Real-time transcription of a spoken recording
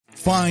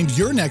Find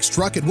your next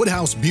truck at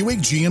Woodhouse Buick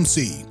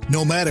GMC.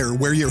 No matter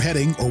where you're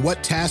heading or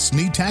what tasks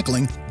need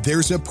tackling,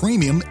 there's a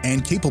premium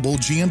and capable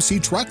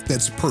GMC truck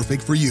that's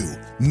perfect for you.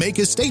 Make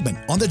a statement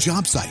on the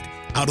job site,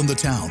 out on the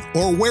town,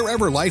 or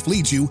wherever life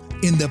leads you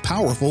in the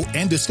powerful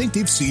and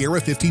distinctive Sierra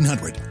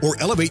 1500, or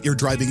elevate your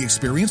driving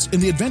experience in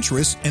the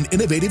adventurous and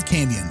innovative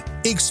Canyon.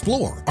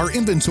 Explore our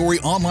inventory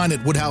online at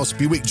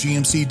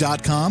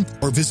WoodhouseBuickGMC.com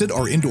or visit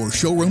our indoor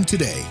showroom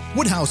today.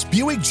 Woodhouse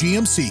Buick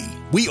GMC.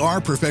 We are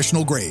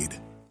professional grade.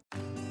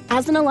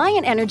 As an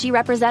Alliant Energy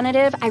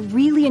representative, I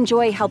really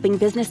enjoy helping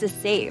businesses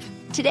save.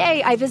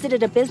 Today, I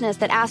visited a business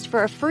that asked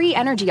for a free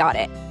energy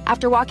audit.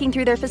 After walking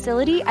through their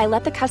facility, I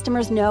let the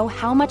customers know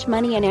how much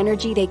money and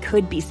energy they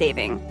could be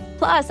saving.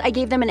 Plus, I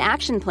gave them an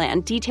action plan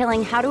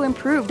detailing how to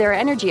improve their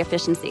energy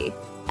efficiency.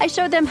 I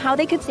showed them how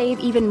they could save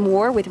even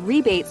more with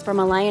rebates from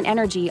Alliant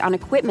Energy on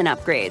equipment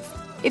upgrades.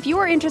 If you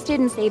are interested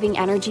in saving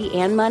energy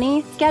and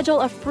money,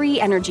 schedule a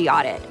free energy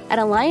audit at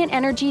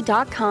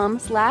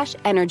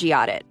alliantenergy.com/energy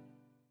audit.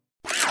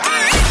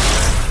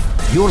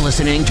 You're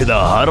listening to the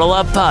Huddle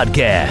Up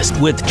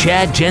Podcast with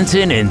Chad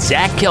Jensen and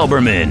Zach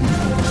Kelberman.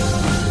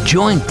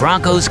 Join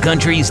Broncos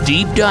Country's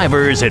deep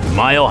divers at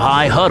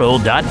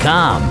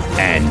milehighhuddle.com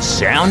and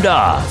sound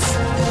off.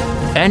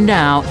 And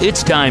now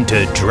it's time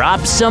to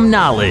drop some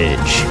knowledge.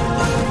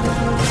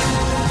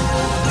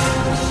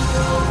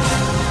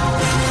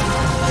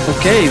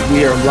 Okay,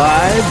 we are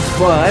live,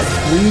 but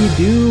we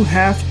do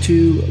have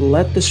to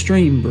let the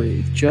stream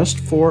breathe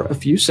just for a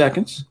few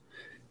seconds.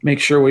 Make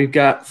sure we've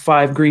got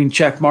 5 green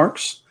check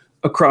marks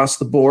across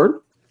the board.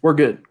 We're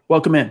good.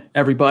 Welcome in,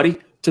 everybody,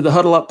 to the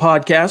Huddle Up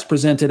Podcast,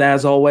 presented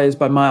as always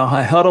by Mile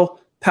High Huddle,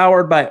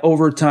 powered by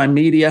Overtime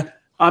Media.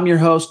 I'm your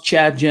host,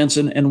 Chad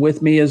Jensen, and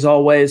with me, as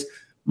always,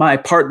 my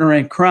partner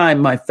in crime,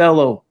 my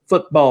fellow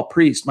football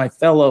priest, my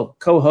fellow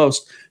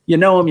co-host. You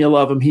know him, you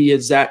love him. He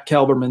is Zach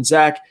Kelberman.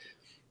 Zach,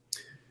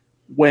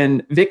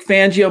 when Vic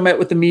Fangio met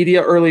with the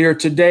media earlier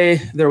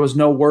today, there was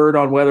no word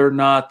on whether or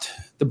not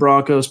the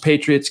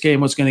Broncos-Patriots game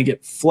was going to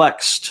get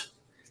flexed.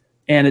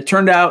 And it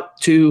turned out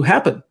to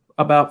happen.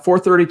 About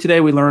 4:30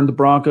 today, we learned the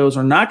Broncos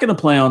are not going to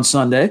play on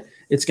Sunday.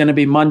 It's going to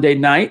be Monday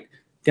night.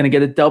 Going to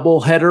get a double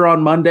header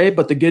on Monday.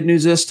 But the good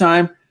news this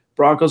time,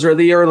 Broncos are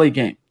the early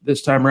game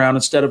this time around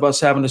instead of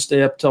us having to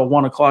stay up till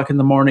 1 o'clock in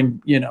the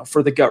morning,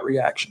 for the gut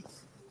reaction.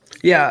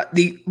 Yeah,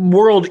 the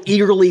world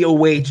eagerly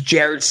awaits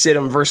Jarrett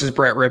Stidham versus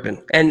Brett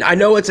Rypien. And I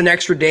know it's an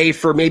extra day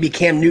for maybe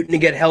Cam Newton to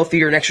get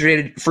healthy or an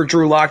extra day for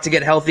Drew Lock to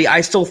get healthy.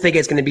 I still think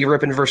it's going to be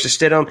Rypien versus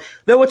Stidham.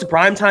 Though it's a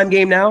primetime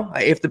game now,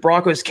 if the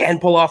Broncos can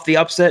pull off the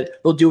upset,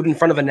 they'll do it in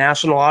front of a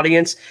national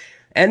audience.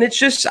 And it's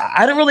just,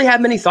 I don't really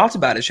have many thoughts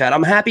about it, Chad.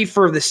 I'm happy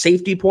for the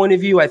safety point of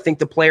view. I think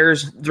the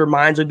players, their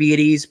minds would be at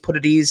ease, put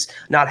at ease,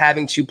 not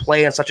having to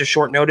play on such a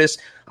short notice.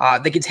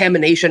 The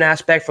contamination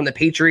aspect from the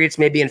Patriots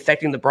maybe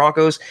infecting the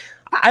Broncos.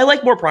 I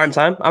like more prime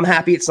time. I'm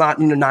happy it's not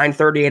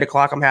 9:30, 8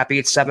 o'clock. I'm happy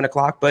it's 7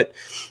 o'clock, but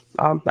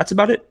that's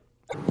about it.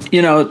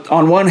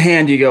 On one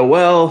hand, you go,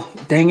 well,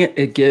 dang it,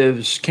 it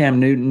gives Cam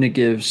Newton, it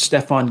gives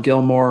Stephon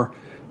Gilmore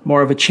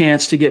more of a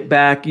chance to get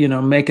back,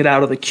 make it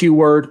out of the Q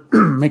word,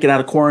 make it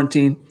out of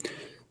quarantine.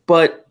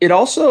 But it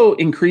also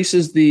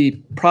increases the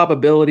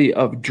probability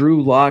of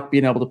Drew Lock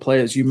being able to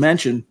play, as you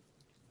mentioned.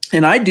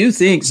 And I do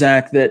think,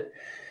 Zach, that,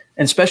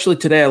 and especially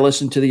today, I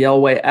listened to the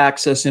Elway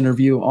Access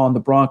interview on the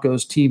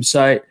Broncos team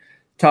site.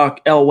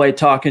 Elway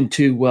talking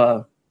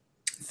to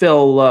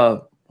Phil,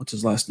 what's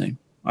his last name?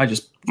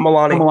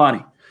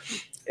 Milani.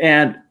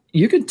 And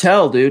you could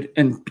tell, dude,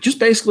 and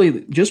just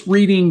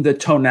reading the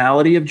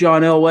tonality of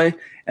John Elway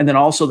and then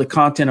also the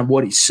content of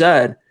what he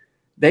said,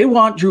 they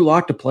want Drew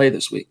Lock to play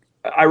this week.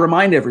 I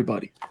remind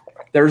everybody,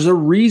 there's a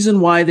reason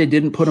why they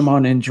didn't put him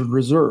on injured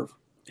reserve,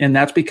 and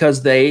that's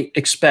because they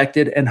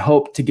expected and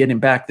hoped to get him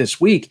back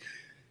this week.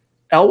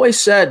 Elway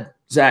said,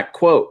 Zach,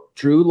 quote,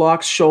 Drew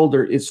Lock's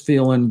shoulder is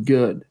feeling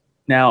good.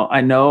 Now, I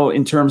know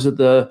in terms of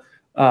the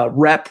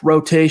rep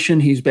rotation,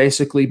 he's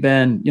basically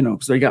been,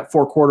 because they got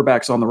 4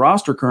 quarterbacks on the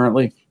roster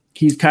currently,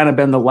 he's kind of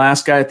been the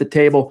last guy at the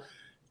table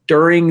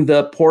during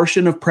the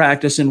portion of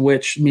practice in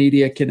which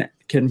media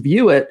can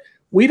view it.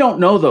 We don't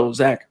know, though,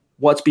 Zach,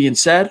 what's being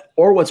said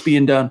or what's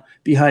being done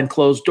behind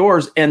closed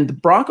doors. And the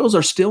Broncos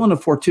are still in a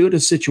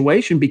fortuitous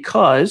situation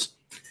because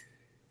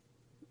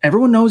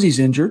everyone knows he's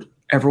injured.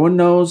 Everyone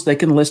knows they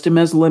can list him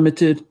as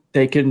limited.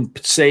 They can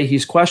say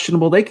he's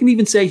questionable. They can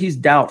even say he's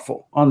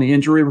doubtful on the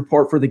injury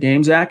report for the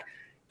game, Zach.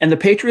 And the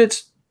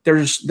Patriots,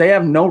 they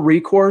have no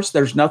recourse.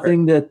 There's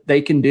nothing that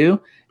they can do.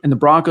 And the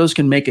Broncos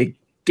can make a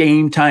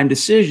game time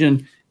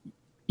decision,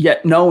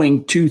 yet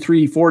knowing 2,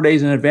 3, 4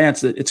 days in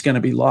advance that it's going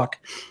to be Lock.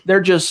 They're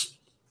just,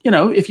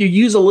 if you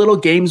use a little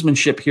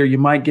gamesmanship here, you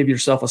might give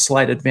yourself a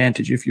slight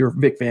advantage if you're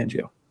Vic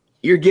Fangio.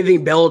 You're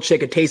giving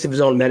Belichick a taste of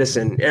his own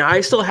medicine. And I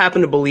still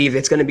happen to believe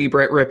it's going to be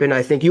Brett Rypien.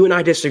 I think you and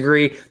I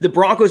disagree. The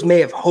Broncos may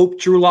have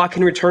hoped Drew Lock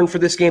can return for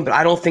this game, but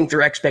I don't think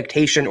their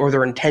expectation or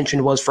their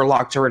intention was for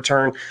Lock to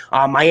return.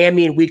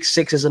 Miami in week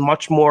 6 is a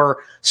much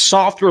more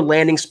softer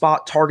landing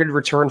spot, targeted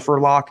return for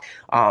Lock.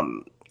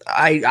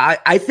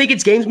 I think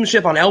it's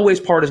gamesmanship on Elway's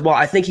part as well.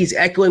 I think he's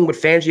echoing what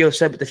Fangio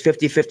said with the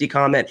 50-50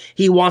 comment.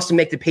 He wants to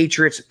make the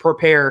Patriots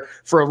prepare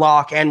for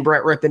Locke and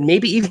Brett Rippon,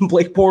 maybe even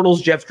Blake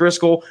Bortles, Jeff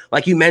Driscoll.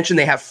 Like you mentioned,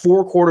 they have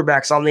 4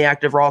 quarterbacks on the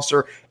active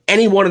roster.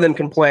 Any one of them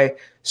can play.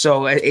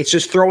 So it's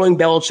just throwing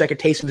Belichick a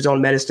taste of his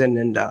own medicine.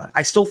 And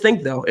I still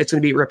think, though, it's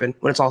going to beat Rippon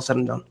when it's all said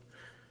and done.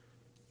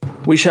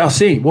 We shall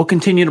see. We'll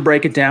continue to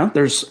break it down.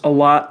 There's a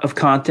lot of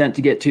content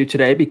to get to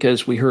today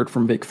because we heard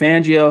from Vic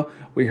Fangio.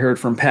 We heard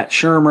from Pat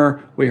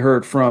Shurmur. We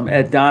heard from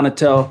Ed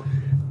Donatel.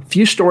 A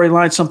few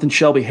storylines, something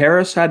Shelby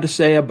Harris had to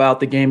say about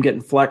the game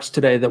getting flexed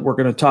today that we're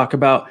going to talk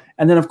about.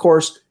 And then, of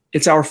course,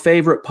 it's our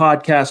favorite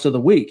podcast of the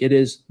week. It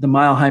is the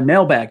Mile High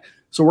Mailbag.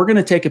 So we're going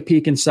to take a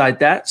peek inside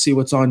that, see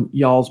what's on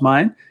y'all's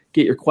mind,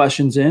 get your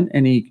questions in,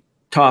 any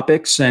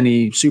topics,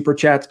 any super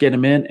chats, get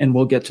them in, and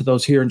we'll get to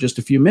those here in just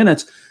a few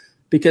minutes.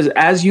 Because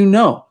as you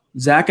know,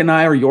 Zach and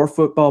I are your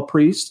football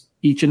priests.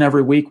 Each and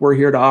every week, we're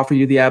here to offer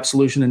you the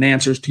absolution and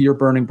answers to your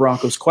burning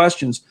Broncos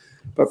questions.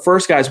 But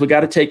first, guys, we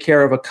got to take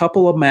care of a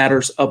couple of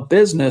matters of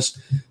business,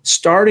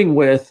 starting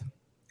with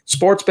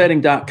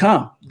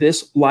sportsbetting.com.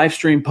 This live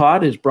stream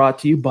pod is brought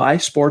to you by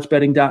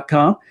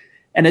sportsbetting.com.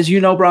 And as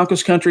you know,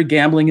 Broncos country,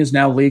 gambling is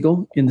now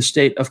legal in the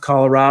state of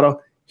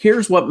Colorado.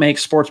 Here's what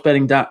makes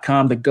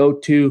sportsbetting.com the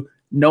go-to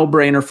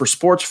no-brainer for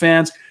sports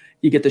fans.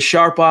 You get the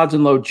sharp odds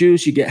and low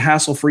juice. You get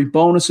hassle-free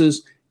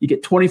bonuses. You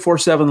get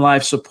 24/7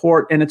 live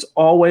support, and it's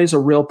always a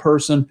real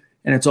person,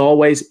 and it's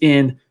always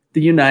in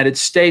the United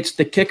States.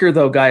 The kicker,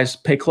 though, guys,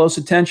 pay close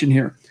attention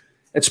here.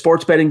 At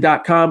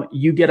sportsbetting.com,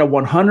 you get a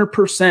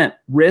 100%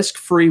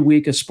 risk-free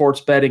week of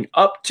sports betting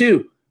up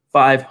to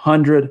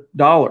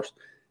 $500.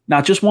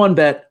 Not just one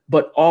bet,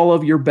 but all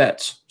of your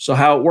bets. So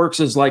how it works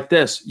is like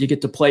this. You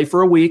get to play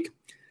for a week.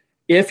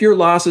 If your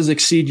losses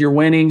exceed your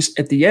winnings,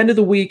 at the end of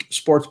the week,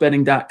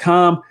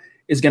 sportsbetting.com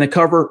is going to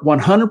cover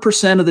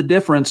 100% of the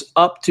difference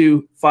up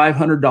to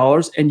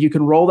 $500, and you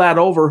can roll that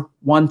over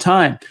one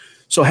time.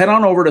 So head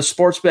on over to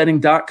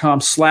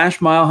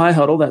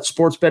sportsbetting.com/milehighhuddle. That's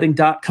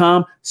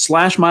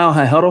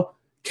sportsbetting.com/milehighhuddle.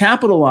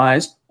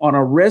 Capitalize on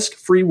a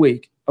risk-free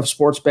week of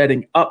sports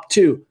betting up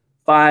to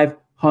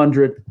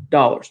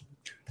 $500.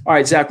 All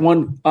right, Zach,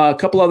 a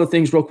couple other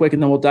things real quick,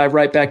 and then we'll dive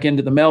right back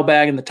into the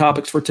mailbag and the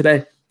topics for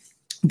today.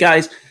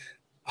 Guys,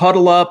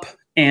 Huddle Up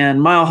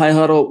and Mile High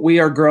Huddle,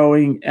 we are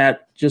growing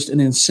at just an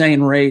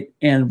insane rate,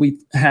 and we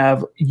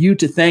have you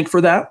to thank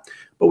for that.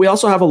 But we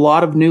also have a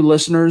lot of new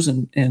listeners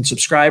and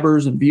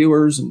subscribers and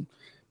viewers and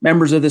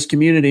members of this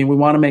community, and we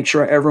want to make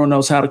sure everyone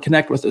knows how to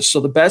connect with us. So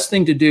the best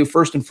thing to do,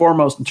 first and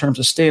foremost, in terms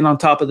of staying on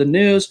top of the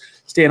news,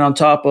 staying on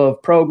top of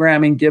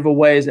programming,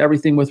 giveaways,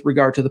 everything with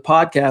regard to the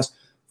podcast,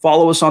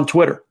 follow us on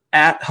Twitter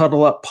at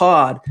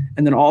HuddleUpPod,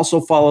 and then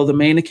also follow the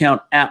main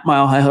account at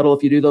Mile High Huddle.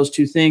 If you do those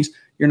two things,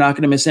 you're not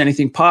going to miss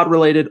anything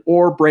pod-related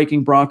or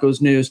breaking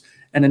Broncos news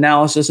and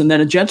analysis. And then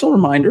a gentle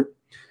reminder,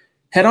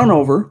 head on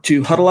over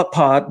to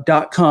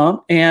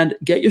huddleuppod.com and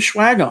get your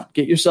swag on.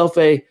 Get yourself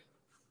a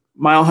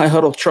Mile High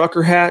Huddle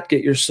trucker hat.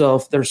 Get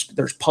yourself,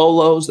 there's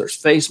polos, there's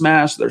face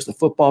masks, there's the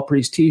Football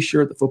Priest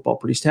t-shirt, the Football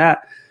Priest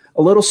hat.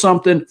 A little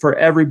something for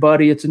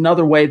everybody. It's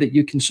another way that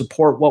you can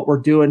support what we're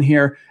doing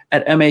here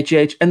at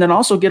MHH, and then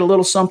also get a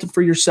little something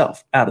for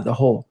yourself out of the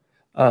whole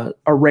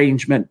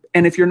arrangement.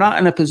 And if you're not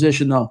in a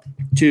position, though,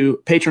 to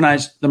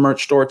patronize the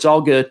merch store, it's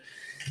all good.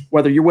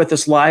 Whether you're with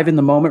us live in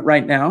the moment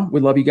right now,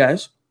 we love you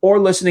guys, or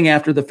listening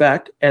after the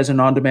fact as an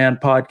on-demand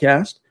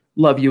podcast,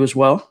 love you as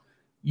well.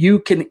 You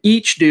can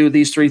each do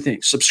these three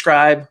things.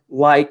 Subscribe,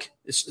 like.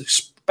 It's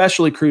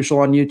especially crucial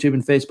on YouTube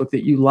and Facebook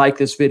that you like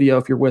this video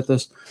if you're with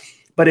us.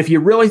 But if you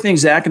really think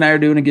Zach and I are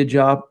doing a good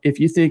job, if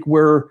you think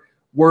we're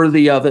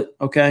worthy of it,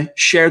 okay,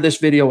 share this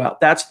video out.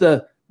 That's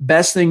the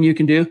best thing you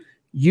can do.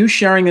 You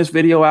sharing this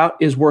video out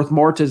is worth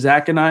more to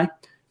Zach and I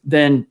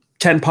than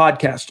 10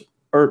 podcasts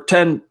or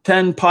 10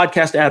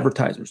 podcast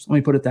advertisers. Let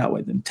me put it that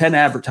way, than 10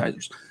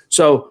 advertisers.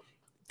 So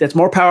that's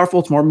more powerful.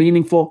 It's more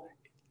meaningful.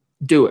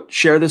 Do it.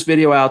 Share this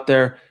video out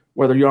there,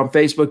 whether you're on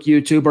Facebook,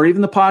 YouTube, or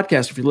even the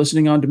podcast if you're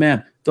listening on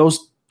demand.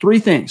 Those three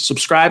things: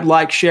 subscribe,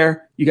 like,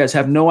 share. You guys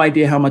have no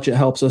idea how much it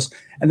helps us.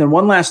 And then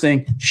one last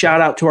thing, shout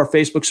out to our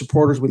Facebook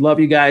supporters. We love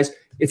you guys.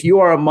 If you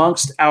are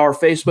amongst our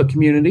Facebook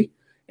community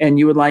and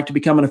you would like to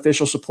become an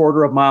official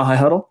supporter of Mile High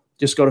Huddle,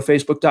 just go to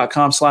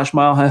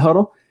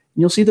facebook.com/milehighhuddle.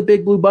 And you'll see the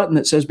big blue button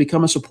that says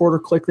become a supporter.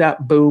 Click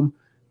that. Boom.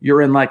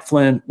 You're in like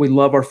Flynn. We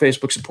love our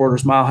Facebook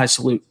supporters. Mile High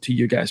salute to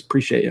you guys.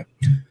 Appreciate you.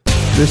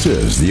 This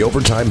is the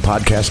Overtime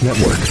Podcast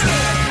Network.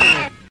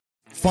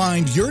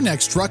 Find your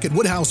next truck at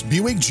Woodhouse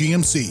Buick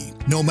GMC.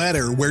 No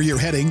matter where you're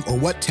heading or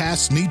what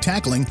tasks need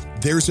tackling,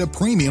 there's a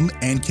premium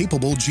and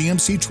capable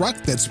GMC truck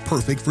that's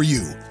perfect for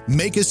you.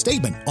 Make a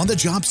statement on the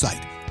job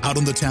site, out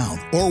on the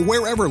town, or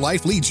wherever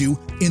life leads you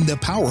in the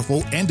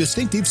powerful and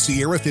distinctive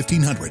Sierra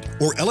 1500,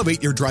 or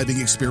elevate your driving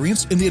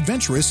experience in the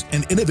adventurous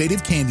and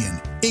innovative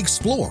Canyon.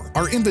 Explore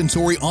our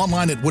inventory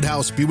online at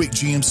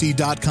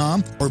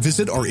WoodhouseBuickGMC.com or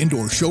visit our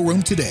indoor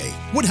showroom today.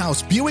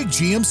 Woodhouse Buick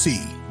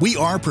GMC. We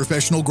are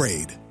professional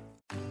grade.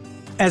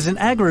 As an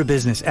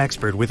agribusiness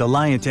expert with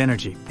Alliant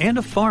Energy and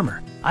a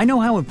farmer, I know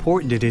how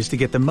important it is to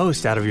get the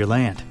most out of your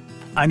land.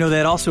 I know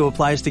that also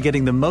applies to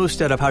getting the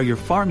most out of how your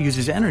farm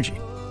uses energy.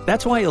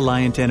 That's why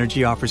Alliant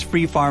Energy offers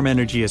free farm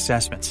energy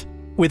assessments.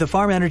 With a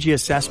farm energy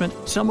assessment,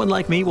 someone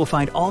like me will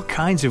find all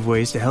kinds of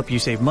ways to help you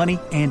save money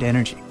and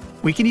energy.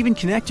 We can even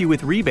connect you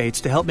with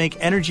rebates to help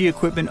make energy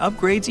equipment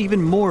upgrades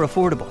even more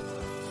affordable.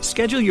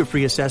 Schedule your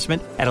free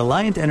assessment at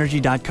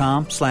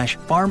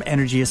alliantenergy.com/farm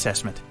energy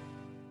assessment.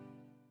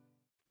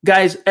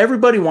 Guys,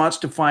 everybody wants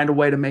to find a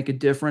way to make a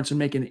difference and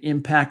make an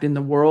impact in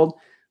the world.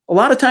 A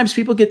lot of times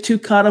people get too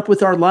caught up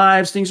with our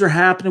lives. Things are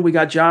happening. We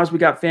got jobs, we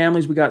got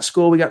families, we got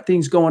school, we got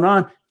things going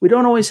on. We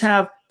don't always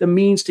have the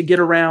means to get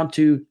around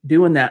to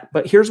doing that.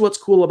 But here's what's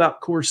cool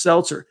about Coors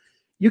Seltzer.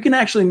 You can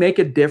actually make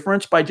a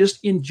difference by just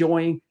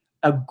enjoying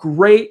a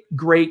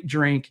great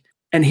drink.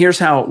 And here's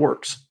how it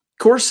works.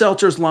 Coors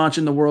Seltzer is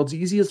launching the world's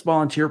easiest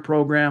volunteer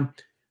program.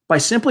 By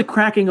simply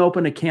cracking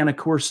open a can of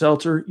Coors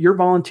Seltzer, you're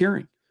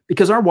volunteering.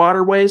 Because our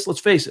waterways,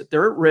 let's face it,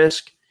 they're at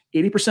risk.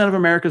 80% of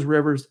America's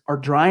rivers are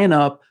drying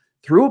up.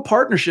 Through a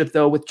partnership,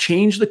 though, with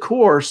Change the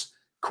Course,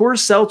 Coors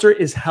Seltzer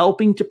is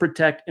helping to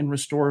protect and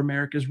restore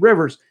America's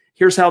rivers.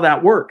 Here's how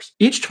that works.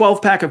 Each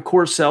 12-pack of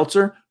Coors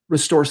Seltzer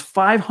restores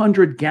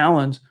 500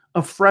 gallons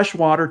of fresh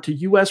water to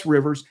U.S.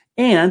 rivers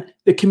and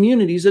the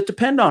communities that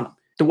depend on them.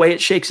 The way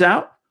it shakes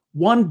out,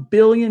 1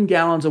 billion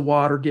gallons of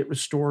water get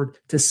restored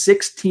to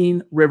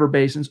 16 river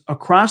basins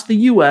across the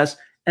U.S.,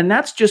 and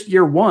that's just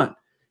year one.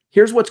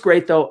 Here's what's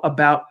great, though,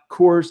 about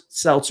Coors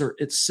Seltzer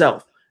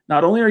itself.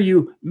 Not only are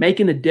you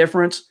making a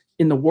difference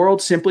in the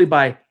world simply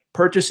by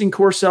purchasing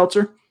Coors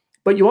Seltzer,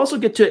 but you also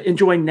get to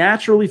enjoy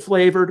naturally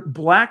flavored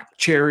black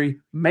cherry,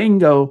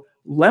 mango,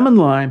 lemon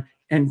lime,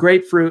 and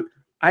grapefruit.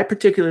 I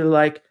particularly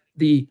like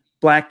the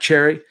black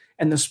cherry,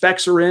 and the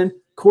specs are in.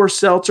 Coors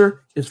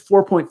Seltzer is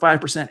 4.5%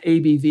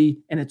 ABV,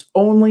 and it's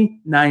only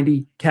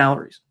 90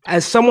 calories.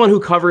 As someone who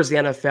covers the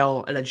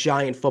NFL and a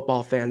giant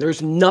football fan,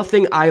 there's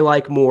nothing I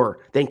like more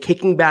than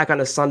kicking back on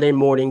a Sunday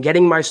morning,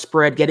 getting my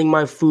spread, getting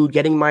my food,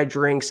 getting my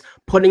drinks,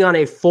 putting on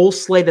a full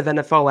slate of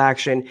NFL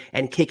action,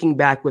 and kicking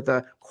back with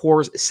a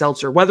Coors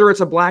Seltzer. Whether it's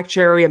a black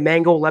cherry, a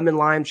mango, lemon,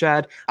 lime,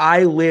 Chad,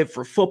 I live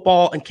for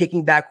football and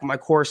kicking back with my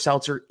Coors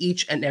Seltzer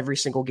each and every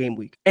single game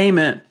week.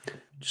 Amen.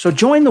 So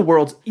join the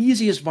world's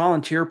easiest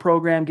volunteer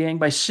program, gang,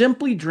 by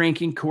simply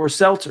drinking Coors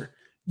Seltzer.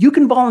 You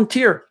can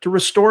volunteer to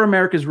restore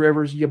America's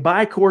rivers. You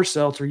buy Coors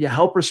Seltzer, you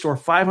help restore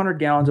 500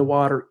 gallons of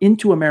water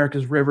into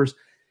America's rivers.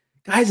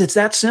 Guys, it's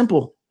that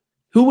simple.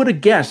 Who would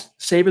have guessed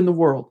saving the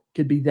world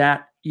could be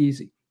that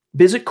easy?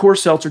 Visit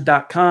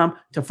CoorsSeltzer.com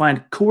to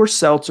find Coors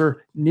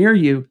Seltzer near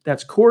you.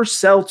 That's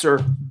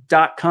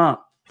CoorsSeltzer.com.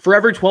 For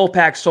every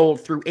 12-pack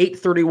sold through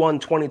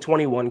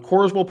 8/31/2021,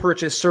 Coors will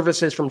purchase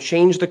services from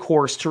Change the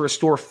Course to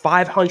restore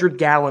 500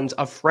 gallons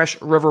of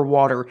fresh river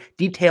water.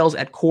 Details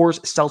at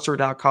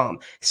CoorsSeltzer.com.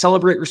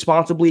 Celebrate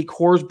responsibly.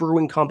 Coors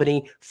Brewing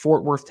Company,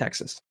 Fort Worth,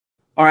 Texas.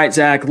 All right,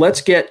 Zach, let's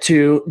get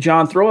to,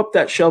 John, throw up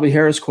that Shelby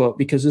Harris quote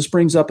because this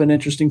brings up an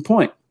interesting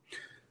point.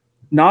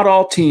 Not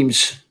all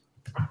teams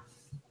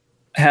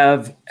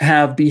have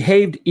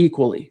behaved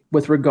equally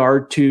with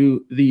regard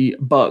to the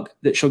bug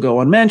that shall go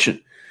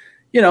unmentioned.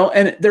 You know,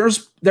 and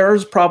there's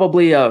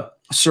probably a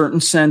certain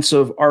sense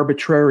of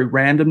arbitrary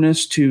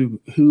randomness to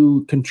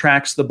who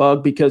contracts the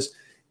bug because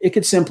it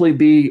could simply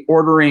be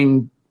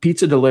ordering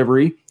pizza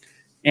delivery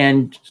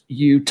and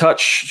you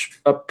touch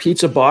a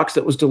pizza box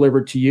that was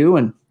delivered to you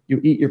and you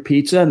eat your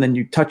pizza and then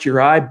you touch your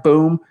eye,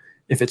 boom.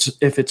 If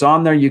it's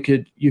on there, you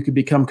could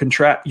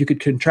contract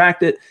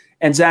it.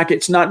 And Zach,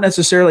 it's not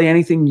necessarily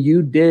anything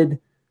you did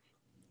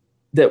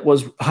that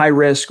was high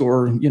risk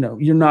or, you know,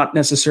 you're not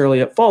necessarily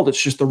at fault. It's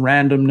just the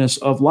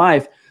randomness of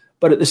life.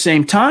 But at the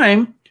same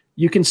time,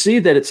 you can see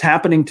that it's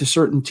happening to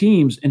certain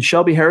teams. And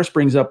Shelby Harris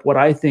brings up what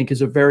I think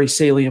is a very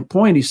salient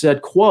point. He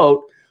said,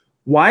 quote,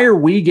 "Why are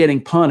we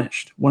getting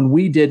punished when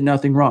we did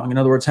nothing wrong?" In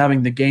other words,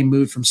 having the game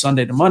moved from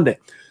Sunday to Monday.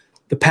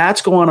 The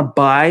Pats go on a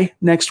bye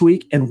next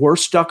week and we're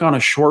stuck on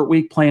a short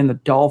week playing the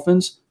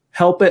Dolphins.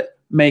 Help it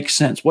make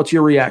sense. What's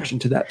your reaction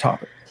to that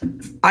topic?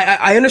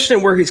 I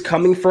understand where he's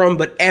coming from,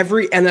 but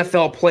every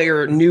NFL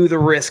player knew the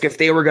risk if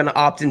they were going to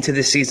opt into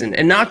this season.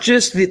 And not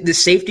just the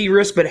safety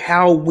risk, but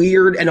how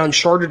weird and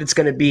uncharted it's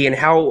going to be and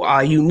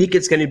how unique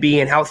it's going to be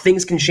and how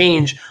things can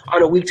change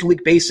on a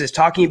week-to-week basis.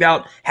 Talking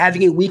about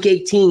having a Week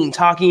 18,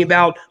 talking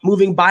about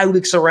moving bye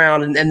weeks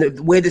around and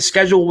the way the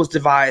schedule was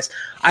devised.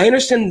 I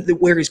understand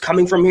where he's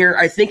coming from here.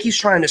 I think he's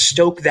trying to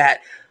stoke that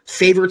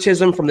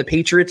favoritism from the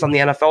Patriots on the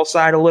NFL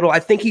side a little. I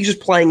think he's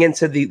just playing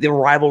into the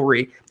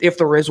rivalry, if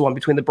there is one,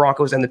 between the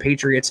Broncos and the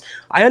Patriots.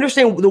 I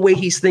understand the way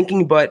he's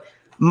thinking, but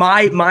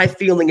my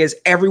feeling is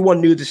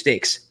everyone knew the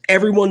stakes.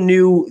 Everyone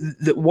knew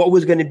what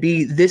was going to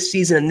be this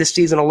season and this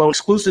season alone,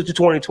 exclusive to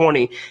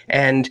 2020.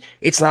 And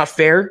it's not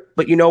fair.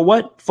 But you know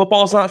what?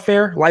 Football's not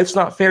fair. Life's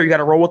not fair. You got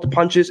to roll with the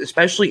punches,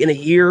 especially in a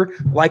year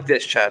like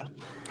this, Chad.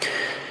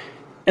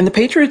 And the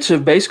Patriots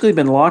have basically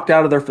been locked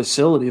out of their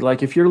facility.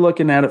 Like, if you're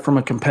looking at it from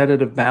a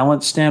competitive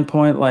balance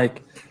standpoint,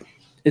 like,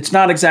 it's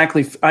not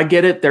exactly – I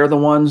get it. They're the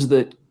ones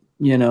that,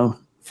 you know,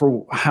 for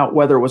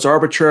whether it was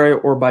arbitrary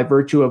or by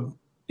virtue of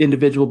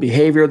individual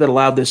behavior that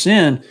allowed this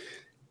in.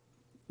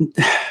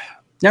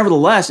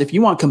 Nevertheless, if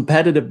you want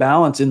competitive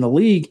balance in the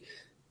league,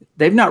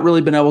 they've not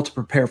really been able to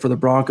prepare for the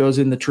Broncos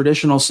in the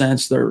traditional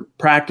sense. Their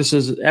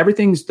practices,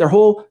 their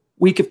whole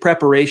week of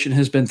preparation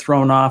has been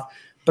thrown off.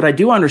 But I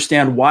do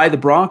understand why the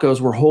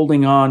Broncos were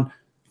holding on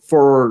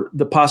for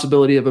the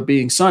possibility of it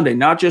being Sunday,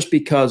 not just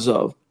because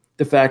of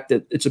the fact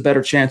that it's a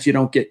better chance you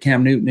don't get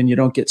Cam Newton and you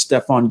don't get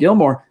Stephon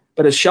Gilmore.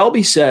 But as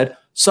Shelby said,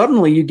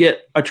 suddenly you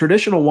get a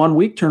traditional 1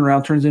 week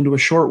turnaround turns into a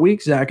short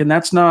week, Zach, and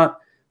that's not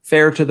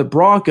fair to the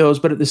Broncos.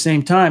 But at the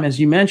same time, as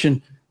you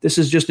mentioned, this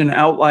is just an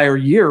outlier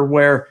year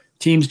where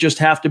teams just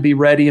have to be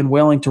ready and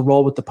willing to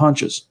roll with the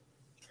punches.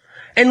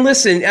 And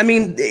listen, I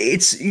mean,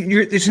 it's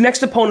the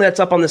next opponent that's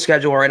up on the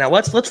schedule right now.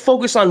 Let's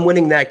focus on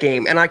winning that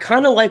game. And I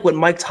kind of like what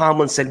Mike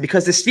Tomlin said,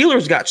 because the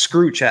Steelers got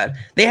screwed, Chad.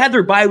 They had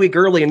their bye week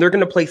early, and they're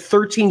going to play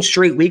 13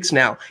 straight weeks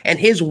now. And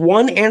his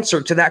one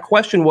answer to that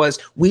question was,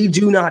 we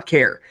do not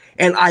care.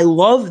 And I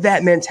love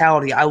that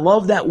mentality. I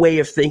love that way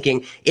of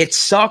thinking. It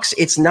sucks.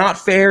 It's not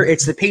fair.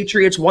 It's the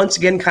Patriots once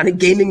again kind of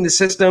gaming the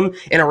system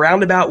in a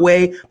roundabout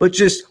way, but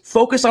just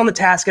focus on the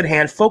task at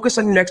hand, focus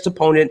on your next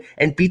opponent,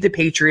 and beat the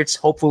Patriots,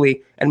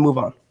 hopefully, and move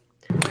on.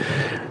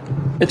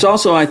 It's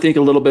also, I think,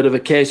 a little bit of a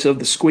case of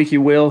the squeaky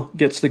wheel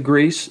gets the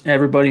grease.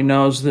 Everybody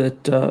knows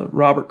that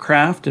Robert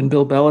Kraft and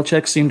Bill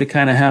Belichick seem to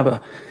kind of have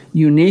a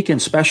unique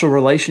and special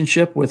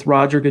relationship with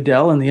Roger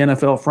Goodell in the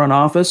NFL front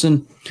office.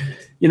 And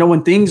you know,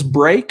 when things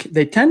break,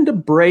 they tend to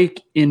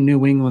break in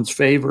New England's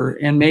favor.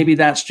 And maybe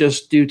that's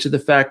just due to the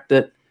fact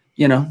that,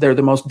 you know, they're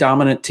the most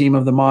dominant team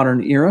of the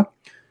modern era.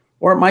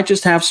 Or it might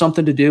just have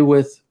something to do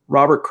with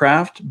Robert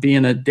Kraft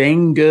being a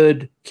dang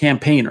good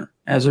campaigner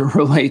as it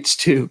relates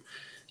to,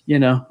 you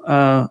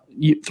know,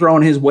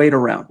 throwing his weight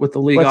around with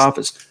the league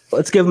office.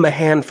 Let's give him a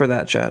hand for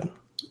that, Chad.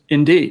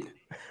 Indeed.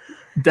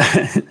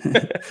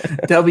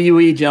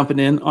 WE jumping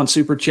in on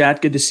Super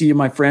Chat. Good to see you,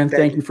 my friend.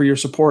 Thank you for your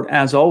support.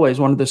 As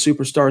always, one of the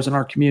superstars in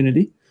our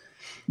community.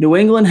 New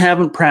England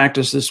haven't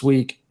practiced this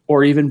week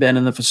or even been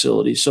in the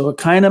facility, so it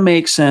kind of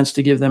makes sense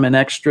to give them an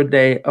extra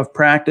day of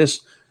practice.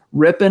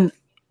 Ripping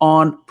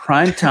on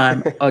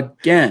primetime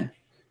again.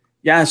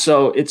 Yeah,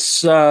 so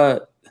it's, you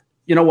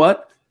know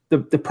what? The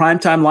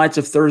primetime lights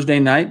of Thursday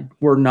night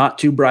were not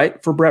too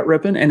bright for Brett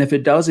Rippon, and if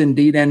it does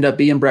indeed end up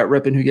being Brett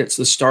Rippon who gets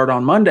the start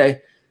on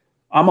Monday,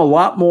 I'm a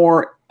lot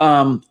more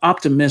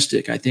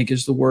optimistic, I think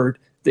is the word,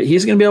 that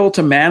he's going to be able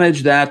to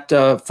manage that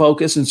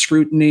focus and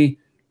scrutiny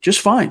just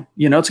fine.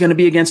 You know, it's going to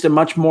be against a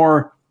much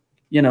more,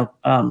 you know,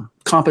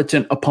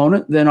 competent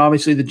opponent than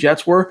obviously the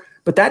Jets were.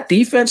 But that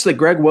defense that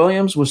Greg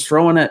Williams was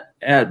throwing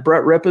at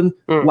Brett Rippon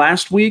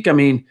last week, I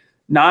mean,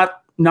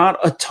 not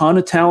a ton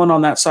of talent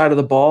on that side of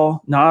the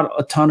ball, not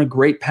a ton of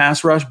great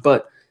pass rush,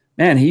 but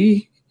man,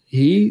 he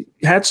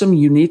had some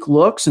unique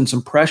looks and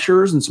some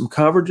pressures and some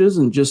coverages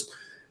and just,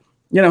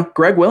 you know,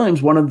 Greg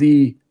Williams,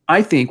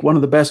 I think one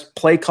of the best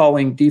play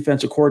calling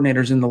defensive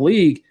coordinators in the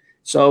league.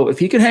 So if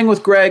he can hang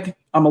with Greg,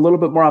 I'm a little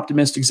bit more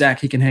optimistic, Zach,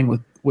 he can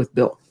hang with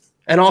Bill.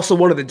 And also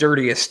one of the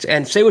dirtiest.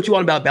 And say what you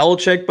want about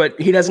Belichick, but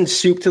he doesn't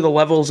stoop to the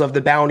levels of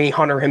the bounty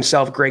hunter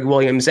himself, Greg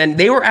Williams. And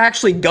they were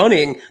actually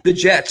gunning the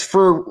Jets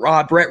for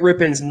Brett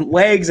Rippon's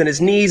legs and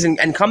his knees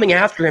and coming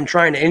after him,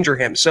 trying to injure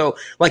him. So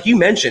like you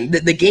mentioned,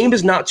 the game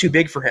is not too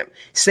big for him.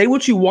 Say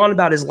what you want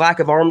about his lack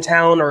of arm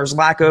talent or his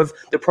lack of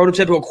the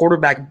prototypical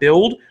quarterback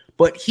build,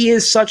 but he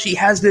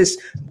has this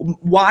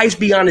wise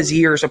beyond his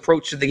years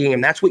approach to the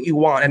game. That's what you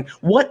want. And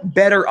what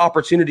better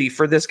opportunity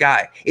for this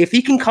guy? If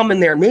he can come in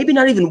there, maybe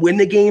not even win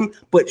the game,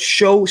 but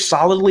show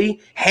solidly,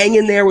 hang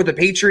in there with the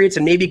Patriots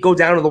and maybe go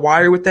down to the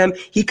wire with them,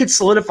 he could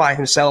solidify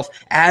himself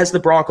as the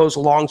Broncos'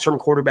 long-term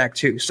quarterback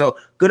too. So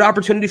good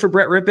opportunity for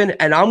Brett Rippon,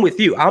 and I'm with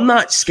you. I'm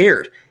not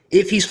scared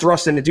if he's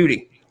thrust into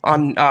duty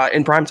in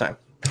primetime.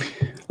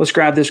 Let's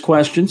grab this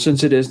question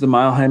since it is the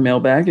Mile High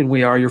Mailbag and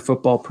we are your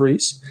football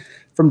priests.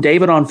 From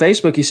David on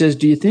Facebook, he says,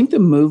 do you think the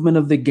movement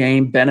of the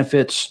game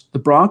benefits the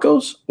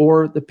Broncos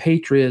or the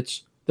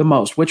Patriots the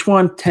most? Which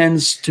one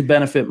tends to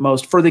benefit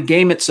most for the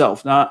game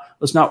itself?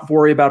 Let's not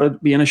worry about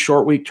it being a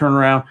short week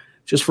turnaround.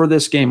 Just for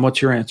this game,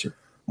 what's your answer?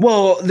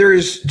 Well,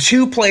 there's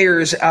two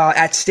players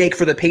at stake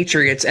for the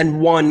Patriots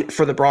and one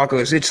for the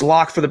Broncos. It's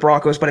locked for the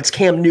Broncos, but it's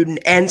Cam Newton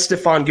and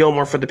Stephon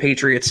Gilmore for the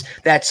Patriots.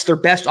 That's their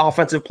best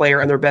offensive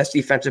player and their best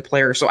defensive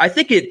player. So I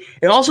think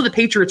and also the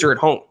Patriots are at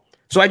home.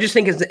 So I just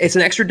think it's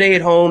an extra day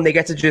at home. They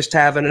get to just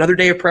have another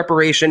day of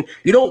preparation.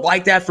 You don't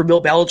like that for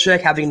Bill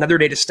Belichick, having another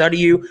day to study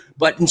you.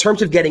 But in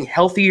terms of getting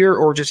healthier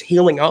or just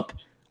healing up,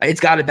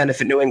 it's got to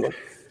benefit New England.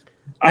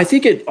 I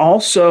think it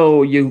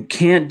also, you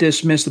can't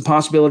dismiss the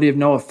possibility of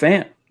Noah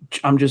Fant.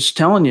 I'm just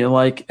telling you,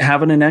 like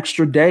having an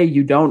extra day,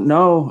 you don't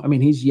know. I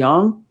mean, he's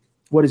young.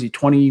 What is he,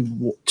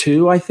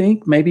 22, I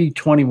think? Maybe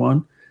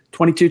 21,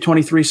 22,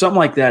 23, something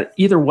like that.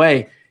 Either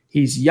way,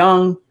 he's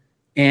young.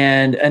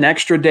 And an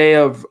extra day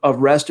of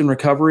rest and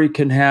recovery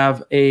can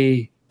have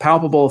a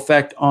palpable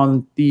effect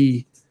on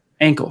the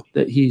ankle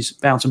that he's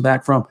bouncing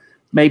back from.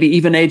 Maybe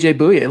even AJ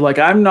Bouye. Like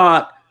I'm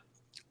not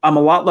I'm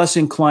a lot less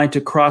inclined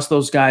to cross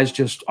those guys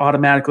just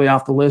automatically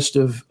off the list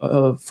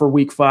for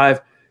week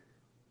 5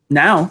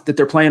 now that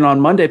they're playing on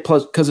Monday,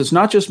 plus because it's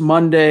not just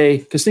Monday.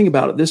 Because think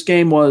about it. This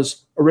game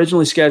was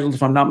originally scheduled,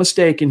 if I'm not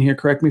mistaken here,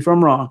 correct me if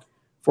I'm wrong,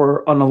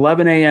 for an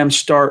 11 a.m.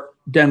 start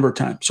Denver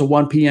time. So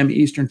 1 p.m.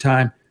 Eastern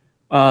time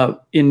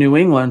in New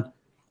England.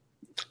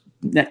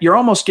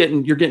 You're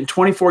getting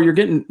 24, you're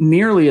getting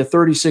nearly a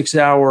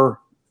 36-hour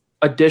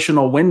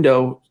additional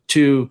window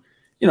to,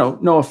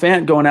 Noah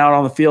Fant going out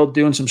on the field,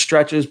 doing some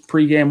stretches,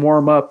 pregame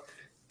warm-up,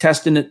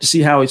 testing it to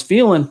see how he's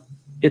feeling.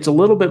 It's a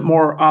little bit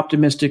more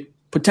optimistic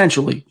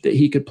potentially that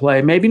he could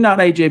play. Maybe not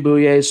AJ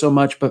Bouye so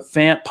much, but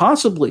Fant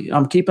possibly.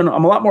 I'm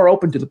a lot more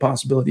open to the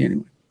possibility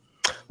anyway.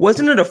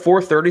 Wasn't it a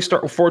 4:30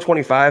 start,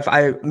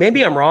 4:25?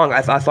 Maybe I'm wrong.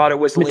 I thought it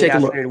was the late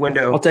afternoon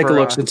window. I'll take a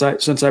look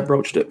since I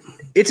broached it.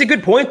 It's a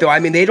good point, though. I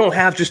mean, they don't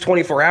have just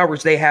 24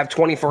 hours. They have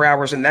 24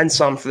 hours and then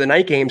some for the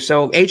night game.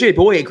 So AJ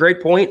Bouye,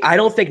 great point. I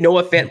don't think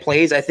Noah Fant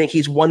plays. I think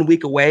he's 1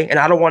 week away, and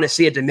I don't want to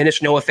see a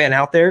diminished Noah Fant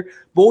out there.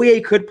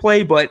 Bouye could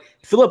play, but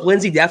Philip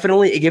Lindsay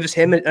definitely, it gives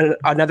him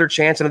another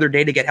chance, another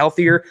day to get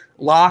healthier.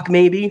 Locke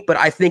maybe, but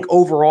I think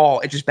overall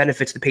it just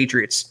benefits the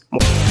Patriots.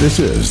 This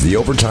is the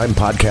Overtime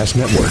Podcast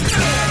Network.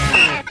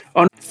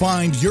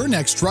 Find your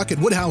next truck at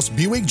Woodhouse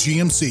Buick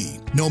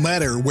GMC. No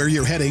matter where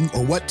you're heading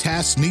or what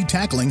tasks need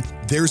tackling,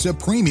 there's a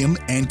premium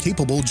and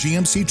capable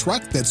GMC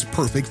truck that's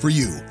perfect for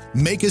you.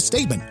 Make a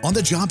statement on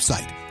the job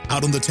site,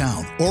 out on the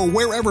town, or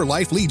wherever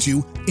life leads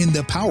you in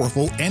the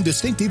powerful and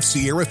distinctive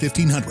Sierra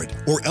 1500,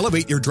 or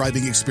elevate your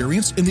driving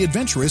experience in the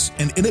adventurous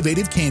and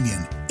innovative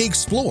Canyon.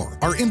 Explore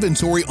our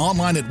inventory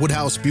online at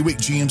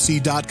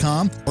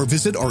WoodhouseBuickGMC.com or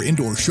visit our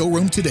indoor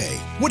showroom today.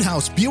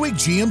 Woodhouse Buick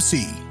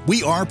GMC.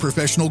 We are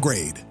professional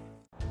grade.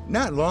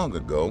 Not long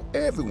ago,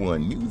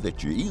 everyone knew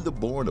that you're either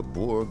born a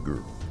boy or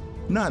girl.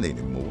 Not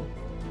anymore.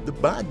 The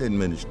Biden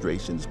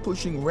administration is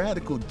pushing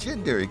radical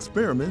gender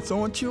experiments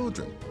on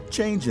children,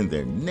 changing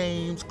their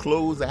names,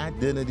 clothes,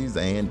 identities,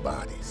 and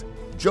bodies.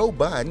 Joe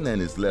Biden and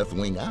his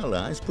left-wing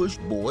allies push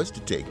boys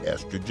to take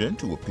estrogen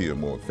to appear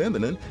more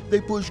feminine.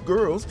 They push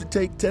girls to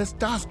take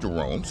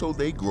testosterone so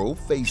they grow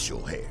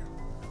facial hair.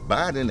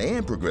 Biden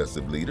and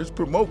progressive leaders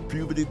promote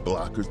puberty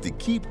blockers to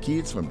keep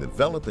kids from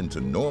developing to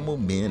normal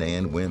men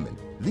and women.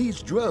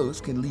 These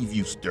drugs can leave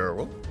you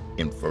sterile,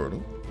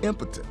 infertile,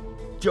 impotent.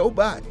 Joe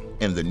Biden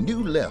and the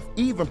new left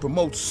even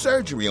promote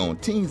surgery on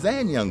teens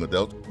and young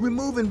adults,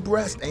 removing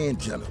breasts and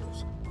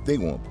genitals. They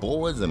want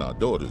boys in our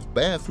daughters'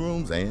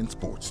 bathrooms and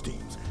sports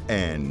teams.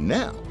 And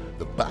now,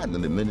 the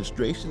Biden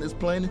administration is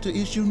planning to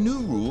issue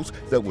new rules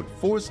that would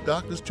force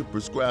doctors to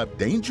prescribe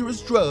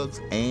dangerous drugs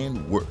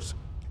and worse.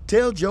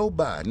 Tell Joe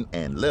Biden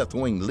and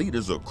left-wing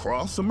leaders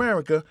across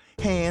America,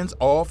 hands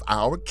off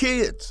our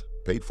kids.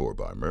 Paid for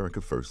by America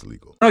First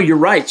Legal. No, you're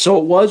right. So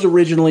it was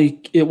originally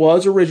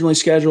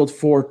scheduled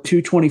for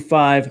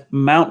 2:25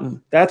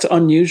 Mountain. That's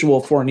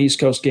unusual for an East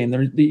Coast game.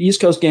 The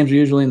East Coast games are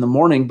usually in the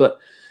morning, but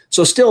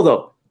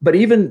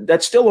even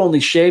that still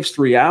only shaves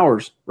 3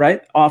 hours,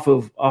 right? Off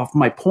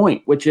my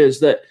point, which is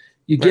that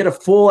you get a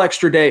full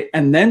extra day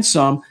and then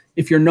some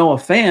if you're Noah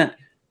Fant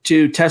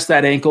to test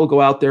that ankle, go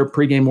out there,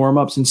 pregame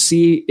warmups, and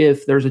see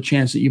if there's a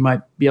chance that you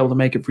might be able to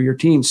make it for your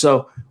team.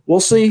 So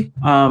we'll see.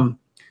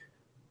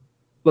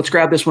 Let's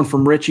grab this one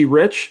from Richie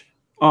Rich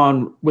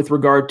with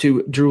regard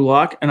to Drew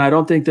Lock. And I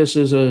don't think this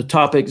is a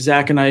topic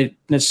Zach and I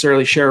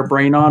necessarily share a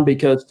brain on,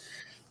 because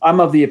I'm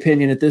of the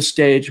opinion at this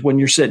stage, when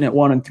you're sitting at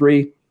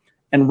 1-3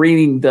 and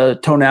reading the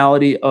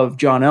tonality of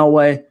John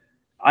Elway,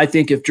 I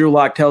think if Drew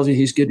Lock tells you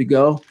he's good to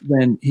go,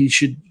 then he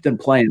should then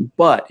play him.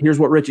 But here's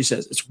what Richie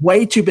says. It's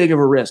way too big of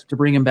a risk to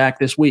bring him back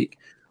this week.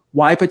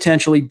 Why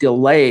potentially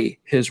delay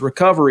his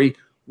recovery?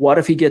 What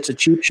if he gets a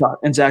cheap shot?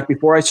 And Zach,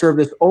 before I serve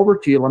this over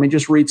to you, let me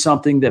just read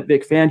something that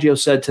Vic Fangio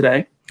said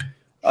today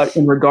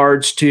in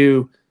regards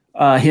to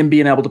him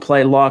being able to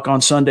play Lock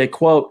on Sunday.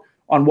 Quote,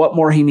 on what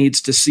more he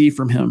needs to see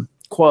from him.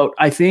 Quote,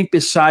 I think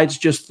besides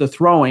just the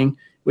throwing,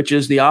 which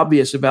is the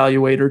obvious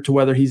evaluator to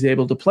whether he's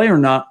able to play or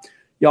not,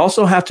 you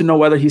also have to know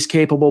whether he's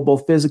capable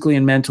both physically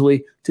and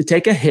mentally to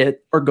take a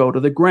hit or go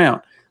to the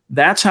ground.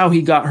 That's how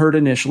he got hurt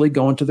initially,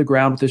 going to the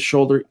ground with his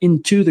shoulder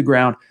into the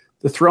ground.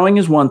 The throwing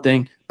is one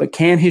thing, but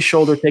can his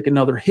shoulder take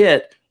another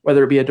hit,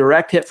 whether it be a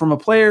direct hit from a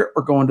player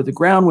or going to the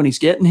ground when he's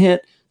getting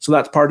hit? So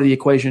that's part of the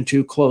equation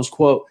too, close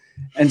quote.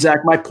 And Zach,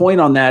 my point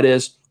on that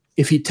is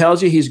if he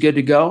tells you he's good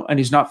to go and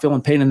he's not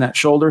feeling pain in that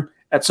shoulder,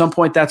 at some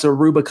point that's a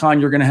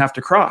Rubicon you're going to have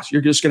to cross.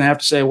 You're just going to have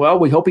to say, well,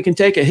 we hope he can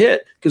take a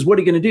hit, because what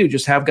are you going to do?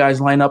 Just have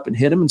guys line up and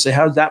hit him and say,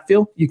 how does that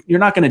feel? You're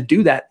not going to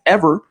do that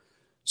ever.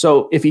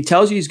 So if he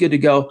tells you he's good to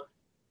go,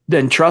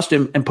 then trust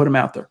him and put him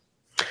out there.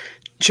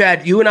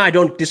 Chad, you and I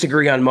don't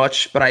disagree on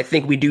much, but I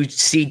think we do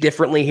see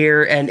differently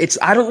here. And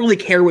I don't really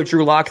care what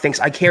Drew Lock thinks.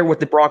 I care what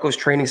the Broncos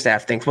training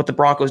staff thinks, what the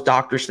Broncos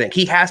doctors think.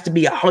 He has to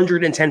be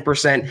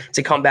 110%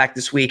 to come back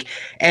this week.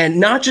 And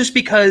not just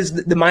because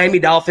the Miami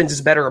Dolphins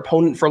is a better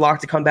opponent for Lock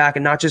to come back,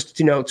 and not just,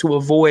 to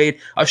avoid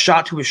a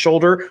shot to his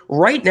shoulder.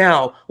 Right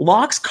now,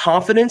 Lock's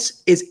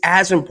confidence is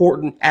as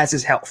important as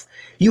his health.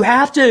 You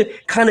have to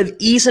kind of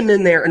ease him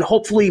in there and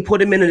hopefully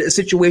put him in a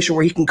situation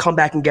where he can come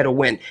back and get a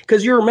win.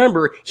 Because you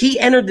remember, he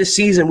entered the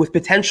season with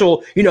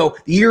potential, the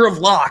year of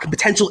Lock,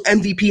 potential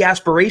MVP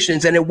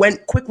aspirations, and it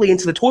went quickly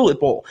into the toilet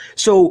bowl.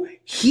 So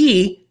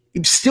he,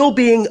 still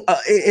being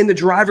in the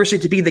driver's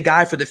seat to be the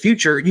guy for the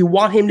future, you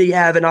want him to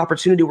have an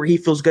opportunity where he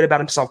feels good about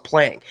himself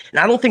playing. And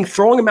I don't think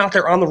throwing him out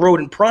there on the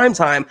road in prime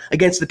time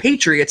against the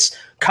Patriots,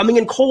 coming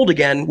in cold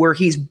again, where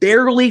he's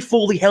barely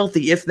fully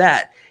healthy, if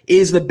that,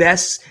 is the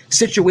best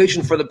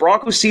situation for the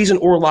Broncos season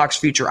or Lock's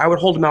future. I would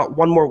hold him out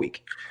one more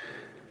week.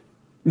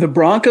 The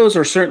Broncos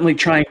are certainly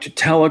trying to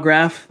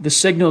telegraph the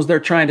signals they're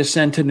trying to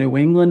send to New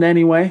England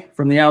anyway,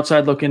 from the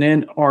outside looking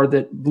in, are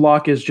that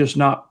Lock is just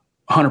not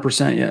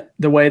 100% yet.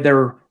 The way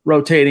they're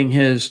rotating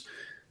his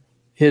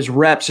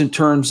reps in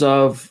terms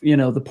of,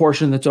 the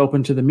portion that's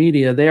open to the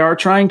media, they are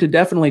trying to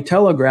definitely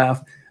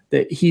telegraph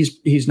that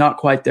he's not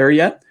quite there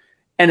yet.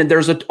 And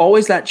there's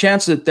always that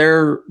chance that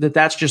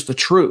that's just the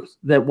truth,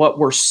 that what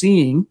we're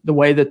seeing, the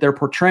way that they're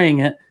portraying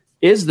it,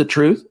 is the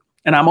truth.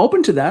 And I'm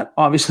open to that,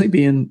 obviously,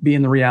 being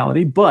the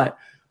reality. But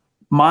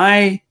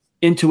my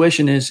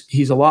intuition is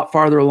he's a lot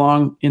farther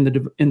along in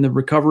the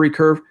recovery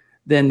curve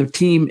than the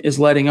team is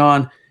letting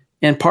on.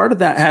 And part of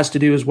that has to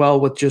do as well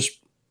with just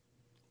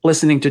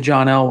listening to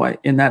John Elway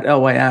in that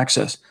Elway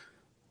Access.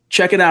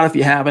 Check it out if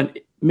you haven't.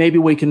 Maybe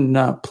we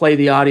can play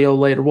the audio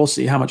later. We'll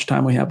see how much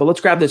time we have. But let's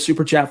grab that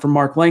super chat from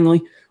Mark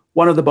Langley,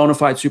 one of the bona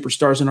fide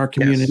superstars in our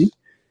community. Yes.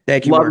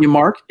 Thank you, Love Mark. you,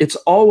 Mark. It's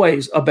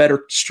always a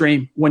better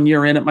stream when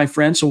you're in it, my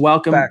friend. So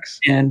welcome.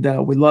 Facts. And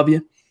we love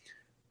you.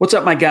 What's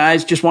up, my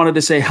guys? Just wanted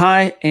to say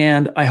hi,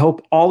 and I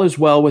hope all is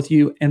well with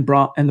you and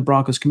the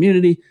Broncos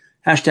community.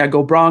 Hashtag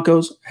Go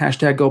Broncos.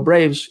 Hashtag Go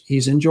Braves.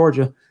 He's in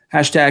Georgia.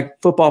 Hashtag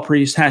Football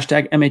Priest.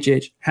 Hashtag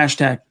MHH.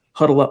 Hashtag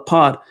Huddle Up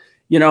Pod.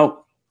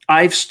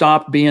 I've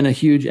stopped being a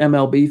huge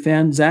MLB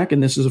fan, Zach,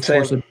 and this is, of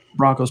course, a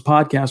Broncos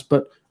podcast.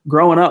 But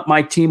growing up,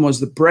 my team was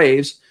the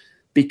Braves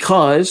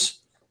because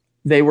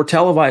they were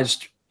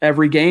televised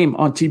every game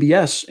on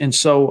TBS. And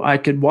so I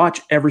could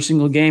watch every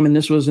single game. And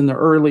this was in the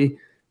early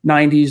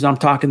 90s. I'm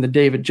talking the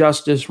David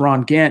Justice,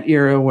 Ron Gant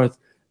era with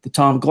the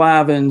Tom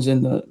Glavins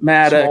and the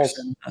Maddox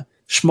and the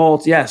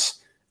Schmaltz. Yes,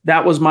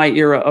 that was my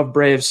era of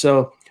Braves.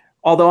 So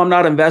although I'm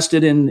not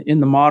invested in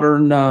the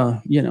modern,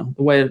 the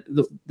way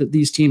that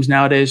these teams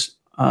nowadays,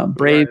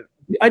 Brave,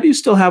 right, I do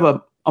still have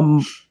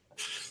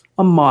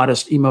a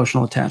modest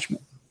emotional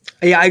attachment.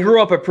 Yeah, I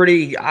grew up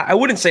I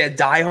wouldn't say a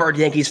diehard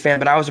Yankees fan,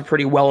 but I was a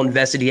pretty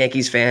well-invested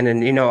Yankees fan.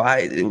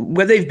 And,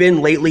 where they've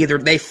been lately,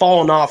 they've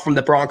fallen off from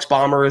the Bronx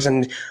Bombers.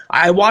 And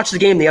I watched the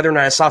game the other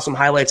night. I saw some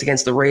highlights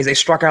against the Rays. They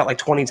struck out like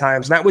 20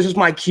 times. And that was just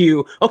my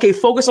cue. Okay,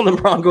 focus on the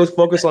Broncos,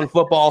 focus on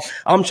football.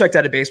 I'm checked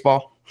out of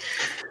baseball.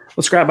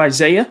 Let's grab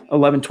Isaiah,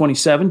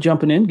 1127,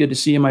 jumping in. Good to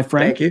see you, my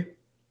friend. Thank you.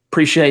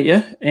 Appreciate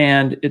you.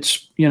 And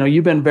it's,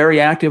 you've been very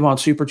active on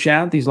Super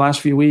Chat these last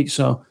few weeks.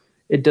 So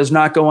it does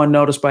not go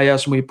unnoticed by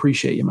us, and we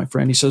appreciate you, my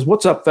friend. He says,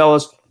 what's up,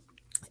 fellas?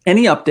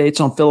 Any updates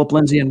on Philip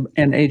Lindsay and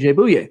AJ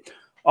Bouye?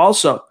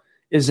 Also,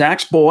 is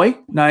Zach's boy,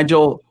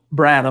 Nigel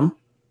Bradham,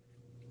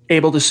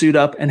 able to suit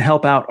up and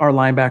help out our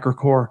linebacker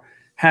core?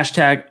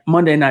 Hashtag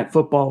Monday Night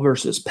Football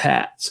versus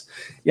Pats.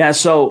 Yeah,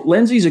 so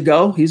Lindsay's a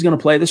go. He's going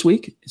to play this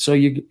week. So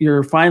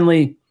you're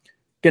finally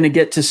going to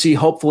get to see,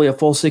 hopefully, a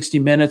full 60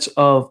 minutes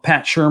of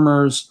Pat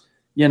Shurmur's,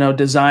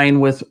 design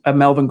with a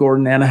Melvin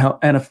Gordon and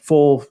a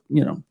full,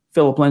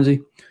 Philip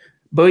Lindsay.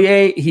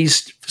 Bouye,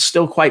 he's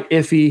still quite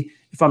iffy.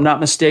 If I'm not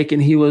mistaken,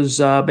 he was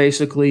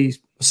basically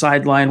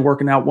sidelined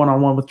working out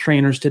one-on-one with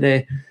trainers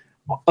today.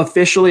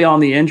 Officially on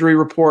the injury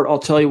report, I'll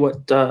tell you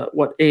what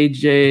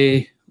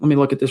AJ – let me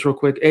look at this real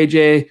quick.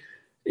 AJ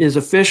is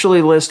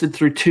officially listed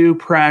through 2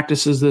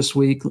 practices this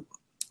week.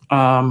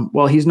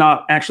 Well, he's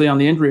not actually on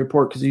the injury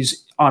report because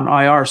he's on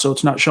IR, so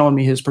it's not showing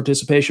me his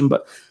participation.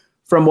 But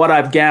from what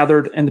I've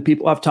gathered and the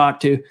people I've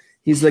talked to,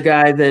 he's the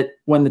guy that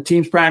when the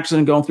team's practicing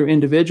and going through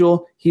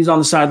individual, he's on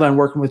the sideline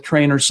working with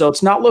trainers. So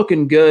it's not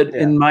looking good,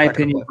 in my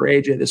opinion, for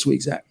AJ this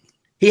week, Zach.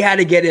 He had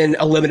to get in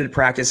a limited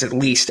practice at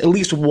least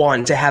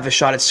one to have a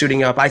shot at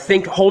suiting up. I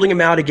think holding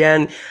him out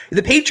again,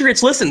 the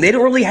Patriots, listen, they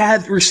don't really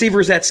have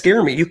receivers that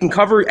scare me. You can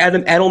cover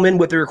Adam Edelman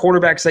with their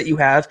quarterbacks that you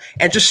have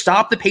and just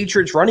stop the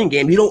Patriots running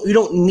game. You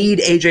don't need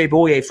AJ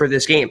Bouye for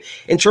this game.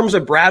 In terms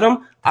of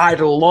Bradham,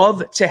 I'd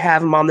love to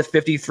have him on the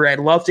 53. I'd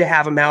love to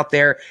have him out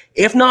there.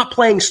 If not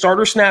playing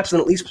starter snaps, then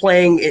at least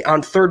playing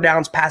on third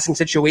downs, passing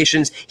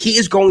situations. He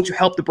is going to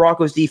help the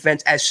Broncos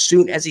defense as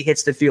soon as he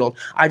hits the field.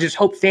 I just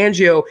hope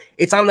Fangio,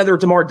 it's on another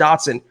DeMar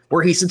Dotson,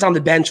 where he sits on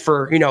the bench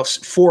for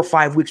 4 or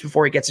 5 weeks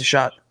before he gets a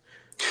shot.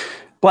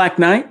 Black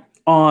Knight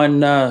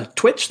on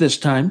Twitch this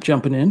time,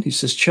 jumping in. He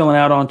says, chilling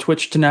out on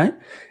Twitch tonight.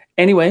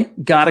 Anyway,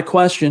 got a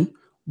question.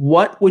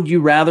 What would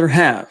you rather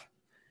have?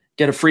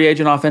 Get a free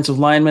agent offensive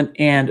lineman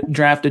and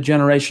draft a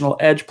generational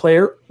edge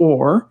player,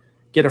 or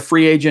get a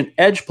free agent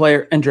edge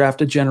player and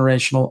draft a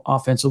generational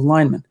offensive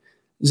lineman?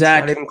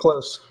 Zach, not even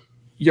close.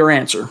 Your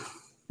answer.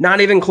 Not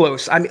even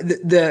close. I mean,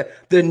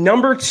 the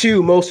number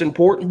 2 most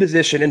important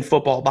position in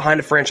football behind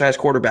a franchise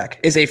quarterback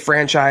is a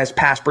franchise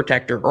pass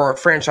protector, or a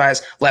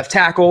franchise left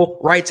tackle,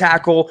 right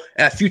tackle,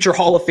 a future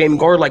Hall of Fame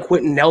guard like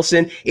Quentin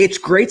Nelson. It's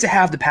great to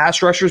have the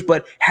pass rushers,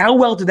 but how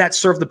well did that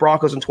serve the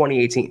Broncos in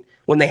 2018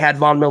 when they had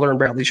Von Miller and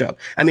Bradley Chubb?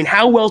 I mean,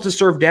 how well to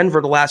serve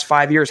Denver the last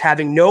 5 years,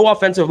 having no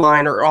offensive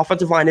line or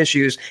offensive line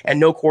issues and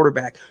no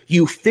quarterback?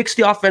 You fix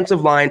the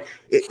offensive line.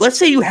 Let's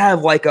say you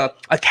have like a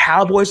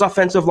Cowboys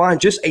offensive line,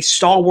 just a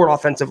stalwart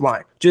offensive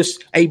line,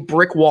 just a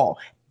brick wall.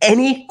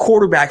 Any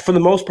quarterback, for the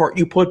most part,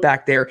 you put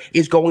back there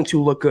is going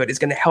to look good. It's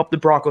going to help the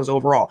Broncos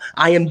overall.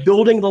 I am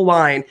building the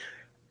line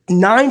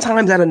 9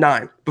 times out of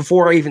 9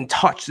 before I even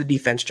touch the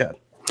defense, Chad.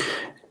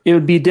 It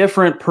would be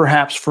different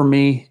perhaps for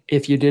me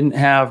if you didn't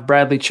have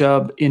Bradley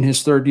Chubb in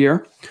his 3rd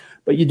year,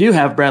 but you do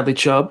have Bradley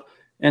Chubb.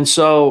 And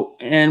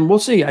we'll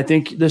see. I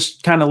think this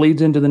kind of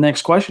leads into the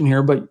next question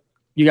here, but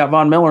you got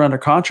Von Miller under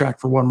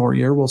contract for 1 more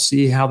year. We'll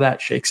see how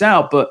that shakes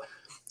out, but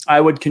I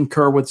would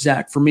concur with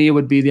Zach. For me, it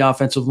would be the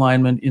offensive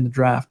lineman in the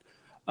draft.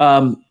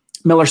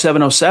 Miller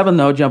 707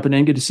 though, jumping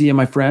in. Good to see you,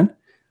 my friend.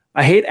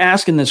 I hate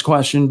asking this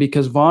question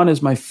because Von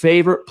is my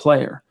favorite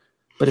player,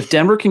 but if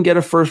Denver can get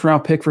a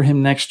 1st-round pick for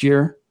him next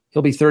year,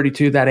 he'll be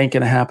 32. That ain't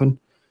going to happen.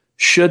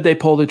 Should they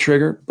pull the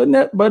trigger?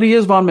 But he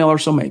is Von Miller,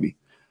 so maybe.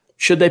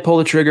 Should they pull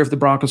the trigger if the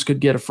Broncos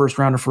could get a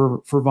 1st-rounder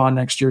for Von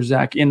next year,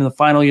 Zach, in the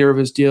final year of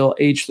his deal,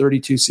 age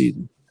 32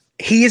 season?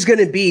 He is going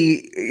to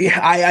be,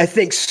 I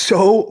think,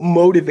 so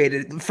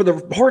motivated. For the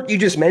part you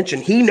just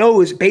mentioned, he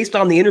knows, based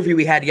on the interview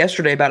we had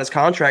yesterday about his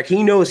contract,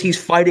 he knows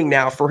he's fighting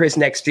now for his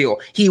next deal.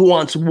 He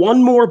wants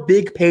one more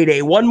big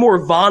payday, one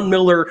more Von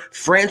Miller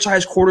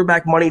franchise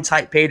quarterback money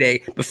type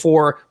payday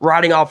before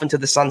riding off into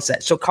the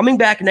sunset. So coming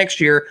back next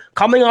year,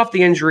 coming off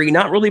the injury,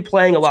 not really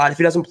playing a lot if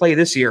he doesn't play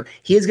this year,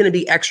 he is going to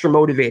be extra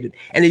motivated.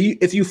 And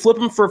if you flip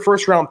him for a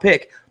 1st-round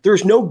pick,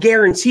 there's no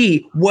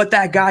guarantee what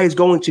that guy is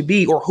going to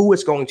be or who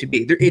it's going to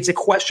be. It's a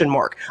question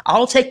mark.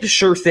 I'll take the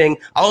sure thing.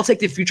 I'll take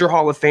the future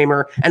Hall of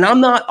Famer. And I'm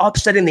not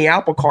upsetting the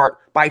apple cart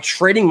by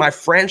trading my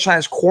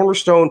franchise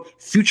cornerstone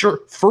future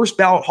 1st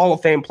ballot Hall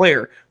of Fame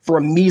player for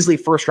a measly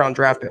 1st-round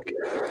draft pick.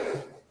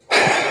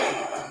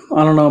 I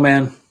don't know,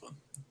 man.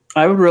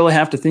 I would really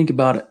have to think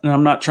about it. And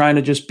I'm not trying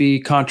to just be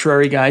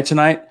contrary guy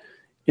tonight.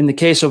 In the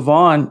case of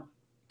Von,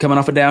 coming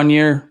off a down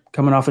year,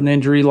 coming off an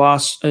injury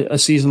loss, a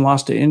season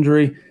lost to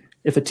injury,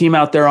 if a team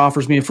out there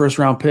offers me a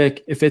 1st-round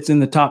pick, if it's in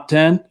the top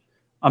 10,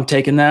 I'm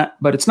taking that.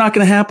 But it's not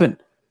going to happen.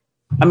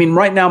 I mean,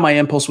 right now my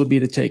impulse would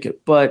be to take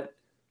it. But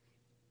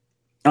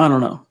I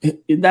don't know.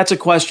 That's a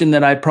question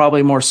that I'd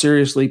probably more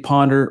seriously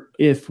ponder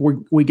if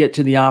we get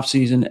to the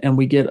offseason and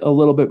we get a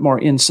little bit more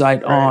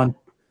insight on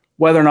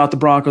whether or not the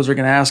Broncos are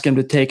going to ask him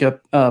to take a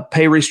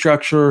pay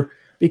restructure.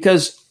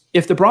 Because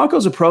if the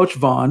Broncos approach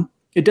Von,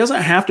 it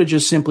doesn't have to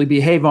just simply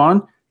be, hey,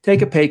 Von,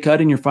 take a pay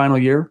cut in your final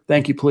year.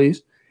 Thank you,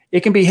 please.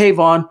 It can be, hey,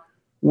 Von,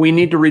 we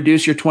need to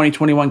reduce your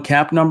 2021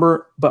 cap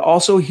number, but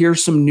also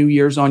here's some new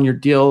years on your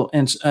deal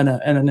and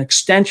an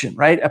extension,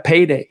 right? A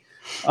payday.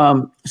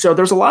 So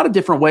there's a lot of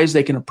different ways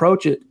they can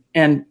approach it.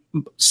 And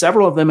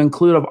several of them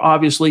include,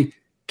 obviously,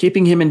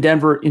 keeping him in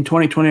Denver in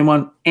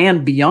 2021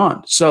 and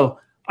beyond. So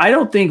I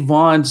don't think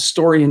Von's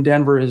story in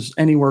Denver is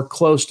anywhere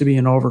close to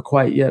being over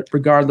quite yet,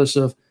 regardless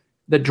of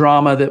the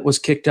drama that was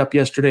kicked up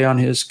yesterday on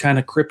his kind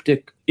of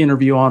cryptic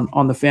interview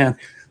on The Fan.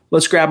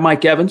 Let's grab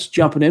Mike Evans,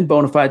 jumping in,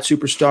 bona fide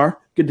superstar.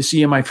 Good to see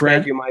you, my friend.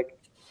 Thank you, Mike.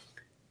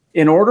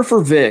 In order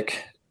for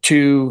Vic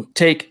to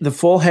take the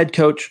full head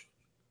coach,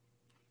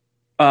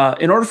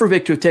 in order for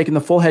Vic to have taken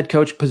the full head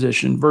coach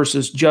position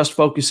versus just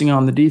focusing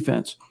on the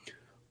defense,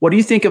 what do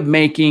you think of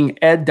making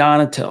Ed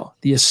Donatel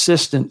the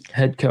assistant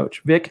head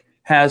coach? Vic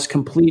has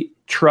complete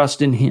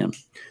trust in him.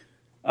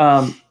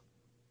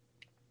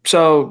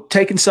 So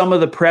taking some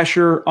of the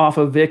pressure off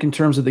of Vic in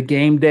terms of the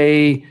game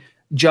day,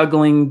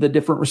 juggling the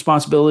different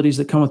responsibilities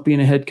that come with being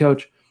a head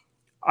coach.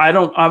 I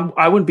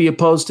wouldn't be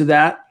opposed to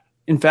that.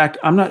 In fact,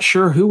 I'm not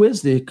sure who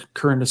is the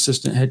current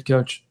assistant head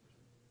coach.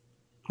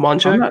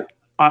 Monchak?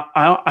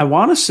 I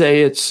want to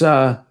say it's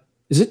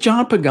is it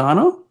John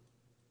Pagano?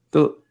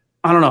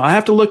 I don't know. I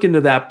have to look into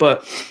that,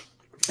 but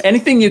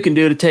anything you can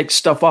do to take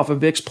stuff off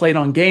of Vic's plate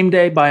on game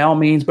day, by all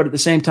means. But at the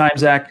same time,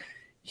 Zach,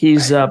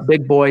 he's a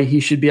big boy. He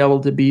should be able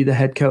to be the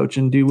head coach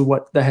and do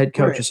what the head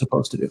coach is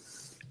supposed to do.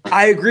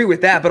 I agree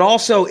with that, but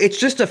also it's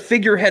just a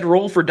figurehead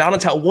role for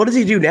Donatel. What does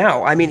he do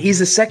now? I mean,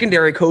 he's a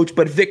secondary coach,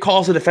 but Vic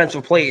calls the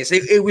defensive plays.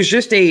 It was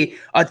just a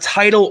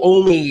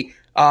title-only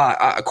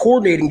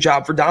coordinating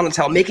job for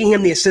Donatel. Making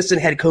him the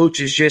assistant head coach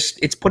is just,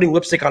 it's putting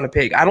lipstick on a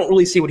pig. I don't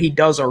really see what he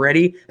does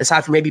already,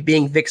 aside from maybe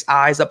being Vic's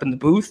eyes up in the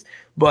booth,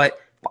 but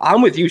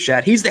I'm with you,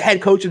 Chad. He's the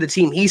head coach of the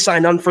team. He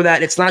signed on for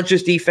that. It's not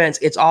just defense,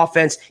 it's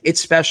offense,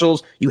 it's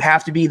specials. You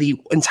have to be the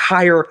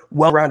entire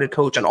well-rounded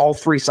coach on all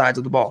 3 sides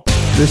of the ball.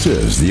 This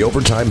is the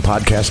Overtime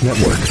Podcast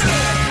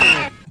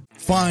Network.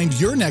 Find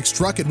your next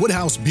truck at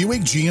Woodhouse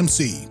Buick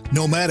GMC.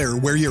 No matter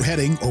where you're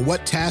heading or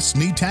what tasks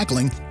need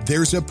tackling,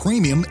 there's a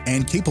premium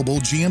and capable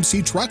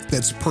GMC truck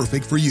that's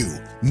perfect for you.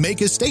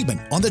 Make a statement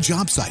on the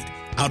job site,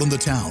 out on the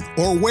town,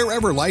 or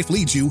wherever life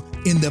leads you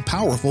in the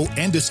powerful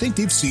and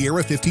distinctive Sierra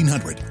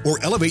 1500, or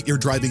elevate your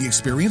driving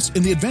experience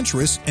in the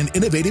adventurous and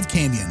innovative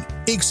Canyon.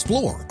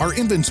 Explore our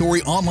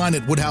inventory online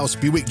at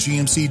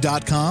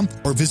WoodhouseBuickGMC.com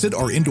or visit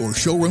our indoor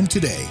showroom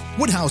today.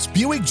 Woodhouse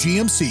Buick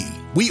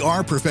GMC. We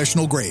are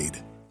professional grade.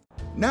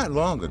 Not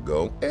long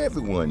ago,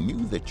 everyone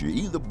knew that you're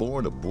either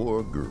born a boy or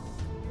a girl.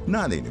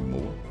 Not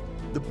anymore.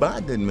 The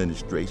Biden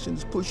administration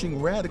is pushing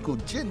radical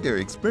gender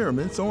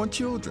experiments on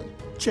children,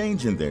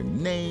 changing their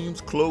names,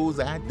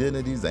 clothes,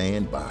 identities,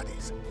 and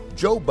bodies.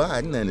 Joe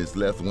Biden and his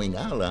left-wing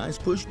allies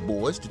push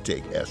boys to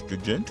take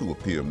estrogen to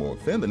appear more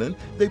feminine.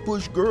 They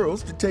push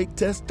girls to take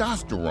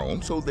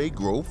testosterone so they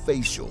grow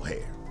facial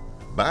hair.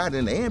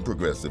 Biden and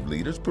progressive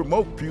leaders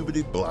promote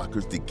puberty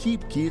blockers to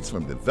keep kids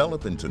from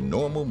developing to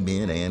normal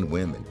men and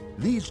women.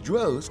 These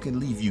drugs can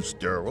leave you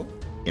sterile,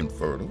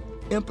 infertile,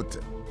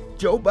 impotent.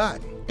 Joe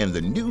Biden and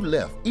the new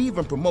left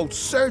even promote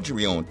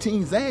surgery on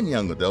teens and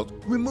young adults,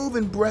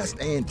 removing breasts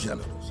and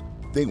genitals.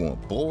 They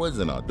want boys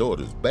in our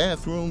daughters'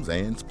 bathrooms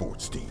and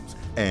sports teams.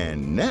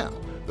 And now,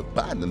 the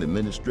Biden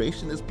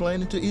administration is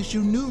planning to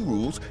issue new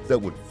rules that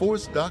would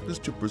force doctors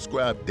to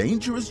prescribe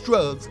dangerous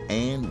drugs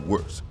and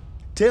worse.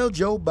 Tell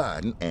Joe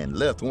Biden and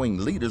left-wing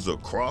leaders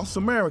across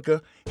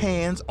America,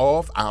 hands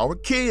off our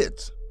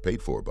kids.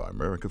 Paid for by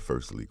America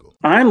First Legal.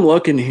 I'm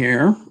looking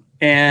here,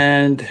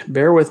 and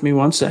bear with me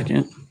one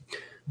second.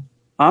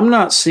 I'm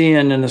not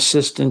seeing an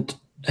assistant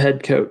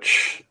head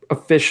coach,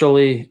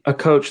 officially a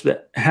coach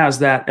that has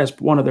that as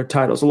one of their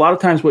titles. A lot of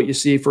times what you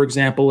see, for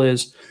example,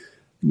 is,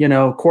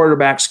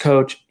 quarterback's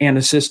coach and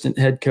assistant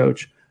head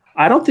coach.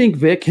 I don't think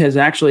Vic has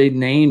actually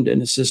named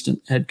an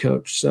assistant head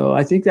coach. So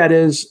I think that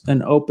is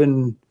an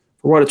open,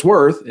 for what it's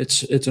worth,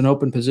 it's an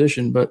open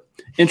position. But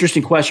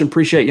interesting question.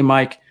 Appreciate you,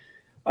 Mike.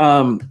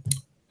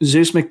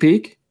 Zeus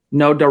McPeak,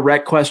 no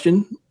direct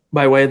question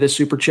by way of this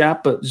super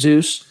chat, but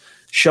Zeus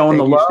showing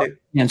the love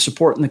and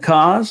supporting the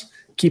cause,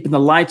 keeping the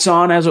lights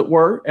on, as it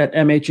were, at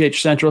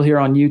MHH Central here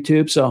on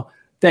YouTube. So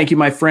thank you,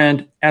 my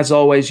friend. As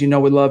always, we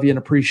love you and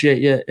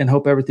appreciate you and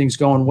hope everything's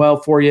going well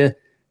for you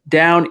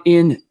down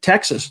in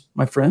Texas,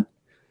 my friend.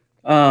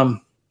 All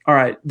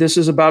right, this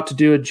is about to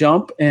do a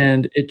jump,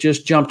 and it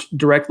just jumped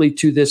directly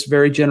to this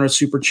very generous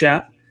super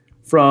chat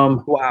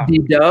from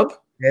D-Dub.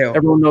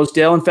 Everyone knows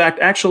Dale. In fact,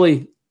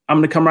 actually, I'm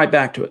going to come right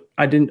back to it.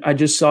 I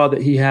just saw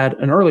that he had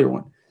an earlier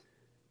one.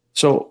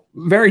 So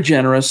very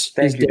generous.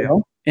 Thank you,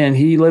 Dale. And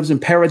he lives in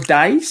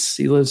Paradise.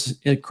 He lives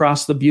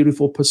across the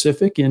beautiful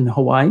Pacific in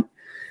Hawaii.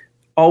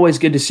 Always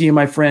good to see you,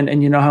 my friend.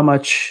 And you know how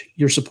much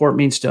your support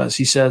means to us.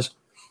 He says,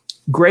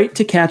 great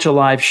to catch a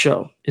live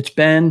show. It's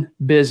been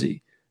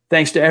busy.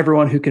 Thanks to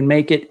everyone who can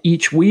make it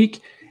each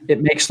week.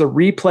 It makes the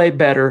replay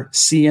better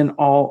seeing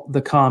all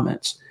the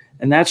comments.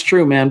 And that's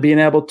true, man. Being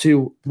able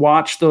to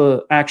watch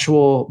the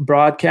actual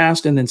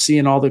broadcast and then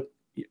seeing all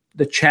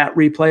the chat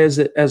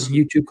replay, as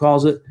YouTube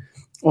calls it,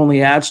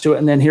 only adds to it.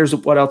 And then here's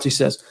what else he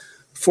says.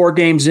 4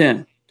 games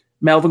in,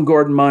 Melvin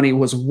Gordon money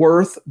was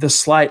worth the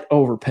slight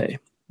overpay.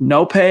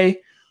 No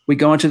pay. We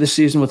go into the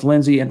season with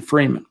Lindsey and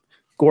Freeman.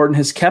 Gordon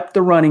has kept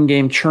the running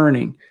game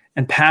churning,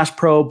 and pass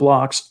pro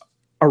blocks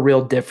a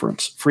real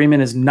difference.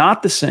 Freeman is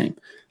not the same.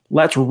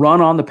 Let's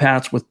run on the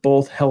Pats with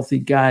both healthy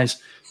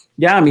guys.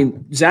 Yeah,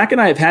 Zach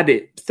and I have had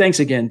to – thanks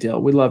again,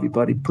 Dale. We love you,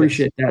 buddy.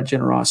 Appreciate that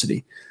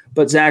generosity.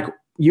 But, Zach,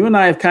 you and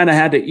I have kind of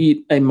had to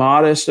eat a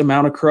modest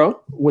amount of crow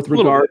with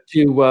regard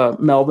to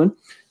Melvin.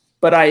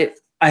 But I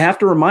have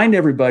to remind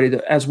everybody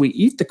that as we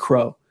eat the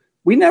crow,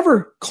 we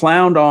never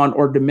clowned on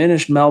or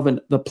diminished Melvin,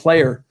 the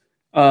player.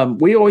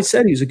 We always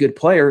said he's a good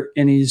player,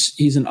 and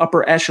he's an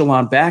upper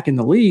echelon back in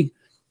the league.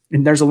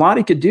 And there's a lot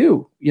he could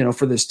do,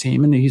 for this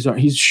team. And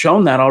he's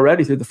shown that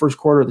already through the first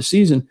quarter of the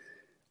season.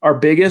 Our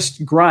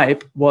biggest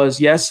gripe was,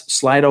 yes,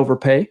 slight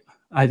overpay.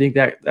 I think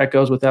that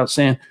goes without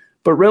saying.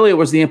 But really, it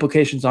was the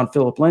implications on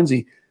Phillip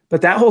Lindsay.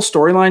 But that whole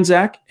storyline,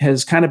 Zach,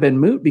 has kind of been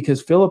moot because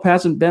Phillip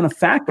hasn't been a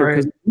factor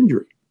because of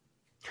injury.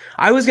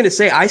 I was going to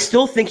say, I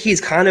still think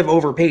he's kind of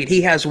overpaid.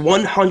 He has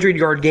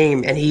 100-yard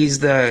game, and he's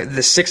the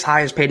 6th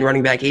highest paid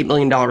running back, $8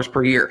 million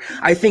per year.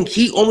 I think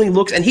he only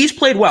looks – and he's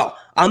played well.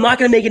 I'm not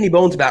going to make any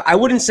bones about it. I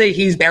wouldn't say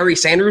he's Barry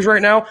Sanders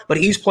right now, but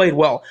he's played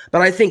well.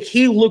 But I think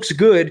he looks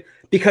good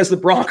because the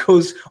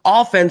Broncos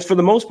offense, for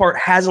the most part,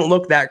 hasn't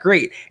looked that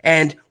great.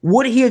 And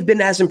would he have been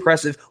as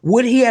impressive?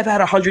 Would he have had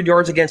 100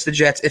 yards against the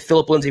Jets if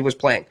Phillip Lindsay was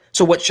playing?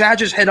 So what Chad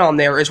just hit on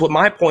there is what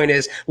my point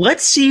is.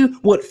 Let's see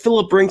what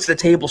Phillip brings to the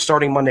table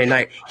starting Monday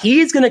night.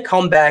 He's going to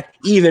come back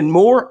even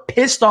more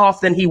pissed off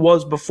than he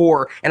was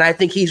before. And I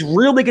think he's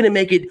really going to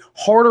make it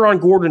harder on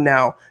Gordon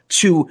now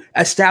to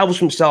establish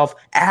himself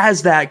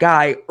as that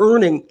guy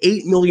earning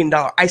 $8 million.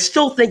 I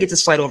still think it's a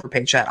slight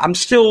overpay, Chad. I'm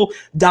still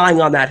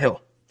dying on that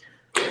hill.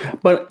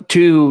 But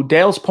to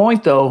Dale's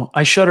point, though,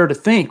 I shudder to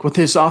think what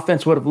this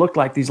offense would have looked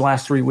like these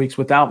last 3 weeks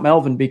without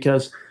Melvin,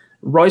 because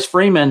Royce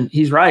Freeman,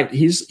 he's right.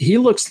 He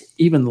looks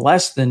even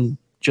less than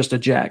just a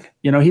Jag.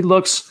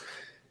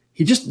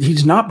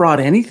 He's not brought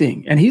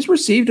anything, and he's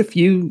received a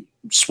few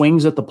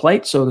swings at the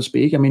plate, so to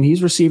speak. I mean,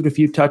 he's received a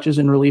few touches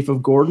in relief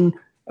of Gordon,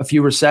 a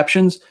few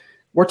receptions.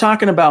 We're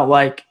talking about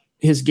like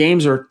his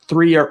games are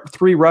three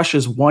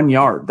rushes, 1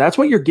 yard. That's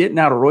what you're getting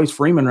out of Royce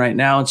Freeman right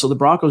now. And so the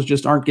Broncos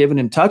just aren't giving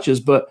him touches.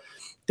 But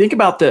think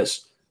about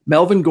this.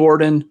 Melvin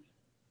Gordon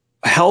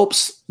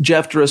helps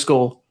Jeff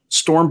Driscoll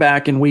storm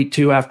back in week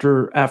 2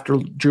 after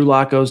Drew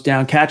Lock goes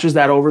down, catches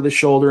that over the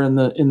shoulder in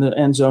the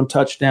end zone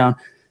touchdown.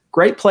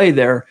 Great play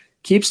there.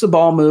 Keeps the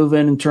ball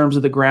moving in terms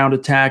of the ground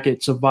attack.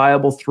 It's a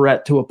viable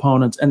threat to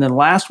opponents. And then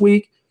last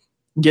week,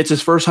 gets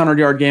his first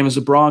 100-yard game as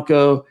a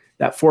Bronco,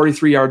 that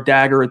 43-yard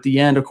dagger at the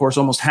end. Of course,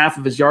 almost half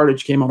of his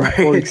yardage came on that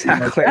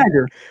 43-yard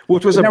dagger.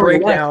 Which was a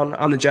breakdown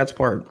on the Jets'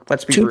 part.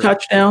 Let's be 2 real.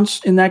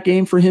 touchdowns in that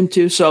game for him,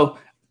 too. So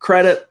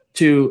credit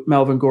to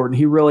Melvin Gordon.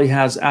 He really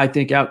has, I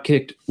think,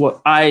 outkicked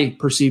what I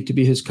perceive to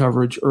be his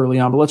coverage early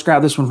on. But let's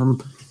grab this one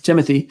from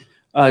Timothy.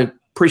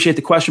 Appreciate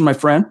the question, my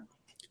friend.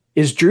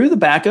 Is Drew the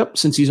backup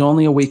since he's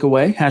only a week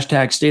away?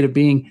 Hashtag state of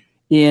being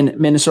in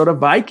Minnesota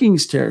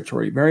Vikings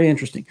territory. Very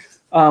interesting.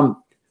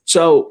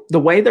 So the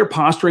way they're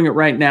posturing it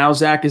right now,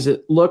 Zach, is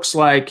it looks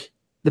like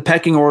the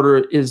pecking order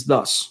is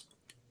thus.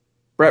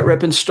 Brett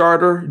Rippon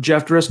starter,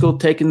 Jeff Driscoll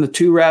taking the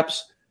 2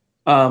 reps.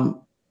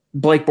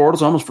 Blake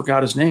Bortles, almost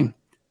forgot his name,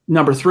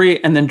 number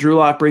 3, and then Drew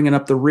Lock bringing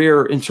up the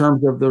rear in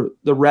terms of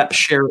the rep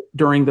share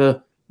during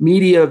the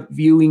media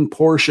viewing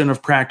portion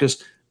of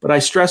practice. But I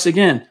stress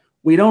again,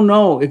 we don't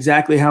know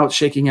exactly how it's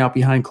shaking out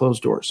behind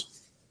closed doors.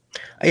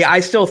 Yeah, I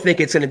still think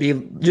it's going to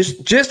be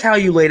just how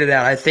you laid it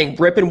out. I think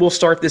Rippon will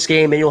start this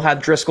game, and you'll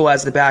have Driscoll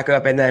as the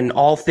backup, and then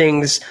all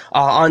things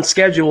on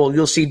schedule,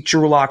 you'll see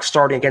Drew Lock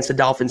starting against the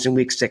Dolphins in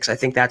Week 6. I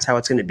think that's how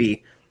it's going to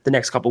be the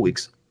next couple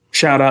weeks.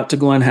 Shout out to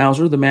Glenn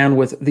Hauser, the man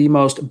with the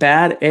most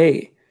bad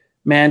A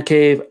man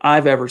cave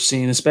I've ever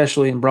seen,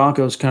 especially in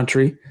Broncos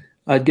country.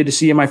 Good to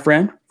see you, my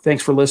friend.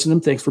 Thanks for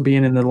listening. Thanks for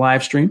being in the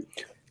live stream.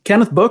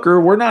 Kenneth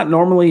Booker, we're not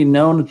normally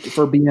known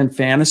for being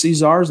fantasy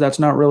czars. That's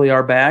not really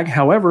our bag.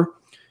 However,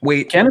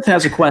 Kenneth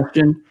has a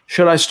question.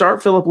 Should I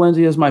start Phillip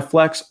Lindsay as my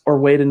flex or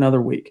wait another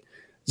week?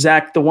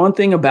 Zach, the one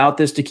thing about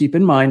this to keep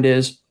in mind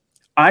is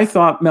I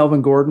thought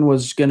Melvin Gordon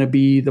was going to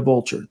be the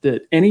vulture,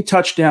 that any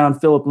touchdown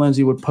Phillip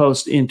Lindsay would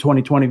post in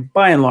 2020,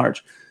 by and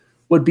large,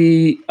 would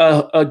be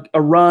a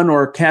run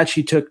or a catch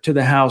he took to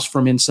the house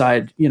from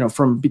inside,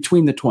 from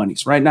between the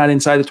 20s, right? Not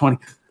inside the 20.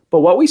 But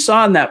what we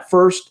saw in that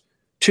first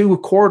 2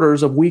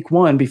 quarters of week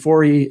 1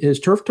 before his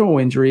turf toe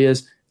injury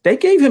is they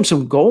gave him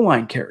some goal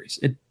line carries.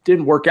 It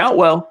didn't work out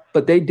well,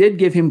 but they did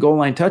give him goal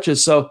line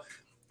touches. So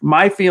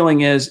my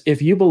feeling is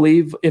if you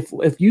believe,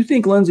 if you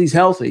think Lindsay's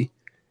healthy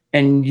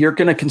and you're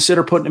going to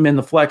consider putting him in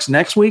the flex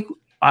next week,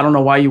 I don't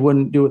know why you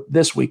wouldn't do it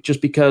this week, just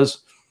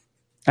because,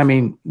 I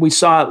mean, we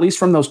saw at least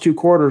from those 2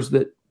 quarters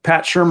that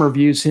Pat Shurmur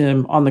views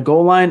him on the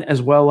goal line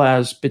as well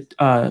as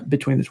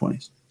between the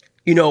 20s.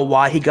 You know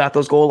why he got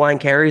those goal line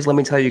carries? Let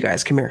me tell you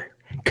guys. Come here.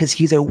 Because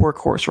he's a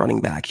workhorse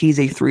running back. He's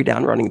a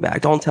 3-down running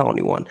back. Don't tell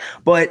anyone.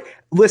 But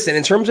listen,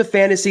 in terms of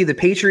fantasy, the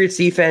Patriots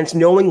defense,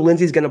 knowing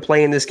Lindsay's going to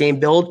play in this game,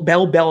 Bill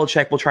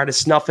Belichick will try to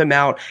snuff him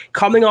out.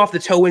 Coming off the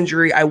toe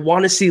injury, I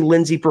want to see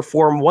Lindsay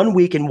perform 1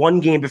 week in 1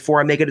 game before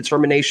I make a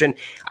determination.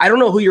 I don't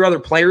know who your other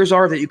players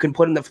are that you can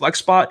put in the flex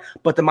spot,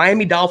 but the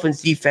Miami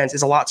Dolphins defense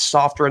is a lot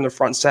softer in the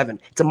front 7.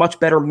 It's a much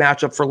better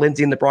matchup for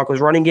Lindsay in the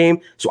Broncos running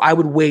game. So I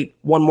would wait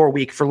 1 more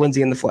week for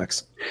Lindsay in the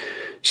flex.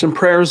 Some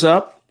prayers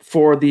up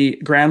for the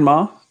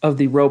grandma of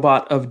the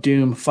Robot of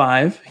Doom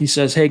 5. He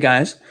says, hey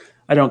guys,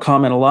 I don't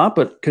comment a lot,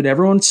 but could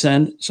everyone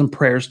send some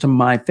prayers to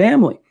my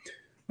family?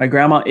 My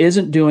grandma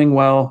isn't doing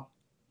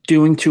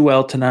too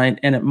well tonight,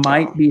 and it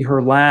might be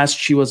her last.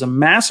 She was a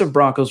massive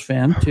Broncos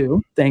fan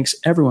too. Thanks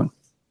everyone.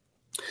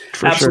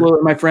 For absolutely,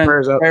 sure. My friend.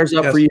 Prayers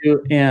up yes. For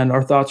you, and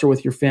our thoughts are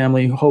with your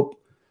family. Hope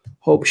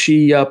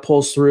she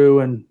pulls through,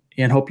 and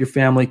hope your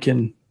family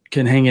can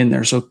hang in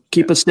there. So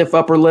keep a stiff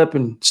upper lip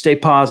and stay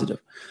positive.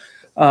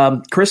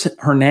 Chris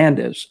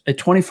Hernandez, a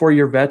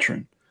 24-year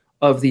veteran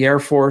of the Air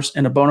Force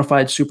and a bona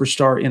fide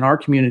superstar in our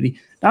community,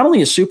 not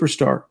only a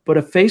superstar, but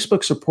a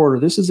Facebook supporter.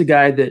 This is a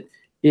guy that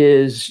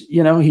is,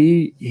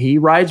 he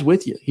rides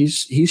with you.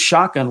 He's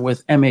shotgun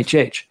with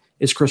MHH,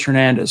 is Chris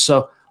Hernandez.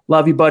 So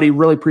love you, buddy.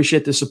 Really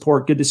appreciate the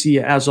support. Good to see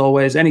you as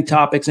always. Any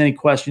topics, any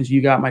questions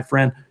you got, my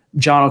friend,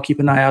 John will keep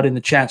an eye out in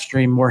the chat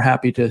stream. We're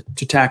happy to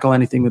tackle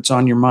anything that's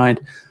on your mind.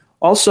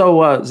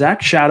 Also,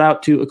 Zach, shout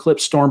out to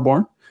Eclipse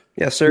Stormborn.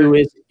 Yes, sir. Who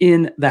is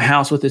in the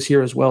house with us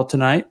here as well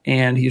tonight.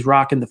 And he's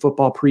rocking the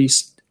Football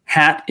Priest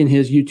hat in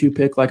his YouTube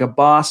pic like a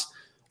boss.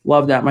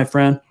 Love that, my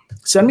friend.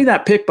 Send me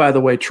that pic, by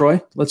the way,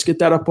 Troy. Let's get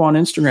that up on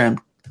Instagram.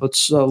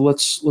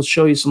 Let's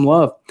show you some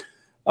love.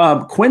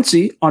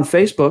 Quincy on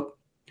Facebook.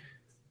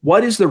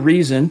 What is the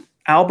reason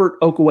Albert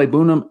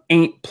Okwuegbunam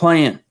ain't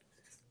playing?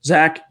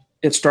 Zach,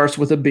 it starts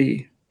with a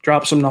B.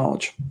 Drop some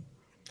knowledge.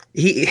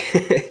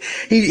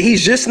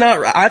 He's just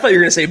not. I thought you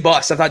were going to say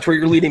bust. I thought that's where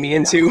you're leading me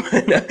into.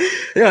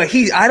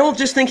 I don't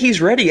just think he's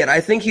ready yet.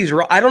 I think he's.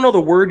 I don't know the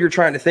word you're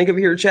trying to think of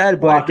here,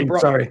 Chad. But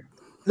sorry.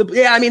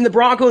 The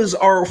Broncos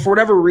are, for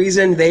whatever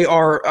reason, they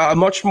are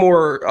much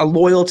more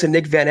loyal to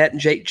Nick Van Nett and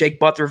Jake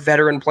Butler,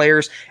 veteran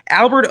players.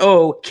 Albert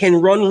O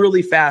can run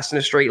really fast in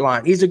a straight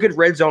line. He's a good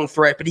red zone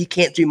threat, but he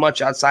can't do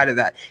much outside of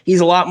that. He's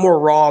a lot more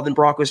raw than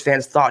Broncos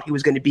fans thought he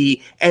was going to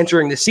be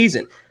entering the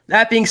season.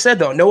 That being said,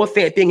 though, Noah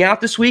Fant being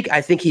out this week,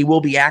 I think he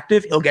will be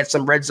active. He'll get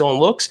some red zone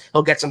looks.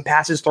 He'll get some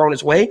passes thrown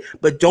his way.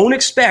 But don't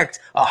expect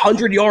a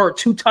 100-yard,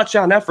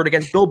 2-touchdown effort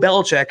against Bill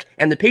Belichick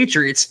and the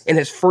Patriots in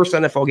his first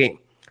NFL game.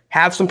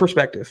 Have some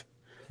perspective.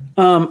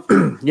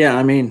 Yeah,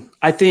 I mean,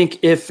 I think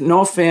if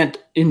Noah Fant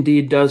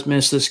indeed does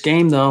miss this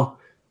game, though,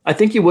 I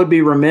think you would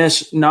be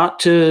remiss not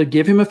to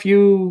give him a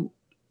few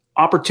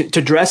opportunities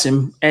to dress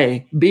him,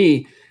 A.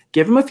 B,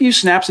 give him a few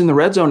snaps in the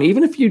red zone,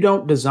 even if you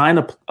don't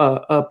design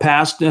a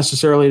pass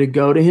necessarily to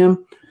go to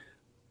him.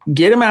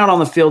 Get him out on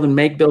the field and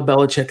make Bill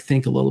Belichick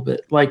think a little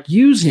bit. Like,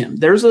 use him.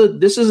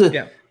 This is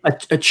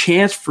a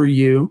chance for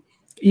you.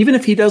 Even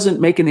if he doesn't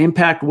make an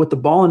impact with the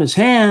ball in his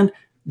hand,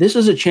 this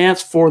is a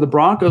chance for the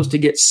Broncos to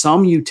get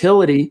some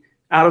utility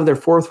out of their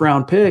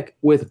fourth-round pick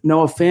with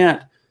Noah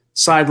Fant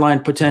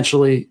sidelined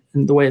potentially,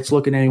 in the way it's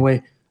looking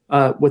anyway,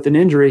 with an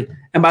injury.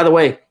 And by the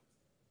way,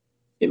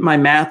 my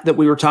math that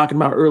we were talking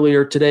about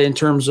earlier today in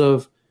terms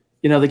of,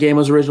 the game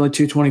was originally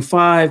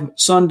 2:25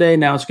 Sunday.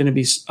 Now it's going to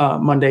be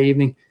Monday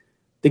evening.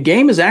 The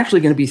game is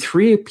actually going to be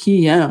 3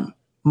 p.m.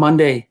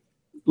 Monday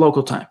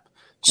local time.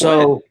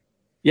 So,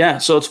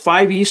 so it's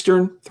 5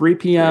 Eastern, 3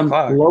 p.m.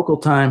 local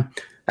time.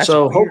 That's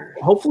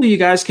hopefully you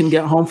guys can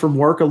get home from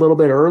work a little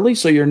bit early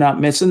so you're not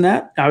missing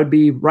that. I would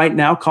be right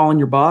now calling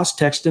your boss,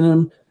 texting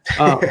him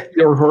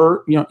or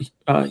her,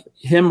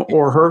 him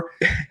or her,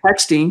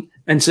 texting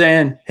and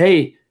saying,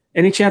 hey,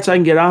 any chance I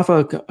can get off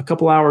a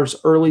couple hours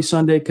early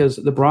Sunday because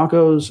the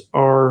Broncos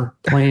are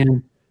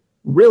playing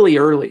really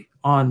early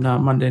on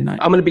Monday night.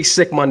 I'm going to be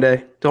sick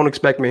Monday. Don't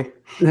expect me.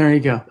 There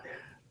you go.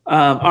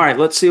 All right,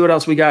 let's see what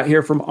else we got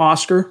here from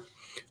Oscar,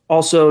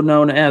 also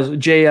known as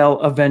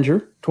JL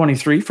Avenger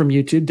 23 from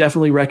YouTube.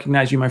 Definitely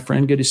recognize you, my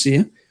friend. Good to see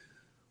you.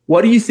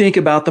 What do you think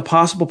about the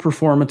possible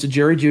performance of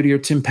Jerry Jeudy or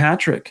Tim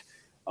Patrick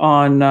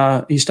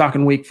on he's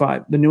talking week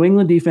 5? The New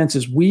England defense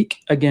is weak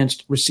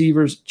against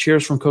receivers.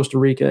 Cheers from Costa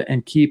Rica,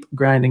 and keep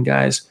grinding,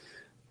 guys.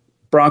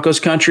 Broncos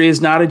country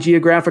is not a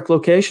geographic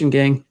location,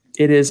 gang.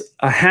 It is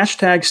a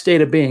hashtag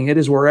state of being. It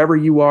is wherever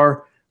you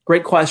are.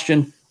 Great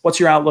question. What's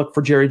your outlook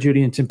for Jerry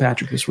Jeudy and Tim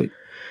Patrick this week?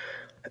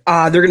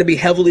 They're going to be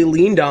heavily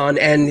leaned on,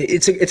 and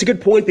it's a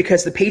good point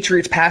because the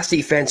Patriots' pass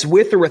defense,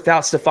 with or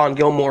without Stephon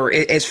Gilmore,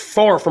 is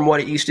far from what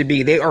it used to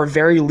be. They are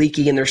very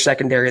leaky in their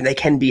secondary, and they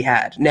can be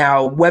had.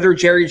 Now, whether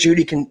Jerry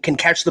Jeudy can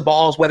catch the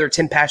balls, whether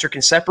Tim Patrick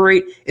can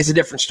separate, is a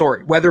different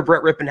story. Whether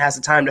Brett Rippon has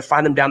the time to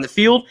find them down the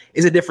field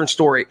is a different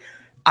story.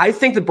 I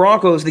think the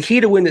Broncos, the key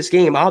to win this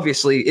game,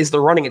 obviously, is the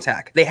running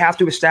attack. They have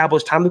to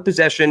establish time of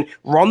possession,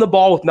 run the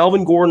ball with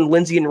Melvin Gordon,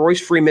 Lindsey, and Royce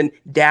Freeman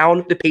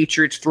down the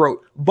Patriots'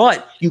 throat.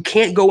 But you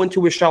can't go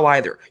into a shell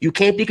either. You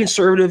can't be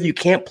conservative. You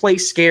can't play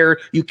scared.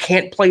 You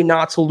can't play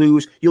not to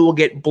lose. You will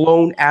get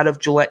blown out of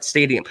Gillette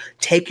Stadium.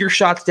 Take your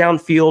shots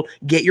downfield.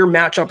 Get your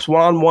matchups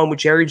one-on-one with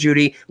Jerry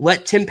Jeudy.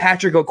 Let Tim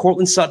Patrick go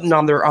Cortland Sutton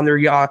on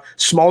their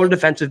smaller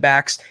defensive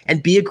backs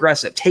and be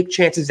aggressive. Take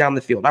chances down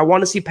the field. I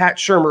want to see Pat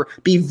Shurmur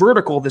be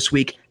vertical this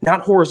week,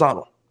 not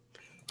horizontal.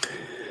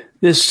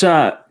 This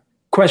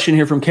question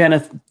here from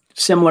Kenneth,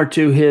 similar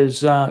to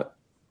his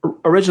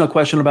original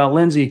question about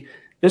Lindsey.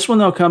 This one,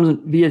 though, comes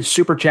via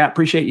Super Chat.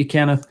 Appreciate you,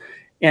 Kenneth.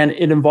 And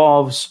it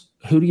involves,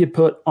 who do you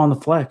put on the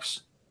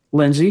flex?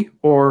 Lindsey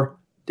or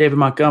David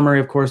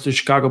Montgomery, of course, the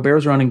Chicago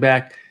Bears running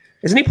back.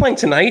 Isn't he playing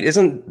tonight?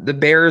 Isn't the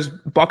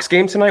Bears-Bucks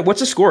game tonight? What's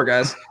the score,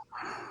 guys?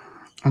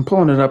 I'm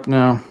pulling it up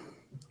now.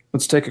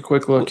 Let's take a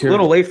quick look here. A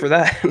little late for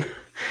that.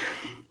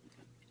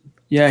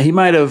 Yeah, he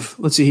might have.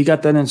 Let's see. He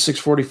got that in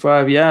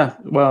 6:45. Yeah,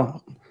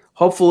 well,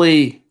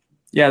 hopefully,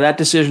 that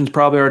decision's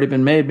probably already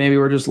been made. Maybe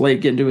we're just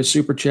late getting to his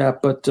Super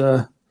Chat, but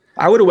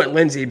I would have went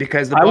Lindsey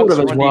because the Bucks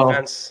run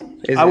defense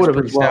is I would have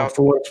pretty as well, stout.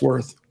 for what it's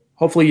worth.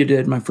 Hopefully you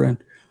did, my friend.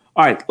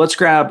 All right, let's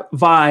grab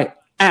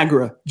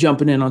Viagra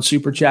jumping in on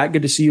Super Chat.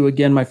 Good to see you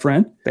again, my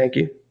friend. Thank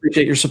you.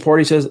 Appreciate your support.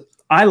 He says,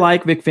 I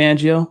like Vic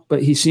Fangio,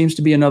 but he seems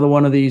to be another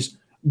one of these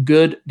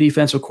good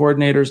defensive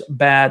coordinators,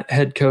 bad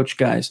head coach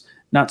guys.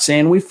 Not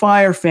saying we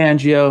fire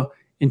Fangio.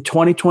 In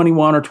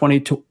 2021 or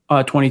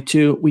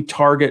 2022, we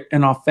target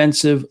an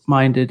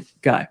offensive-minded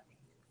guy.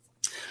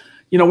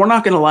 We're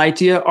not going to lie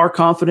to you. Our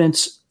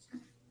confidence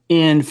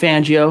in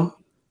Fangio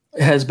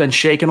has been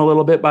shaken a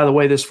little bit by the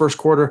way this first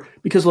quarter,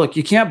 because, look,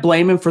 you can't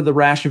blame him for the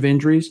rash of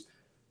injuries,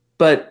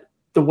 but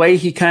the way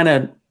he kind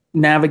of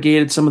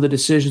navigated some of the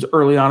decisions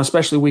early on,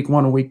 especially week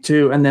 1 and week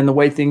 2, and then the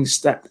way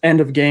things, that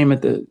end of game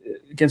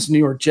against the New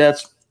York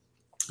Jets,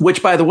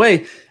 which, by the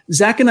way,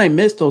 Zach and I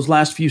missed those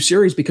last few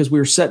series because we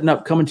were setting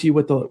up, coming to you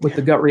with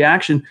the gut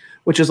reaction,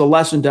 which is a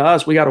lesson to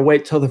us. We got to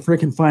wait till the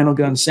freaking final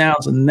gun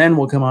sounds and then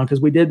we'll come on, because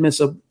we did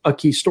miss a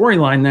key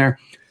storyline there.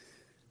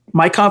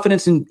 My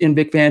confidence in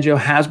Vic Fangio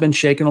has been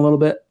shaken a little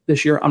bit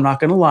this year. I'm not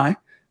going to lie,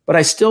 but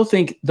I still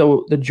think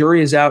the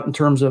jury is out in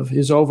terms of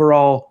his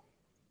overall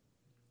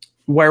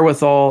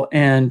wherewithal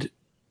and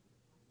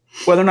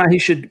whether or not he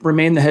should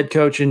remain the head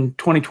coach in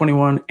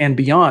 2021 and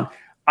beyond.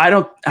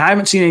 I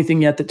haven't seen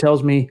anything yet that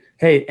tells me,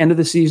 hey, end of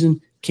the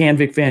season, can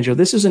Vic Fangio.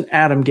 This is an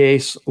Adam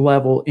Gase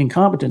level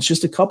incompetence.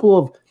 Just a couple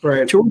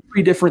of 2 or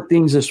 3 different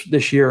things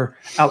this year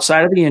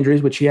outside of the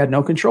injuries, which he had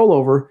no control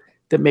over,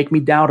 that make me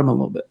doubt him a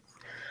little bit.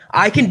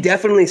 I can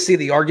definitely see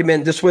the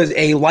argument. This was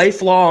a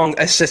lifelong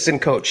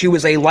assistant coach. He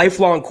was a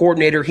lifelong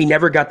coordinator. He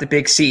never got the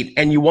big seat.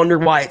 And you wonder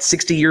why at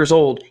 60 years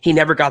old, he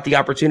never got the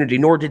opportunity,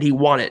 nor did he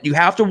want it. You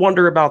have to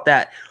wonder about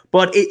that.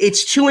 But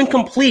it's too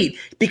incomplete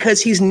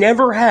because he's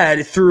never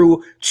had,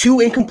 through 2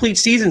 incomplete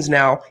seasons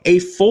now, a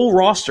full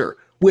roster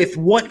with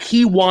what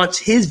he wants,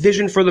 his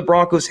vision for the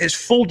Broncos, his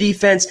full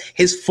defense,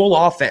 his full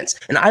offense.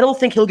 And I don't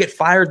think he'll get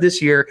fired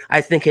this year.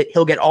 I think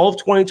he'll get all of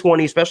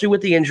 2020, especially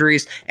with the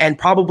injuries, and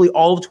probably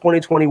all of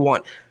 2021.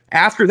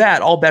 After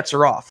that, all bets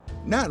are off.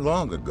 Not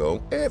long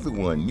ago,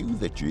 everyone knew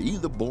that you're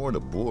either born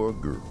a boy or a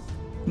girl.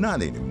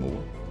 Not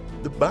anymore.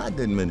 The Biden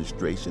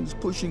administration is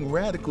pushing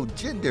radical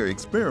gender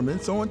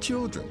experiments on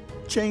children,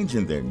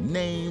 changing their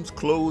names,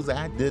 clothes,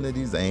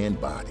 identities,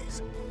 and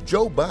bodies.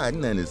 Joe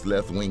Biden and his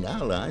left-wing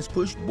allies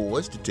push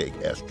boys to take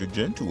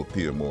estrogen to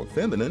appear more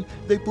feminine.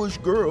 They push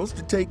girls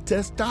to take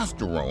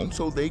testosterone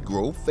so they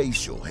grow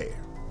facial hair.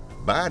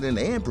 Biden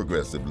and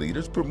progressive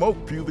leaders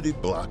promote puberty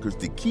blockers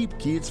to keep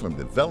kids from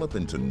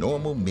developing to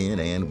normal men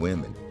and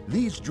women.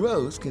 These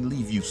drugs can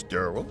leave you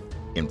sterile,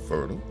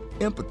 infertile,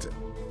 impotent.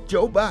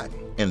 Joe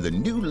Biden and the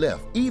new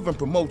left even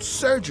promote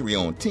surgery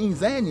on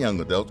teens and young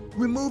adults,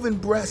 removing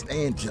breasts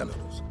and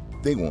genitals.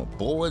 They want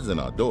boys in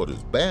our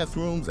daughters'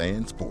 bathrooms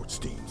and sports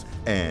teams.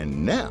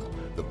 And now,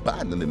 the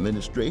Biden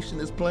administration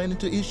is planning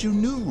to issue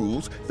new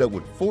rules that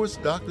would force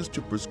doctors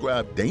to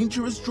prescribe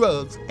dangerous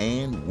drugs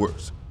and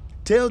worse.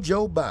 Tell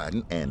Joe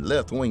Biden and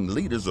left-wing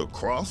leaders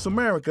across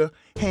America,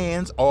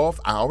 hands off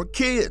our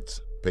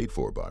kids. Paid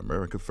for by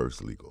America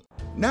First Legal.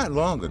 Not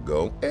long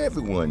ago,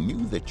 everyone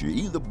knew that you're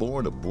either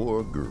born a boy or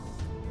a girl.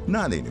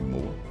 Not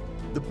anymore.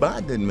 The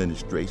Biden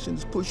administration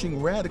is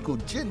pushing radical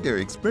gender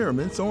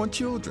experiments on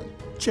children,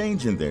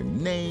 changing their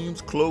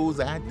names, clothes,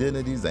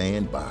 identities,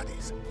 and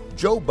bodies.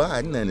 Joe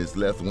Biden and his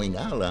left-wing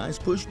allies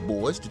push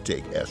boys to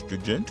take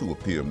estrogen to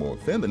appear more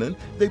feminine.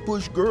 They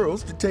push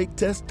girls to take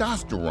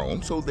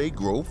testosterone so they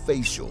grow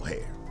facial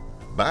hair.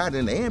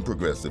 Biden and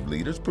progressive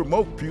leaders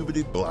promote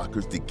puberty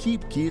blockers to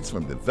keep kids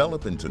from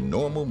developing to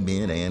normal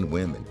men and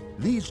women.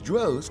 These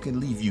drugs can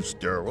leave you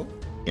sterile,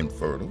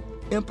 infertile,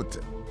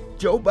 impotent.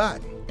 Joe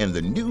Biden and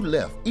the new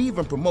left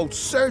even promote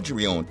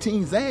surgery on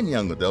teens and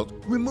young adults,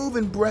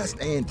 removing breasts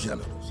and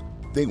genitals.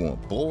 They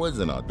want boys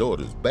in our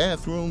daughters'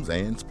 bathrooms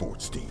and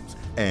sports teams.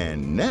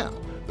 And now,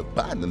 the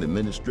Biden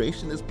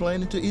administration is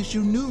planning to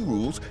issue new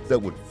rules that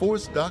would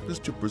force doctors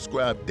to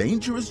prescribe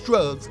dangerous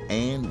drugs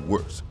and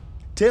worse.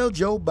 Tell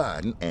Joe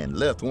Biden and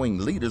left-wing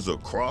leaders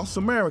across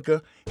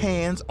America,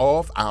 hands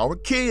off our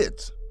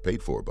kids.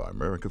 Paid for by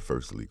America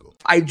First Legal.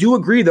 I do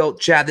agree, though,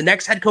 Chad, the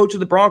next head coach of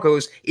the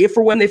Broncos, if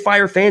or when they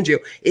fire Fangio,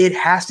 it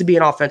has to be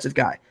an offensive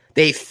guy.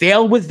 They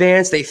failed with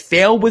Vance. They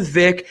failed with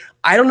Vic.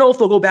 I don't know if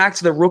they'll go back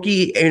to the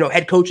rookie,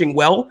 head coaching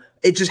well.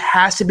 It just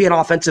has to be an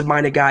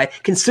offensive-minded guy,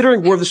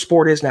 considering where the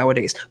sport is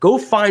nowadays. Go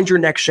find your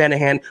next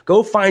Shanahan.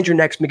 Go find your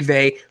next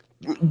McVay.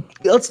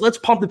 Let's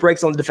pump the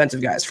brakes on the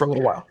defensive guys for a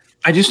little while.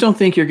 I just don't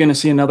think you're going to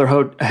see another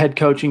head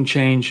coaching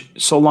change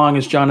so long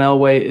as John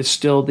Elway is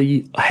still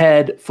the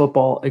head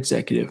football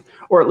executive,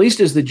 or at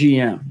least as the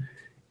GM.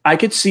 I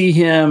could see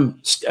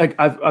him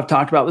I've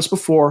talked about this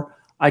before.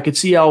 I could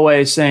see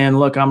Elway saying,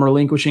 look, I'm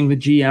relinquishing the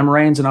GM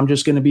reins and I'm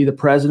just going to be the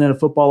president of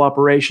football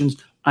operations.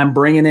 I'm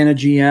bringing in a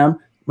GM. I'm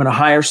going to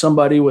hire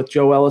somebody with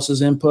Joe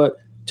Ellis's input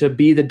to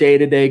be the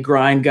day-to-day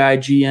grind guy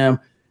GM,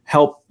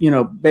 help,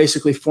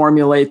 basically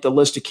formulate the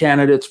list of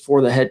candidates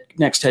for the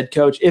next head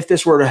coach. If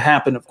this were to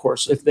happen, of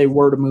course, if they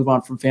were to move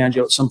on from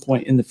Fangio at some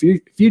point in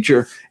the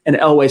future and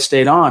Elway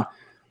stayed on.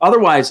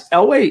 Otherwise,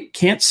 Elway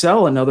can't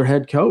sell another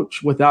head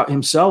coach without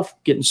himself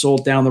getting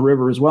sold down the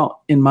river as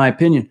well, in my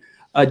opinion.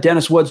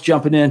 Dennis Woods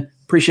jumping in.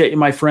 Appreciate you,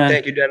 my friend.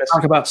 Thank you, Dennis.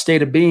 Talk about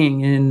state of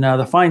being in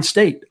the fine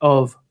state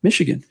of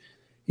Michigan.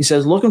 He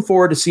says, looking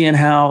forward to seeing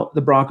how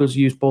the Broncos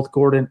use both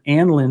Gordon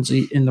and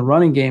Lindsey in the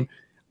running game.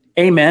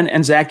 Amen.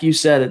 And Zach, you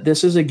said it.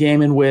 This is a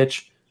game in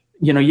which,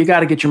 you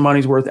got to get your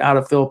money's worth out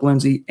of Phillip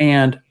Lindsay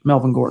and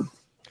Melvin Gordon.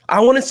 I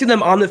want to see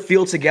them on the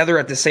field together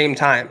at the same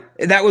time.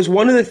 That was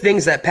one of the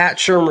things that Pat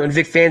Shurmur and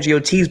Vic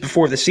Fangio teased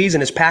before the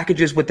season, is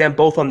packages with them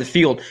both on the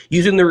field,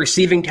 using their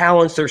receiving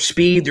talents, their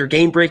speed, their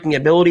game-breaking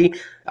ability.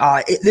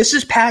 This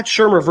is Pat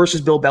Shurmur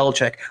versus Bill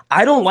Belichick.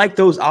 I don't like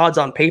those odds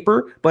on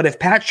paper, but if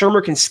Pat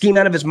Shurmur can scheme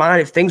out of his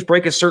mind, if things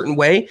break a certain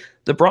way,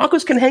 the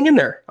Broncos can hang in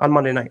there on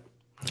Monday night.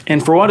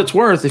 And for what it's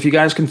worth, if you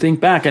guys can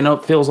think back, I know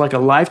it feels like a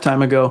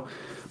lifetime ago,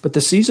 but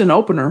the season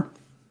opener,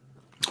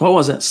 what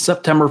was it,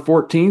 September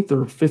 14th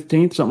or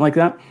 15th, something like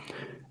that?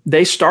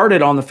 They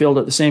started on the field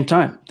at the same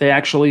time. They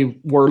actually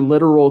were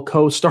literal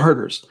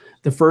co-starters.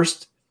 The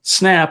first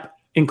snap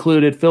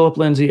included Phillip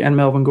Lindsay and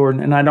Melvin Gordon,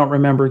 and I don't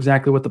remember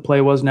exactly what the play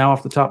was now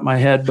off the top of my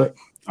head, but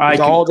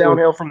It's all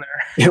downhill from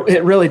there.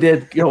 It really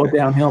did go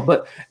downhill.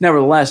 But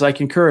nevertheless, I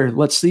concur.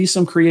 Let's see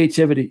some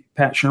creativity,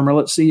 Pat Shurmur.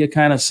 Let's see you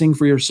kind of sing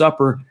for your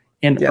supper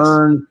and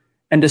earn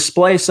and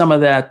display some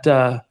of that,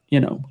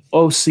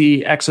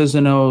 OC, X's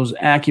and O's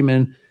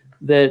acumen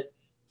that,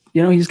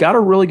 he's got a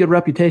really good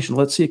reputation.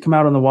 Let's see it come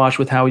out on the wash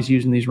with how he's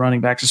using these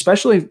running backs,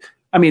 especially,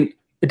 it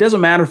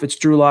doesn't matter if it's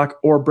Drew Lock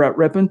or Brett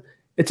Rippon.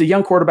 It's a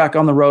young quarterback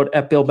on the road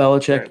at Bill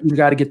Belichick. You've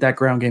got to get that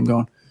ground game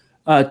going.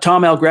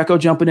 Tom El Greco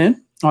jumping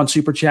in on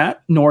Super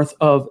Chat, north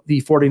of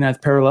the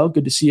 49th parallel.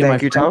 Good to see you,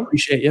 Thank you, friend. Tom.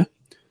 Appreciate you.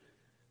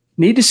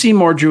 Need to see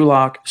more Drew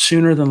Lock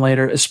sooner than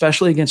later,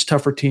 especially against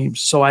tougher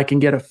teams, so I can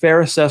get a fair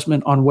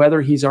assessment on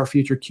whether he's our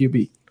future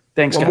QB.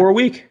 Thanks, One guys.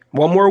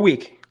 more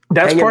week.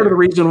 That's part of the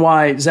reason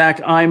why,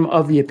 Zach, I'm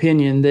of the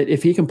opinion that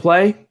if he can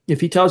play,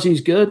 if he tells you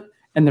he's good,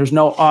 and there's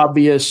no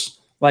obvious,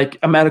 like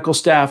a medical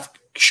staff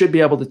should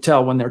be able to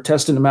tell when they're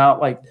testing him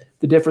out, like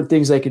the different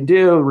things they can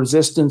do,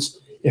 resistance.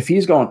 If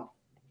he's going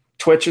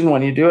twitching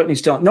when you do it and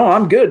he's telling, no,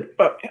 I'm good.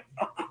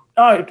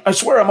 I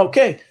swear I'm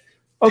okay.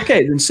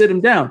 Okay, then sit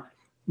him down.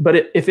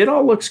 But if it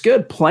all looks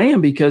good, play him,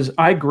 because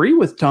I agree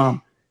with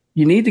Tom.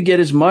 You need to get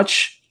as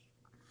much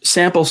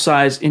sample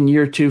size in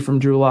year 2 from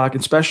Drew Lock,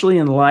 especially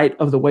in light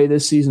of the way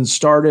this season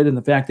started and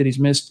the fact that he's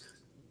missed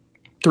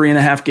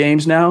 3.5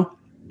 games now,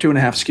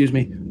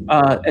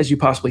 2.5, as you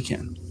possibly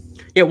can.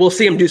 Yeah, we'll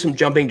see him do some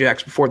jumping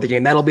jacks before the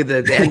game. That'll be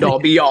the end-all,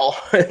 be-all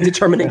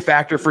determining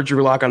factor for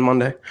Drew Lock on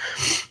Monday.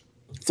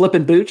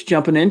 Flippin' Boots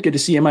jumping in. Good to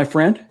see you, my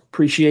friend.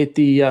 Appreciate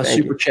the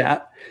super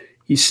chat.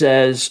 He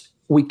says,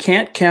 we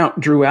can't count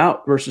Drew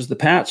out versus the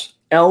Pats.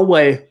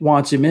 Elway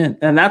wants him in.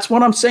 And that's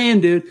what I'm saying,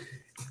 dude.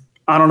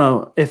 I don't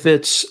know if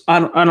it's – I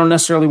don't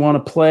necessarily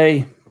want to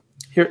play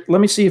 – here,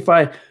 let me see if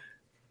I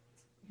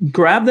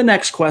grab the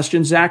next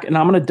question, Zach, and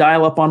I'm going to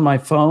dial up on my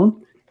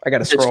phone. I got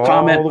to scroll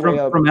comment all the way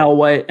up from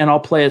Elway, and I'll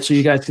play it so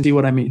you guys can see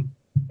what I mean.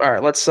 All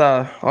right, let's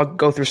I'll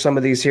go through some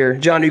of these here.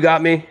 John, you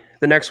got me?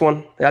 The next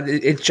one?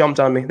 It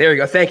jumped on me. There you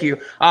go. Thank you.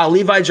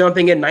 Levi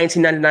jumping in,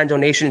 $19.99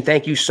 donation.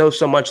 Thank you so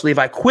much,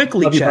 Levi.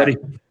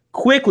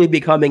 Quickly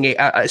becoming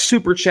a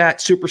super chat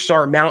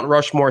superstar, Mount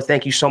Rushmore.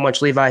 Thank you so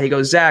much, Levi. He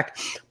goes, Zach,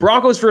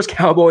 Broncos versus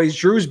Cowboys.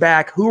 Drew's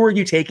back. Who are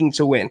you taking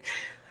to win?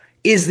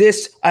 Is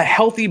this a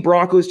healthy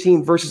Broncos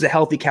team versus a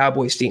healthy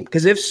Cowboys team?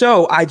 Because if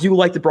so, I do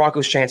like the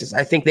Broncos' chances.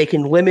 I think they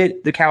can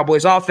limit the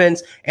Cowboys'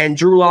 offense, and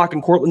Drew Lock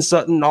and Courtland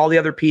Sutton and all the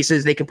other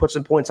pieces, they can put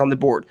some points on the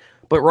board.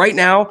 But right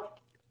now,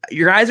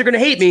 your guys are going to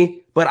hate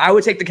me, but I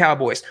would take the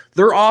Cowboys.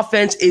 Their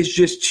offense is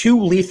just too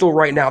lethal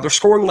right now. They're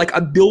scoring like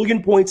 1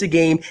 billion points a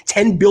game,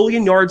 10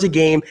 billion yards a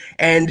game,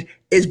 and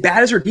as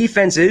bad as their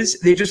defense is,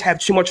 they just have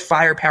too much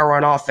firepower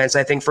on offense,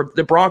 I think, for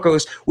the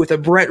Broncos with a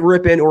Brett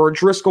Rippon or a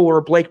Driscoll or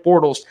a Blake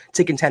Bortles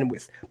to contend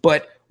with.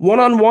 But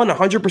one-on-one,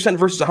 100%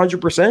 versus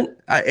 100%,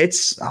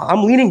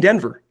 I'm leaning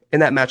Denver in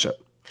that matchup.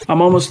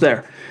 I'm almost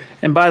there.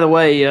 And by the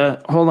way,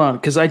 hold on,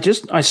 because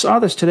I saw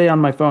this today on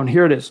my phone.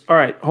 Here it is. All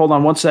right, hold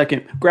on 1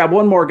 second. Grab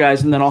one more,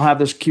 guys, and then I'll have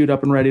this queued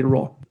up and ready to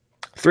roll.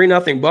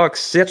 3-0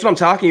 Bucks. That's what I'm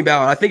talking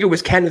about. I think it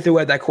was Kenneth who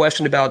had that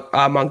question about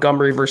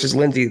Montgomery versus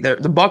Lindsey. The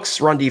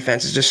Bucks' run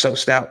defense is just so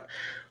stout.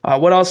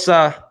 What else?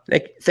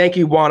 Thank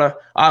you, Juana.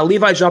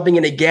 Levi jumping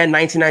in again,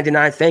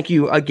 $19.99. Thank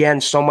you again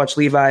so much,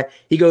 Levi.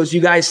 He goes,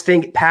 you guys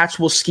think Pats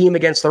will scheme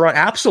against the run?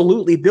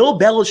 Absolutely. Bill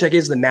Belichick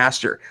is the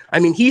master. I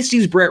mean, he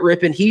sees Brett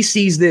Rippon. He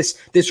sees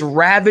this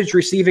ravaged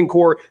receiving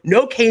core.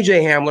 No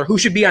KJ Hamler, who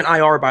should be on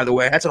IR, by the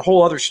way. That's a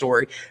whole other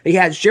story. He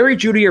has Jerry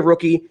Jeudy, a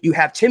rookie. You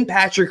have Tim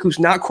Patrick, who's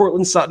not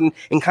Courtland Sutton,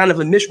 and kind of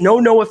no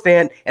Noah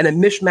Fant, and a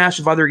mishmash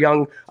of other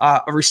young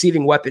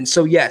receiving weapons.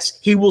 So, yes,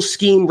 he will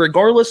scheme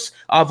regardless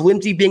of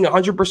Lindsey being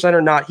 100%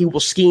 or not. He will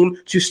scheme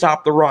to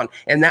stop the run.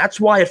 And that's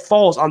why it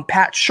falls on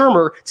Pat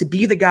Shurmur to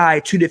be the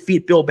guy to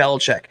defeat Bill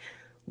Belichick.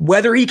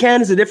 Whether he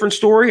can is a different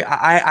story.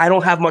 I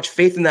don't have much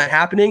faith in that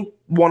happening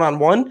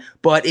one-on-one,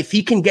 but if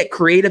he can get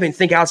creative and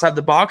think outside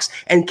the box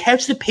and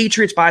catch the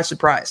Patriots by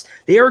surprise,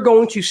 they are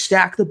going to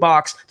stack the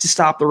box to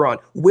stop the run,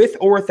 with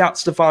or without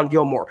Stephon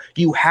Gilmore.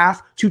 You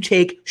have to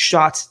take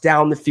shots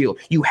down the field.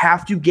 You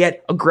have to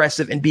get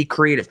aggressive and be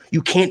creative.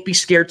 You can't be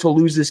scared to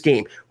lose this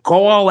game.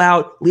 Go all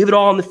out, leave it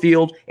all on the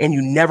field, and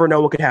you never know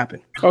what could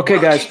happen.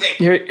 Okay, guys,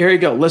 here you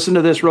go. Listen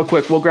to this real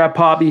quick. We'll grab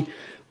Pobby.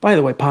 By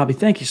the way, Pobby,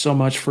 thank you so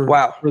much for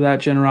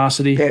that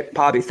generosity. Hey,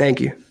 Pobby, thank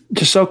you.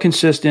 Just so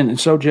consistent and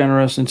so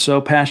generous and so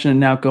passionate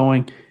and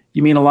outgoing.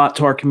 You mean a lot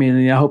to our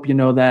community. I hope you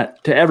know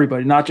that, to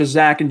everybody, not just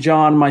Zach and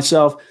John,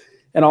 myself,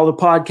 and all the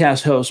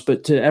podcast hosts,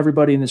 but to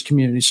everybody in this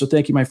community. So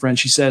thank you, my friend.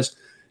 She says,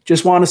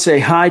 just want to say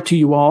hi to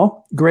you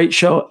all. Great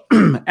show.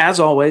 As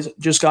always,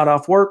 just got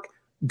off work.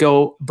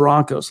 Go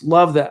Broncos.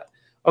 Love that.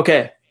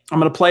 Okay, I'm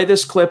going to play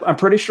this clip. I'm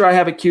pretty sure I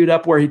have it queued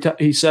up where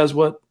he says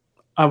what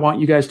I want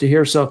you guys to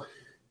hear. So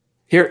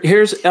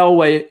here's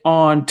Elway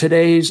on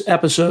today's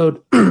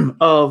episode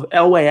of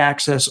Elway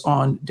Access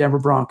on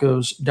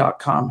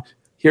DenverBroncos.com.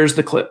 Here's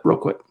the clip real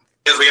quick.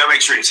 We got to make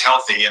sure he's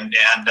healthy. And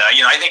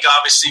I think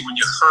obviously when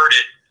you heard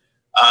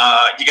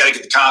it, you got to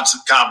get the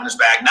confidence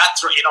back, and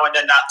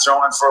then not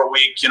throwing for a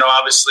week,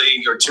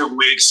 obviously, or 2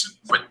 weeks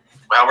with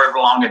however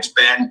long it's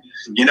been.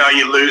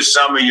 You lose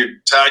some of your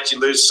touch, you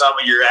lose some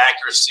of your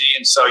accuracy,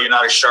 and so you're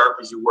not as sharp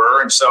as you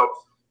were. And so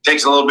it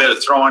takes a little bit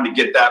of throwing to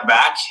get that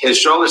back. His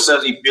shoulder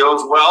says he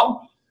feels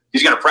well.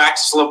 He's going to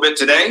practice a little bit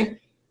today,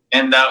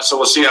 and so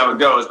we'll see how it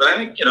goes. But I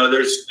think,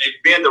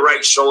 being the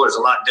right shoulder is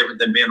a lot different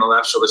than being the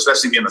left shoulder,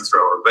 especially being a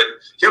thrower. But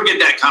he'll get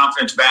that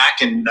confidence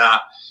back, and,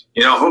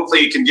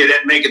 hopefully he can get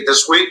it, make it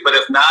this week. But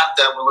if not,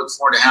 we'll look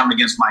forward to having him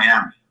against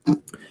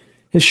Miami.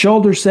 His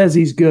shoulder says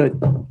he's good.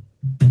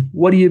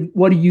 What do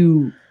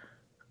you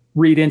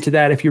read into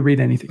that, if you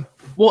read anything?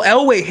 Well,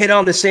 Elway hit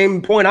on the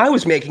same point I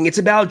was making. It's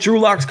about Drew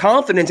Lock's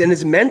confidence and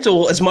his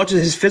mental as much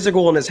as his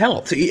physical and his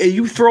health. So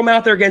you throw him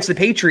out there against the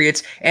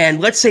Patriots, and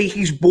let's say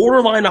he's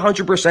borderline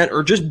 100%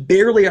 or just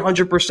barely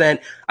 100%.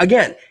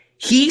 Again,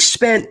 he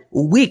spent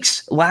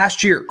weeks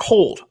last year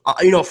cold,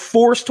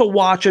 forced to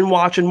watch,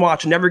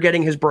 never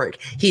getting his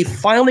break. He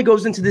finally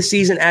goes into the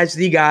season as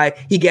the guy.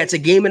 He gets a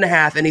game and a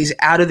half, and he's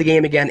out of the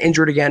game again,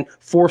 injured again,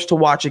 forced to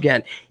watch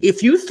again.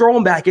 If you throw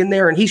him back in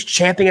there and he's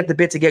champing at the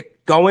bit to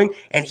get going,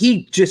 and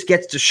he just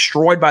gets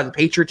destroyed by the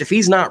Patriots, if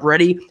he's not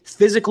ready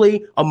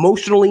physically,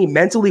 emotionally,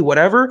 mentally,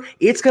 whatever,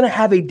 it's going to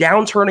have a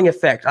downturning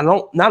effect on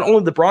not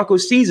only the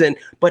Broncos season,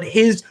 but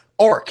his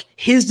arc,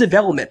 his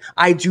development.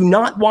 I do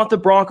not want the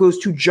Broncos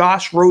to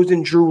Josh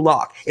Rosen Drew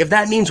Lock. If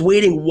that means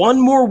waiting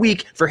one more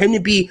week for him to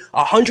be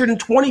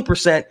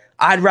 120%,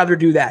 I'd rather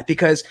do that,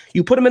 because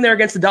you put him in there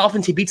against the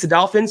Dolphins, he beats the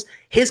Dolphins,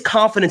 his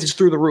confidence is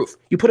through the roof.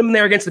 You put him in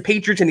there against the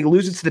Patriots and he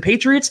loses to the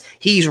Patriots,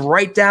 he's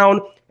right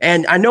down,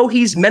 and I know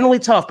he's mentally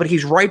tough, but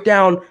he's right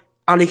down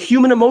on a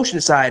human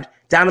emotion side,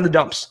 down in the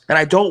dumps. And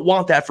I don't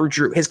want that for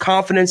Drew. His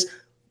confidence,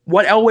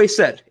 what Elway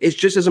said, is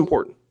just as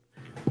important.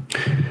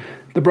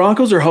 The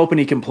Broncos are hoping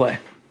he can play.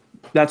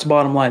 That's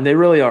bottom line. They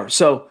really are.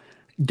 So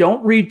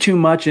don't read too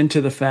much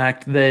into the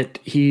fact that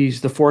he's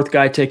the fourth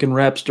guy taking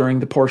reps during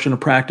the portion of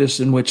practice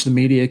in which the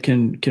media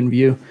can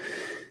view,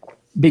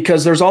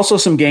 because there's also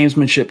some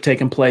gamesmanship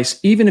taking place.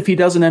 Even if he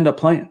doesn't end up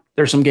playing,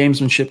 there's some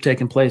gamesmanship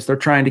taking place. They're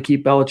trying to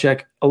keep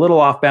Belichick a little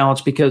off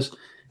balance, because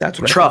that's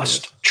what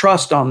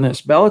trust on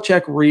this.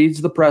 Belichick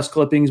reads the press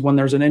clippings when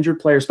there's an injured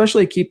player,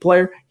 especially a key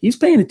player. He's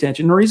paying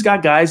attention, or he's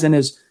got guys in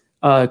his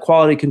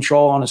quality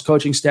control on his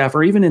coaching staff,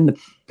 or even in the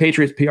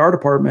Patriots PR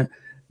department,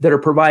 that are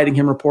providing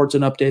him reports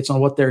and updates on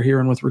what they're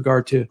hearing with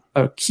regard to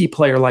a key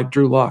player like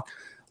Drew Lock.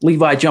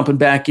 Levi jumping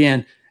back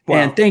in. Wow.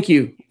 And thank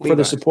you for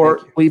the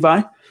support,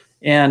 Levi.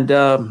 And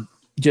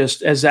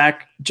just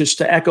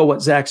to echo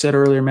what Zach said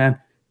earlier, man,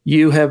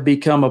 you have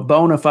become a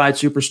bona fide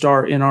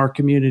superstar in our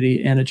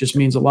community, and it just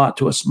means a lot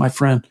to us, my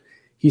friend.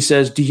 He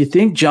says, do you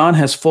think John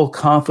has full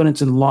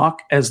confidence in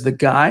Lock as the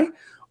guy,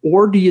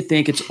 or do you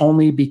think it's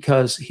only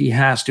because he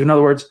has to? In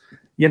other words,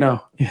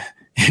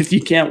 if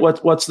you can't,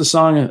 what's the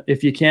song?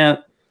 If you can't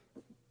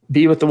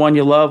be with the one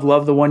you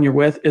love the one you're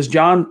with. Is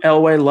John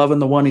Elway loving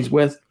the one he's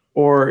with?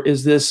 Or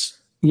is this,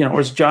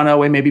 or is John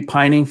Elway maybe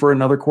pining for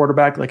another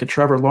quarterback like a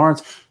Trevor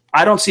Lawrence?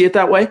 I don't see it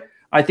that way.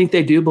 I think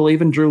they do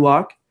believe in Drew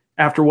Lock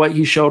after what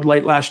he showed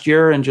late last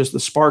year, and just the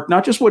spark,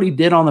 not just what he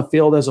did on the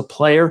field as a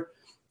player,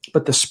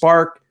 but the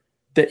spark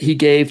that he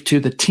gave to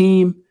the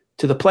team,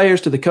 to the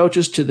players, to the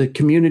coaches, to the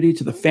community,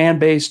 to the fan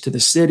base, to the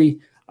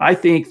city. I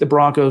think the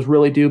Broncos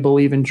really do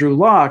believe in Drew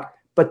Lock,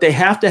 but they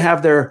have to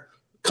have their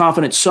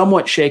confidence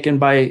somewhat shaken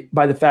by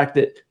the fact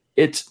that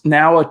it's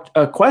now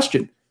a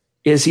question.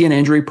 Is he an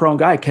injury-prone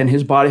guy? Can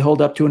his body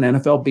hold up to an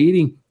NFL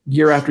beating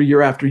year after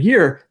year after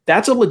year?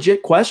 That's a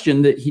legit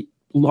question that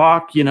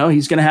Lock,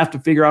 he's going to have to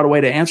figure out a way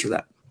to answer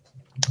that.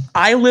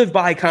 I live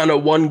by kind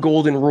of one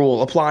golden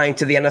rule, applying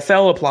to the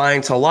NFL,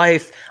 applying to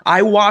life.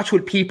 I watch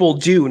what people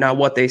do, not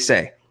what they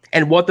say.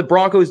 And what the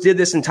Broncos did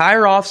this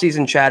entire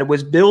offseason, Chad,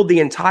 was build the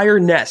entire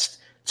nest,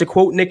 to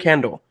quote Nick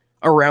Kendall,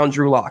 around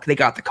Drew Lock. They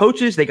got the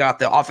coaches, they got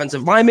the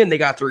offensive linemen, they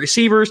got the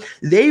receivers.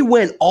 They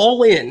went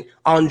all in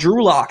on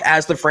Drew Lock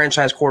as the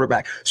franchise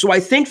quarterback. So I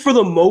think for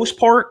the most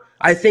part,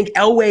 I think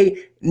Elway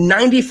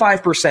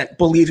 95%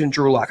 believed in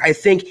Drew Lock. I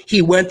think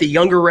he went the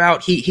younger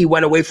route. He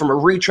went away from a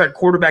retread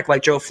quarterback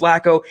like Joe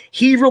Flacco.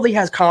 He really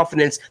has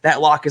confidence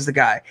that Lock is the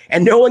guy.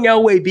 And knowing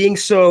Elway being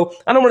so,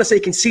 I don't want to say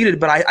conceited,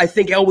 but I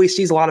think Elway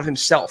sees a lot of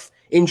himself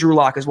in Drew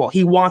Lock as well.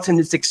 He wants him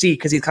to succeed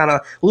because he's kind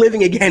of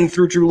living again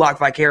through Drew Lock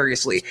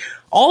vicariously.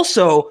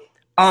 Also,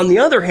 on the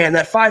other hand,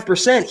 that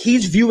 5%,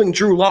 he's viewing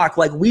Drew Lock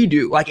like we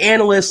do, like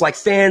analysts, like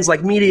fans,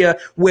 like media,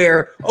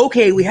 where,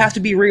 okay, we have to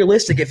be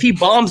realistic. If he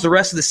bombs the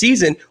rest of the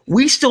season,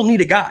 we still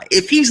need a guy.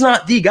 If he's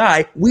not the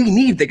guy, we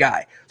need the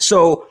guy.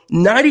 So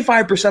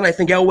 95%, I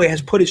think Elway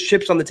has put his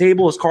chips on the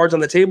table, his cards on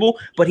the table,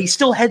 but he's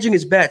still hedging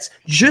his bets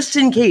just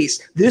in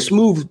case this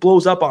move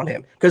blows up on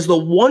him. Because the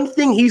one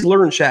thing he's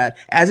learned, Chad,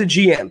 as a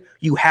GM,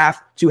 you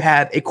have to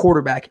have a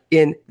quarterback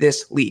in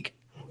this league.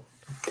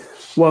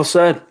 Well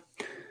said.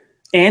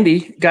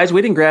 Andy, guys,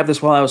 we didn't grab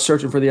this while I was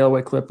searching for the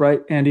Elway clip,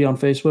 right? Andy on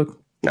Facebook?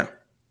 No.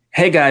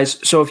 Hey, guys,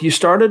 so if you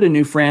started a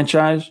new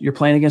franchise, you're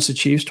playing against the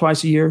Chiefs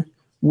twice a year,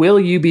 will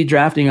you be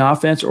drafting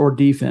offense or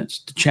defense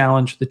to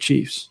challenge the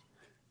Chiefs?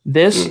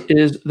 This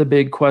is the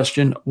big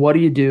question. What do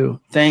you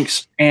do?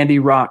 Thanks, Andy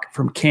Rock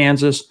from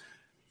Kansas.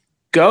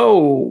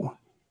 Go.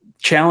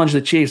 challenge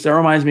the Chiefs. That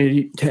reminds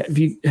me,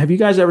 have you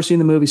guys ever seen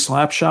the movie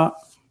Slapshot?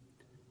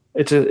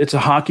 It's a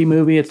hockey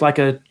movie. It's like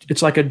a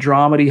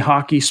dramedy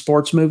hockey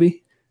sports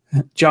movie.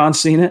 John's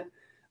seen it.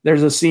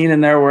 There's a scene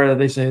in there where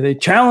they say they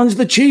challenge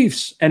the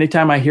Chiefs.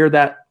 Anytime I hear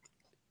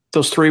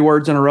those 3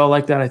 words in a row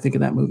like that, I think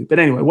of that movie. But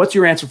anyway, what's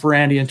your answer for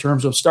Andy in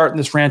terms of starting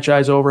this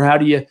franchise over? How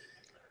do you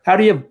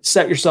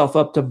set yourself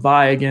up to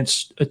vie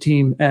against a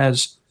team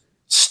as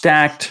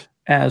stacked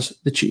as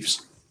the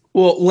Chiefs?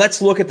 Well,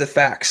 let's look at the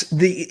facts.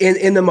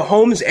 In the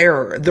Mahomes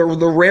era, the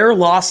rare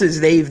losses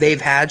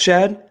they've had,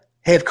 Chad,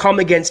 have come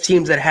against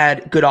teams that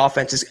had good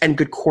offenses and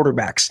good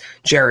quarterbacks.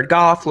 Jared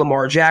Goff,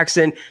 Lamar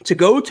Jackson, to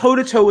go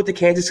toe-to-toe with the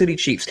Kansas City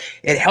Chiefs.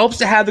 It helps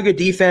to have a good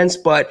defense,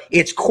 but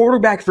it's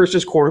quarterback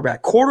versus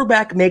quarterback.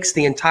 Quarterback makes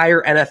the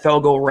entire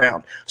NFL go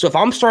round. So if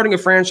I'm starting a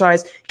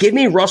franchise, give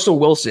me Russell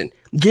Wilson.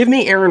 Give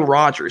me Aaron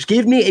Rodgers.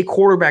 Give me a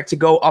quarterback to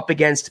go up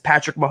against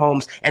Patrick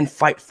Mahomes and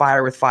fight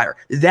fire with fire.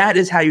 That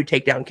is how you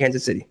take down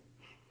Kansas City.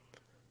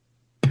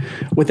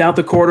 Without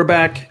the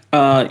quarterback,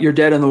 you're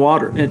dead in the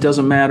water. And it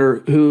doesn't matter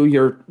who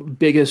your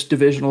biggest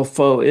divisional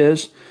foe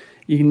is.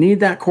 You need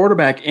that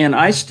quarterback. And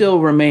I still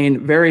remain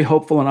very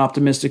hopeful and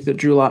optimistic that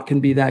Drew Lock can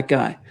be that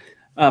guy.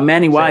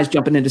 Manny Wise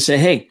jumping in to say,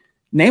 hey,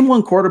 name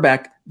one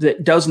quarterback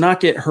that does not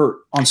get hurt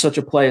on such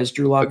a play as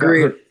Drew Lock got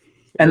hurt.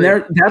 And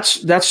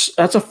that's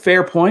a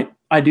fair point.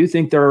 I do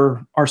think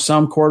there are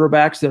some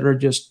quarterbacks that are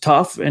just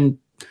tough and,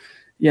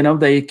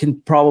 they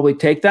can probably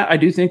take that. I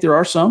do think there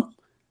are some.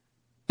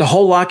 The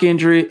whole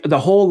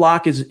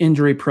Lock is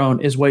injury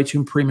prone is way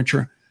too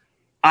premature.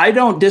 I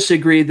don't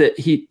disagree that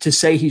to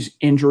say he's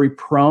injury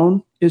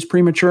prone is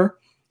premature.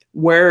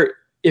 Where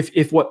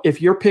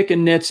if you're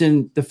picking nits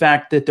in the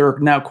fact that there are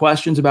now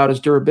questions about his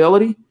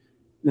durability,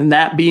 then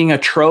that being a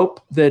trope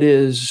that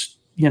is,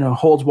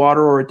 holds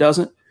water or it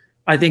doesn't,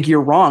 I think you're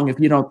wrong if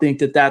you don't think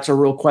that that's a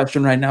real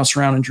question right now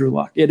surrounding Drew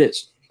Lock. It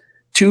is.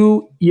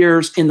 2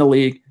 years in the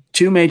league,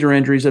 2 major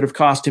injuries that have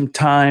cost him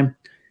time.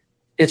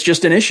 It's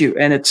just an issue.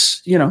 And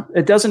it's,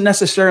 it doesn't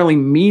necessarily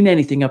mean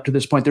anything up to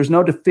this point. There's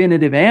no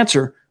definitive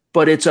answer,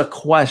 but it's a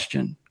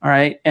question. All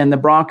right. And the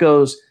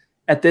Broncos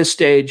at this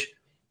stage,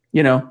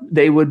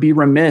 they would be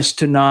remiss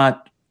to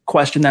not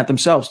question that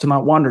themselves, to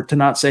not wonder, to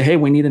not say, hey,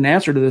 we need an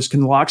answer to this.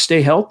 Can Lock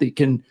stay healthy?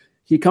 Can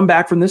he come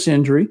back from this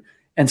injury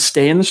and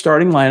stay in the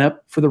starting lineup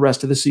for the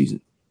rest of the season?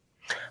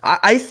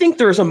 I think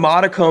there's a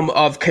modicum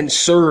of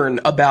concern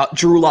about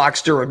Drew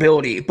Lock's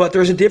durability, but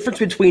there's a difference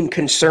between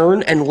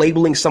concern and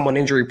labeling someone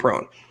injury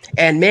prone.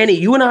 And Manny,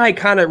 you and I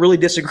kind of really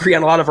disagree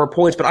on a lot of our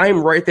points, but I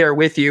am right there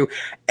with you.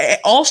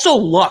 Also,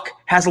 luck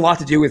has a lot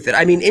to do with it.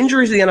 I mean,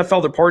 injuries in the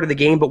NFL, they're part of the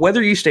game, but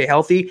whether you stay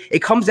healthy,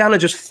 it comes down to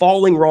just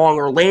falling wrong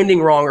or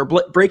landing wrong or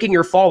breaking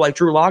your fall like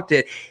Drew Lock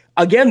did.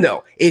 Again,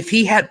 though, if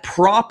he had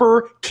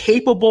proper,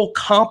 capable,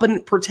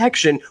 competent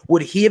protection,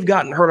 would he have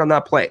gotten hurt on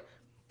that play?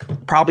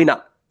 Probably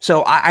not.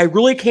 So I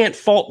really can't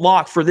fault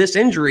Lock for this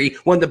injury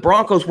when the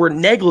Broncos were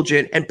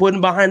negligent and put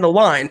him behind the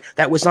line.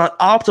 That was not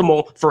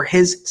optimal for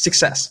his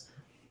success.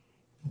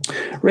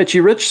 Richie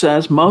Rich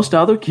says most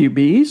other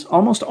QBs,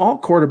 almost all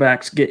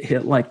quarterbacks get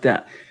hit like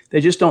that.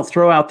 They just don't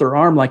throw out their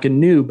arm like a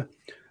noob.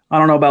 I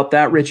don't know about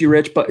that, Richie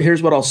Rich, but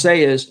here's what I'll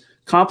say is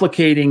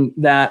complicating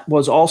that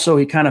was also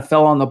he kind of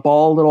fell on the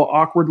ball a little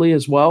awkwardly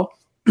as well.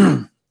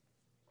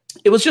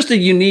 It was just a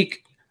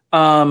unique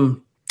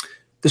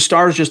the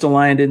stars just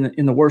aligned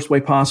in the worst way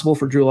possible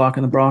for Drew Lock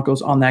and the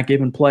Broncos on that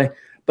given play.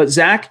 But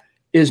Zach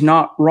is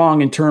not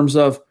wrong in terms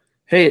of,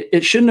 hey,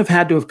 it shouldn't have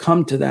had to have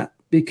come to that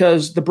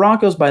because the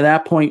Broncos by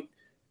that point,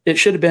 it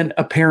should have been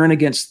apparent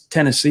against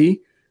Tennessee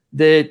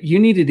that you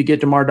needed to get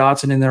DeMar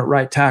Dotson in there at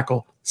right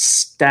tackle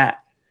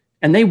stat.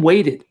 And they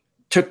waited,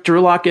 took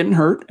Drew Lock getting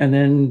hurt, and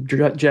then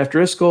Jeff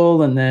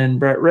Driscoll, and then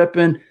Brett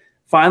Rippon.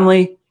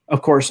 Finally,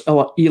 of course,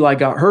 Eli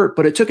got hurt,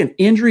 but it took an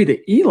injury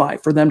to Eli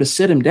for them to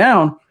sit him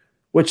down,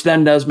 which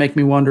then does make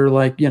me wonder,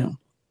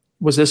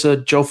 was this a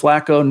Joe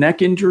Flacco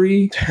neck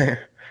injury?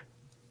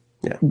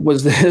 Yeah.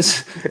 Was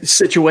this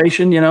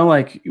situation,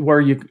 where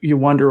you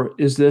wonder,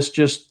 is this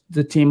just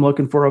the team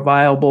looking for a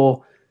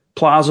viable,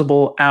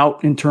 plausible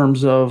out in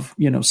terms of,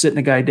 sitting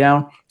a guy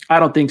down? I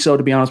don't think so,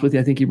 to be honest with you.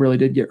 I think he really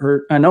did get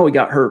hurt. I know he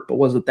got hurt, but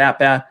was it that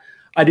bad?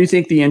 I do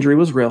think the injury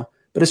was real.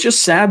 But it's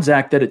just sad,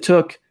 Zach,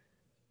 that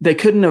they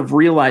couldn't have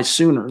realized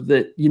sooner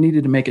that you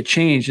needed to make a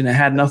change and it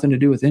had nothing to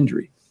do with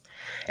injury.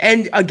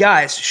 And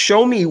guys,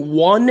 show me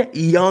one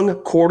young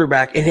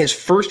quarterback in his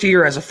first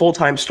year as a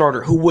full-time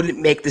starter who wouldn't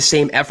make the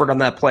same effort on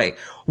that play.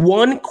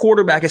 One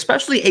quarterback,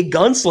 especially a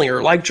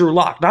gunslinger like Drew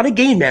Lock, not a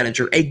game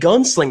manager, a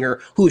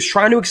gunslinger who's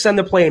trying to extend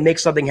the play and make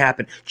something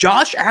happen.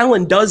 Josh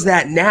Allen does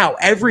that now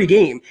every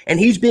game, and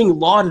he's being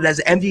lauded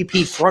as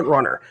MVP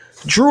frontrunner.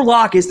 Drew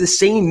Lock is the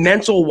same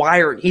mental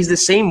wiring. He's the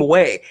same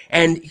way.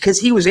 And because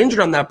he was injured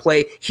on that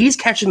play, he's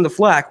catching the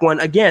flack when,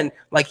 again,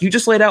 like you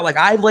just laid out, like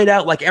I've laid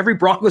out, like every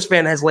Broncos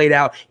fan has laid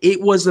out, it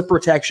was the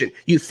protection.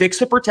 You fix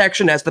the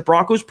protection, as the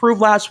Broncos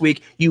proved last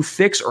week, you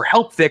fix or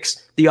help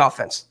fix the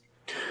offense.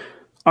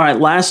 All right,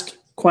 last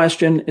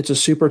question. It's a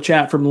super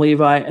chat from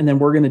Levi, and then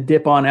we're going to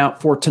dip on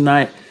out for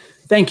tonight.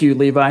 Thank you,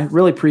 Levi.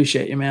 Really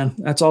appreciate you, man.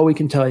 That's all we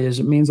can tell you is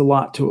it means a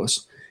lot to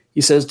us.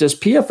 He says, does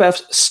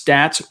PFF's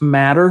stats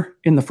matter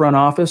in the front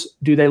office?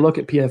 Do they look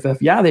at PFF?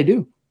 Yeah, they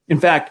do.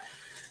 In fact,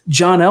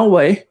 John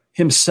Elway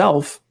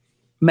himself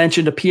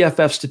mentioned a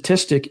PFF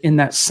statistic in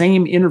that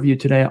same interview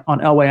today on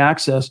Elway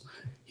Access.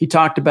 He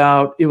talked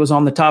about, it was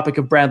on the topic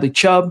of Bradley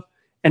Chubb,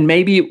 and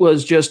maybe it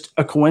was just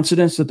a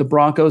coincidence that the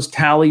Broncos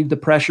tallied the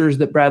pressures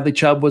that Bradley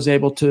Chubb was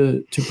able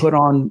to put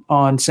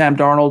on Sam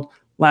Darnold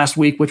last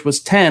week, which was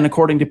 10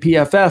 according to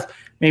PFF.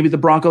 Maybe the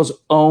Broncos'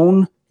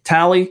 own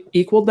tally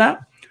equaled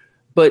that,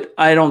 but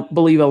I don't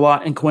believe a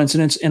lot in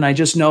coincidence. And I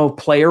just know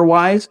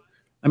player-wise,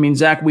 I mean,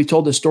 Zach, we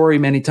told this story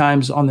many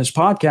times on this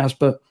podcast,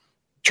 but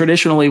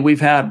traditionally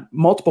we've had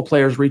multiple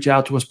players reach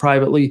out to us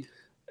privately.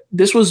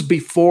 This was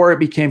before it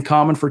became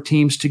common for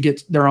teams to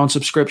get their own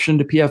subscription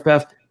to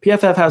PFF.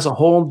 PFF has a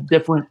whole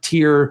different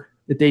tier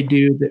that they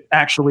do that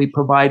actually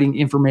providing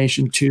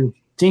information to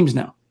teams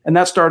now. And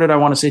that started, I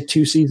want to say,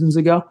 2 seasons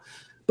ago.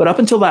 But up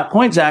until that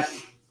point, Zach,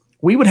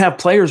 we would have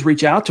players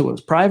reach out to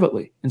us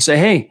privately and say,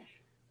 hey,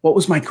 what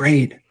was my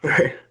grade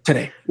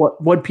today?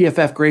 What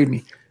PFF grade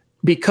me?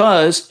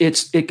 Because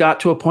it got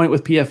to a point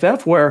with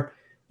PFF where,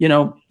 you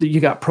know,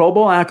 you got Pro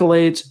Bowl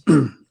accolades,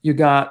 you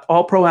got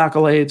All-Pro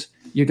accolades,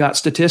 you got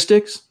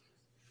statistics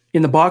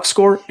in the box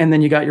score, and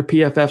then you got your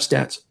PFF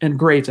stats and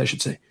grades, I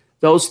should say.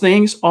 Those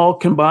things all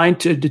combined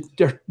to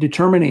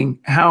determining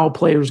how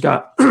players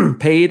got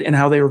paid and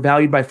how they were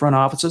valued by front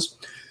offices.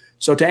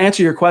 So to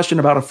answer your question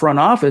about a front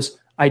office,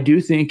 I do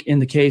think in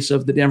the case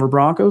of the Denver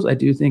Broncos, I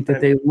do think that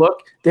they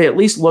at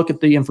least look at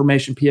the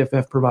information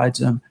PFF provides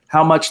them.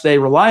 How much they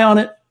rely on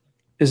it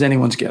is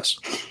anyone's guess.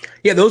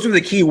 Yeah, those are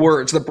the key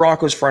words, the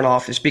Broncos front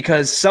office,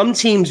 because some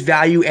teams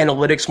value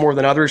analytics more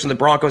than others, and the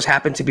Broncos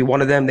happen to be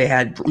one of them. They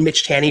had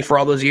Mitch Tanny for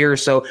all those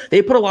years, so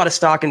they put a lot of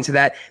stock into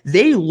that.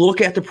 They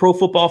look at the Pro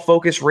Football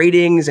Focus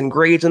ratings and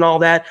grades and all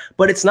that,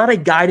 but it's not a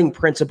guiding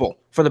principle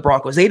for the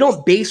Broncos. They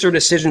don't base their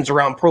decisions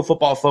around Pro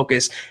Football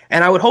Focus,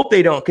 and I would hope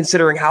they don't,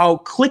 considering how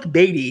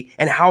clickbaity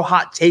and how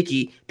hot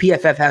takey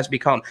PFF has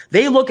become.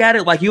 They look at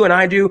it like you and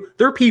I do.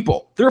 They're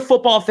people. They're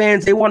football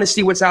fans. They want to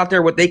see what's out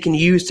there, what they can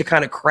use to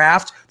kind of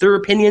craft their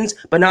opinions,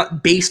 but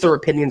not base their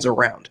opinions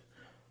around.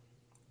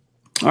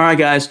 All right,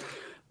 guys,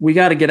 we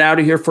got to get out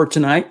of here for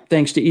tonight.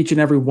 Thanks to each and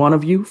every one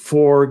of you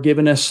for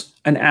giving us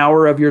an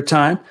hour of your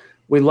time.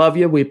 We love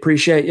you. We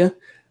appreciate you.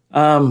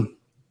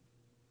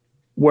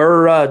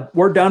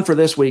 We're done for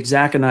this week,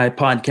 Zach and I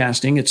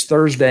podcasting. It's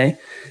Thursday.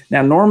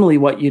 Now, normally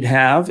what you'd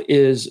have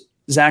is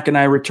Zach and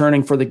I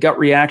returning for the gut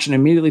reaction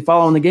immediately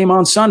following the game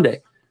on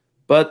Sunday.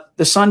 But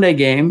the Sunday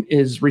game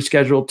is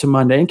rescheduled to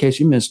Monday in case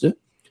you missed it.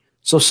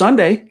 So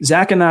Sunday,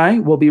 Zach and I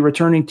will be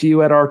returning to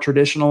you at our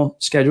traditional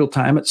scheduled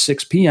time at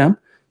 6 p.m.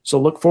 So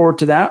look forward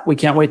to that. We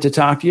can't wait to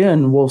talk to you,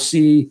 and we'll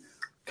see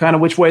kind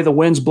of which way the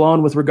wind's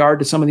blown with regard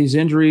to some of these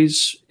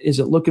injuries. Is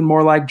it looking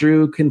more like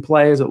Drew can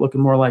play? Is it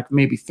looking more like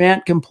maybe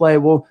Fant can play?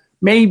 Well,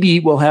 maybe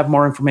we'll have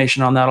more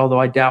information on that, although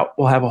I doubt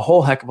we'll have a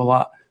whole heck of a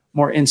lot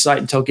more insight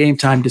until game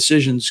time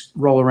decisions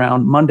roll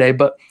around Monday.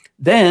 But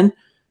then,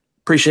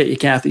 appreciate you,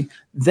 Kathy,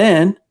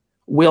 then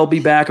we'll be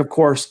back, of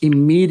course,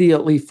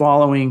 immediately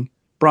following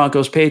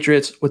Broncos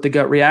Patriots with the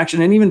gut reaction.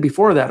 And even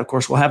before that, of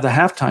course, we'll have the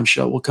halftime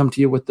show. We'll come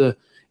to you with the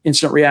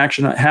instant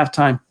reaction at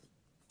halftime.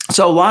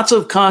 So lots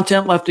of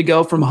content left to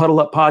go from Huddle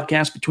Up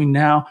Podcast between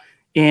now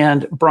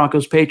and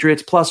Broncos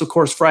Patriots. Plus, of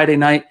course, Friday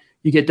night,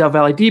 you get Dove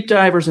Valley Deep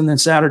Divers. And then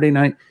Saturday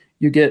night,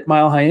 you get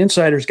Mile High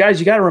Insiders. Guys,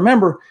 you got to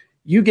remember,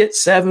 you get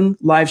 7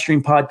 live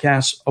stream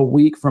podcasts a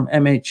week from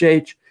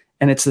MHH.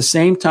 And it's the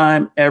same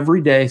time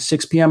every day,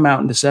 6 p.m.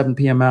 Mountain to 7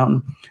 p.m.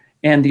 Mountain.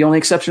 And the only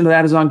exception to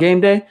that is on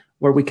game day,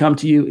 where we come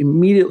to you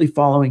immediately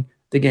following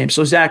the game.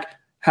 So, Zach,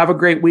 have a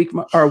great week,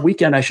 or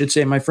weekend, I should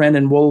say, my friend,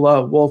 and we'll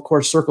of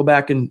course circle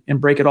back and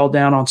break it all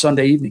down on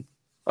Sunday evening.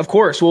 Of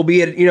course, we'll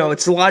be at,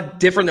 it's a lot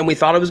different than we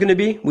thought it was going to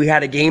be. We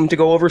had a game to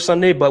go over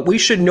Sunday, but we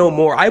should know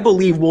more. I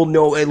believe we'll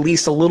know at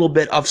least a little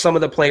bit of some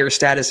of the player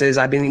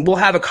statuses. I mean, we'll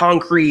have a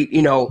concrete,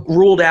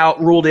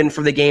 ruled in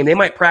for the game. They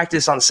might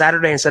practice on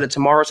Saturday instead of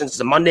tomorrow since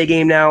it's a Monday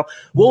game now.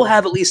 We'll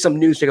have at least some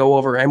news to go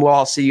over, and we'll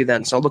all see you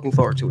then. So looking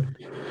forward to it.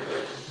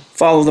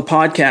 Follow the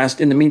podcast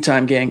in the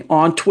meantime, gang,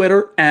 on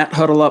Twitter at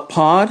Huddle Up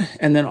Pod.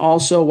 And then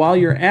also, while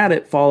you're at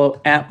it,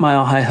 follow at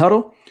Mile High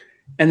Huddle.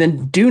 And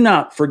then do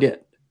not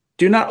forget,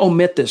 do not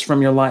omit this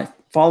from your life.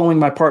 Following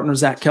my partner,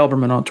 Zach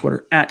Kelberman, on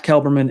Twitter at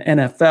Kelberman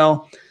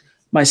NFL.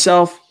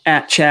 Myself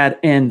at Chad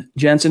N.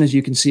 Jensen, as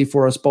you can see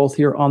for us both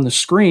here on the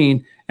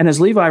screen. And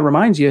as Levi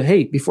reminds you,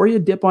 hey, before you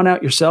dip on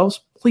out yourselves,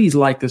 please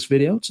like this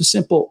video. It's a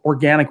simple,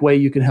 organic way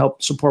you can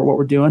help support what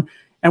we're doing.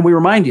 And we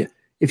remind you,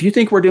 if you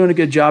think we're doing a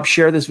good job,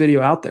 share this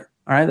video out there.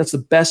 All right, that's the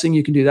best thing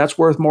you can do. That's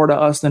worth more to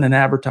us than an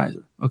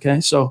advertiser.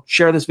 Okay, so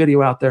share this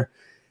video out there.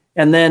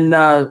 And then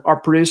our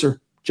producer,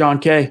 John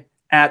K,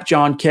 at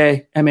John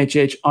K,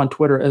 MHH on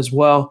Twitter as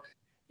well.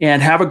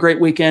 And have a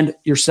great weekend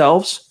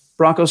yourselves.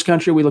 Broncos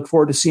country, we look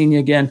forward to seeing you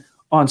again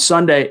on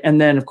Sunday. And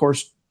then, of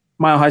course,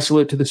 Mile High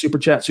salute to the Super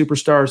Chat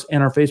superstars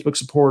and our Facebook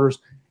supporters.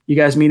 You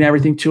guys mean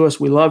everything to us.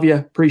 We love you.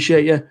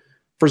 Appreciate you.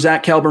 For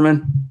Zach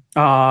Kelberman,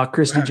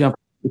 Christy Jump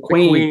The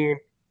queen.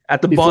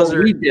 At the Before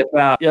buzzer. we dip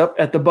out. Yep,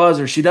 at the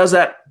buzzer. She does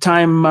that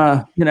time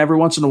every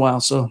once in a while.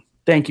 So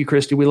thank you,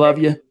 Christy. We love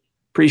you.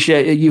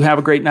 Appreciate it. You have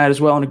a great night as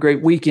well and a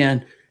great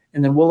weekend.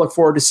 And then we'll look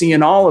forward to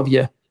seeing all of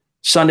you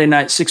Sunday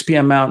night, 6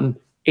 p.m. Mountain,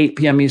 8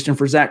 p.m. Eastern.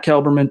 For Zach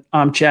Kelberman,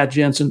 I'm Chad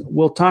Jensen.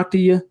 We'll talk to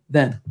you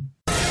then.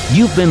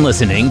 You've been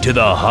listening to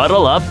the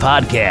Huddle Up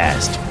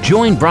Podcast.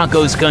 Join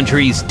Broncos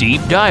Country's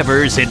deep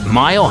divers at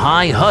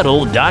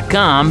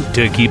milehighhuddle.com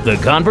to keep the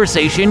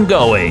conversation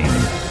going.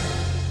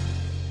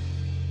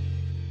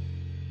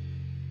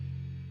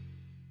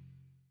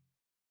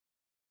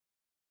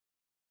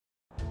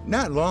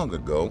 Not long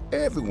ago,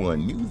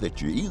 everyone knew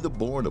that you're either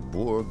born a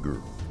boy or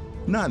girl.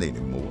 Not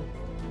anymore.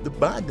 The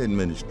Biden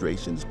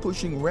administration is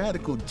pushing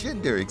radical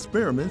gender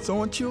experiments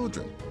on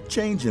children,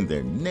 changing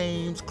their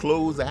names,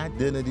 clothes,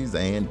 identities,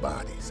 and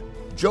bodies.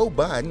 Joe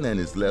Biden and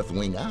his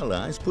left-wing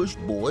allies push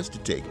boys to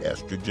take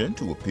estrogen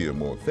to appear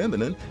more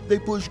feminine. They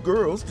push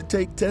girls to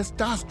take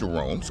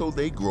testosterone so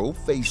they grow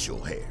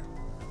facial hair.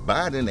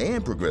 Biden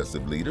and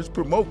progressive leaders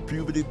promote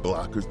puberty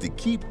blockers to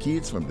keep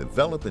kids from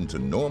developing to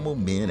normal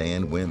men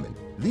and women.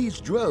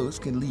 These drugs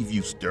can leave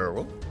you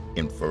sterile,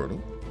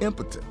 infertile,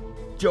 impotent.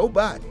 Joe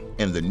Biden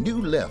and the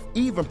new left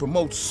even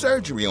promote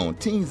surgery on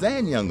teens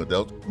and young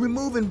adults,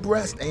 removing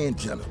breasts and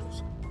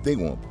genitals. They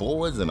want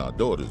boys in our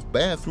daughters'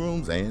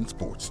 bathrooms and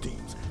sports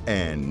teams.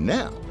 And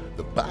now,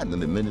 the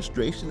Biden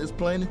administration is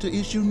planning to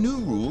issue new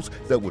rules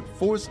that would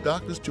force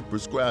doctors to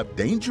prescribe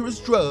dangerous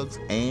drugs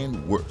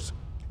and worse.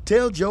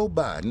 Tell Joe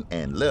Biden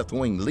and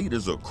left-wing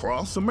leaders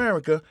across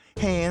America,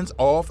 hands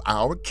off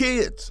our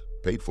kids.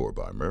 Paid for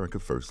by America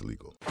First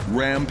Legal.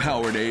 Ram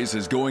Power Days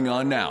is going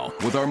on now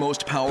with our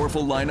most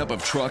powerful lineup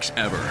of trucks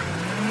ever.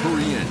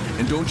 Hurry in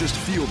and don't just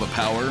feel the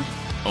power,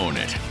 own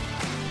it.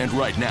 And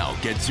right now,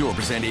 get 0%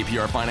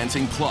 APR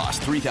financing plus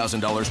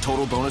 $3,000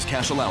 total bonus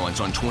cash allowance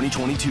on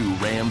 2022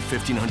 Ram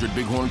 1500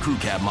 Bighorn Crew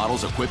Cab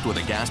models equipped with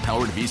a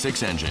gas-powered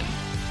V6 engine.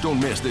 Don't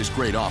miss this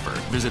great offer.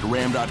 Visit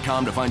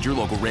ram.com to find your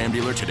local Ram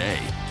dealer today.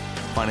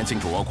 Financing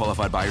for all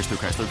qualified buyers through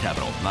Chrysler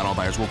Capital. Not all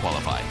buyers will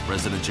qualify.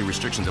 Residency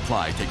restrictions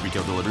apply. Take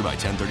retail delivery by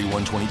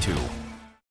 10/31/22.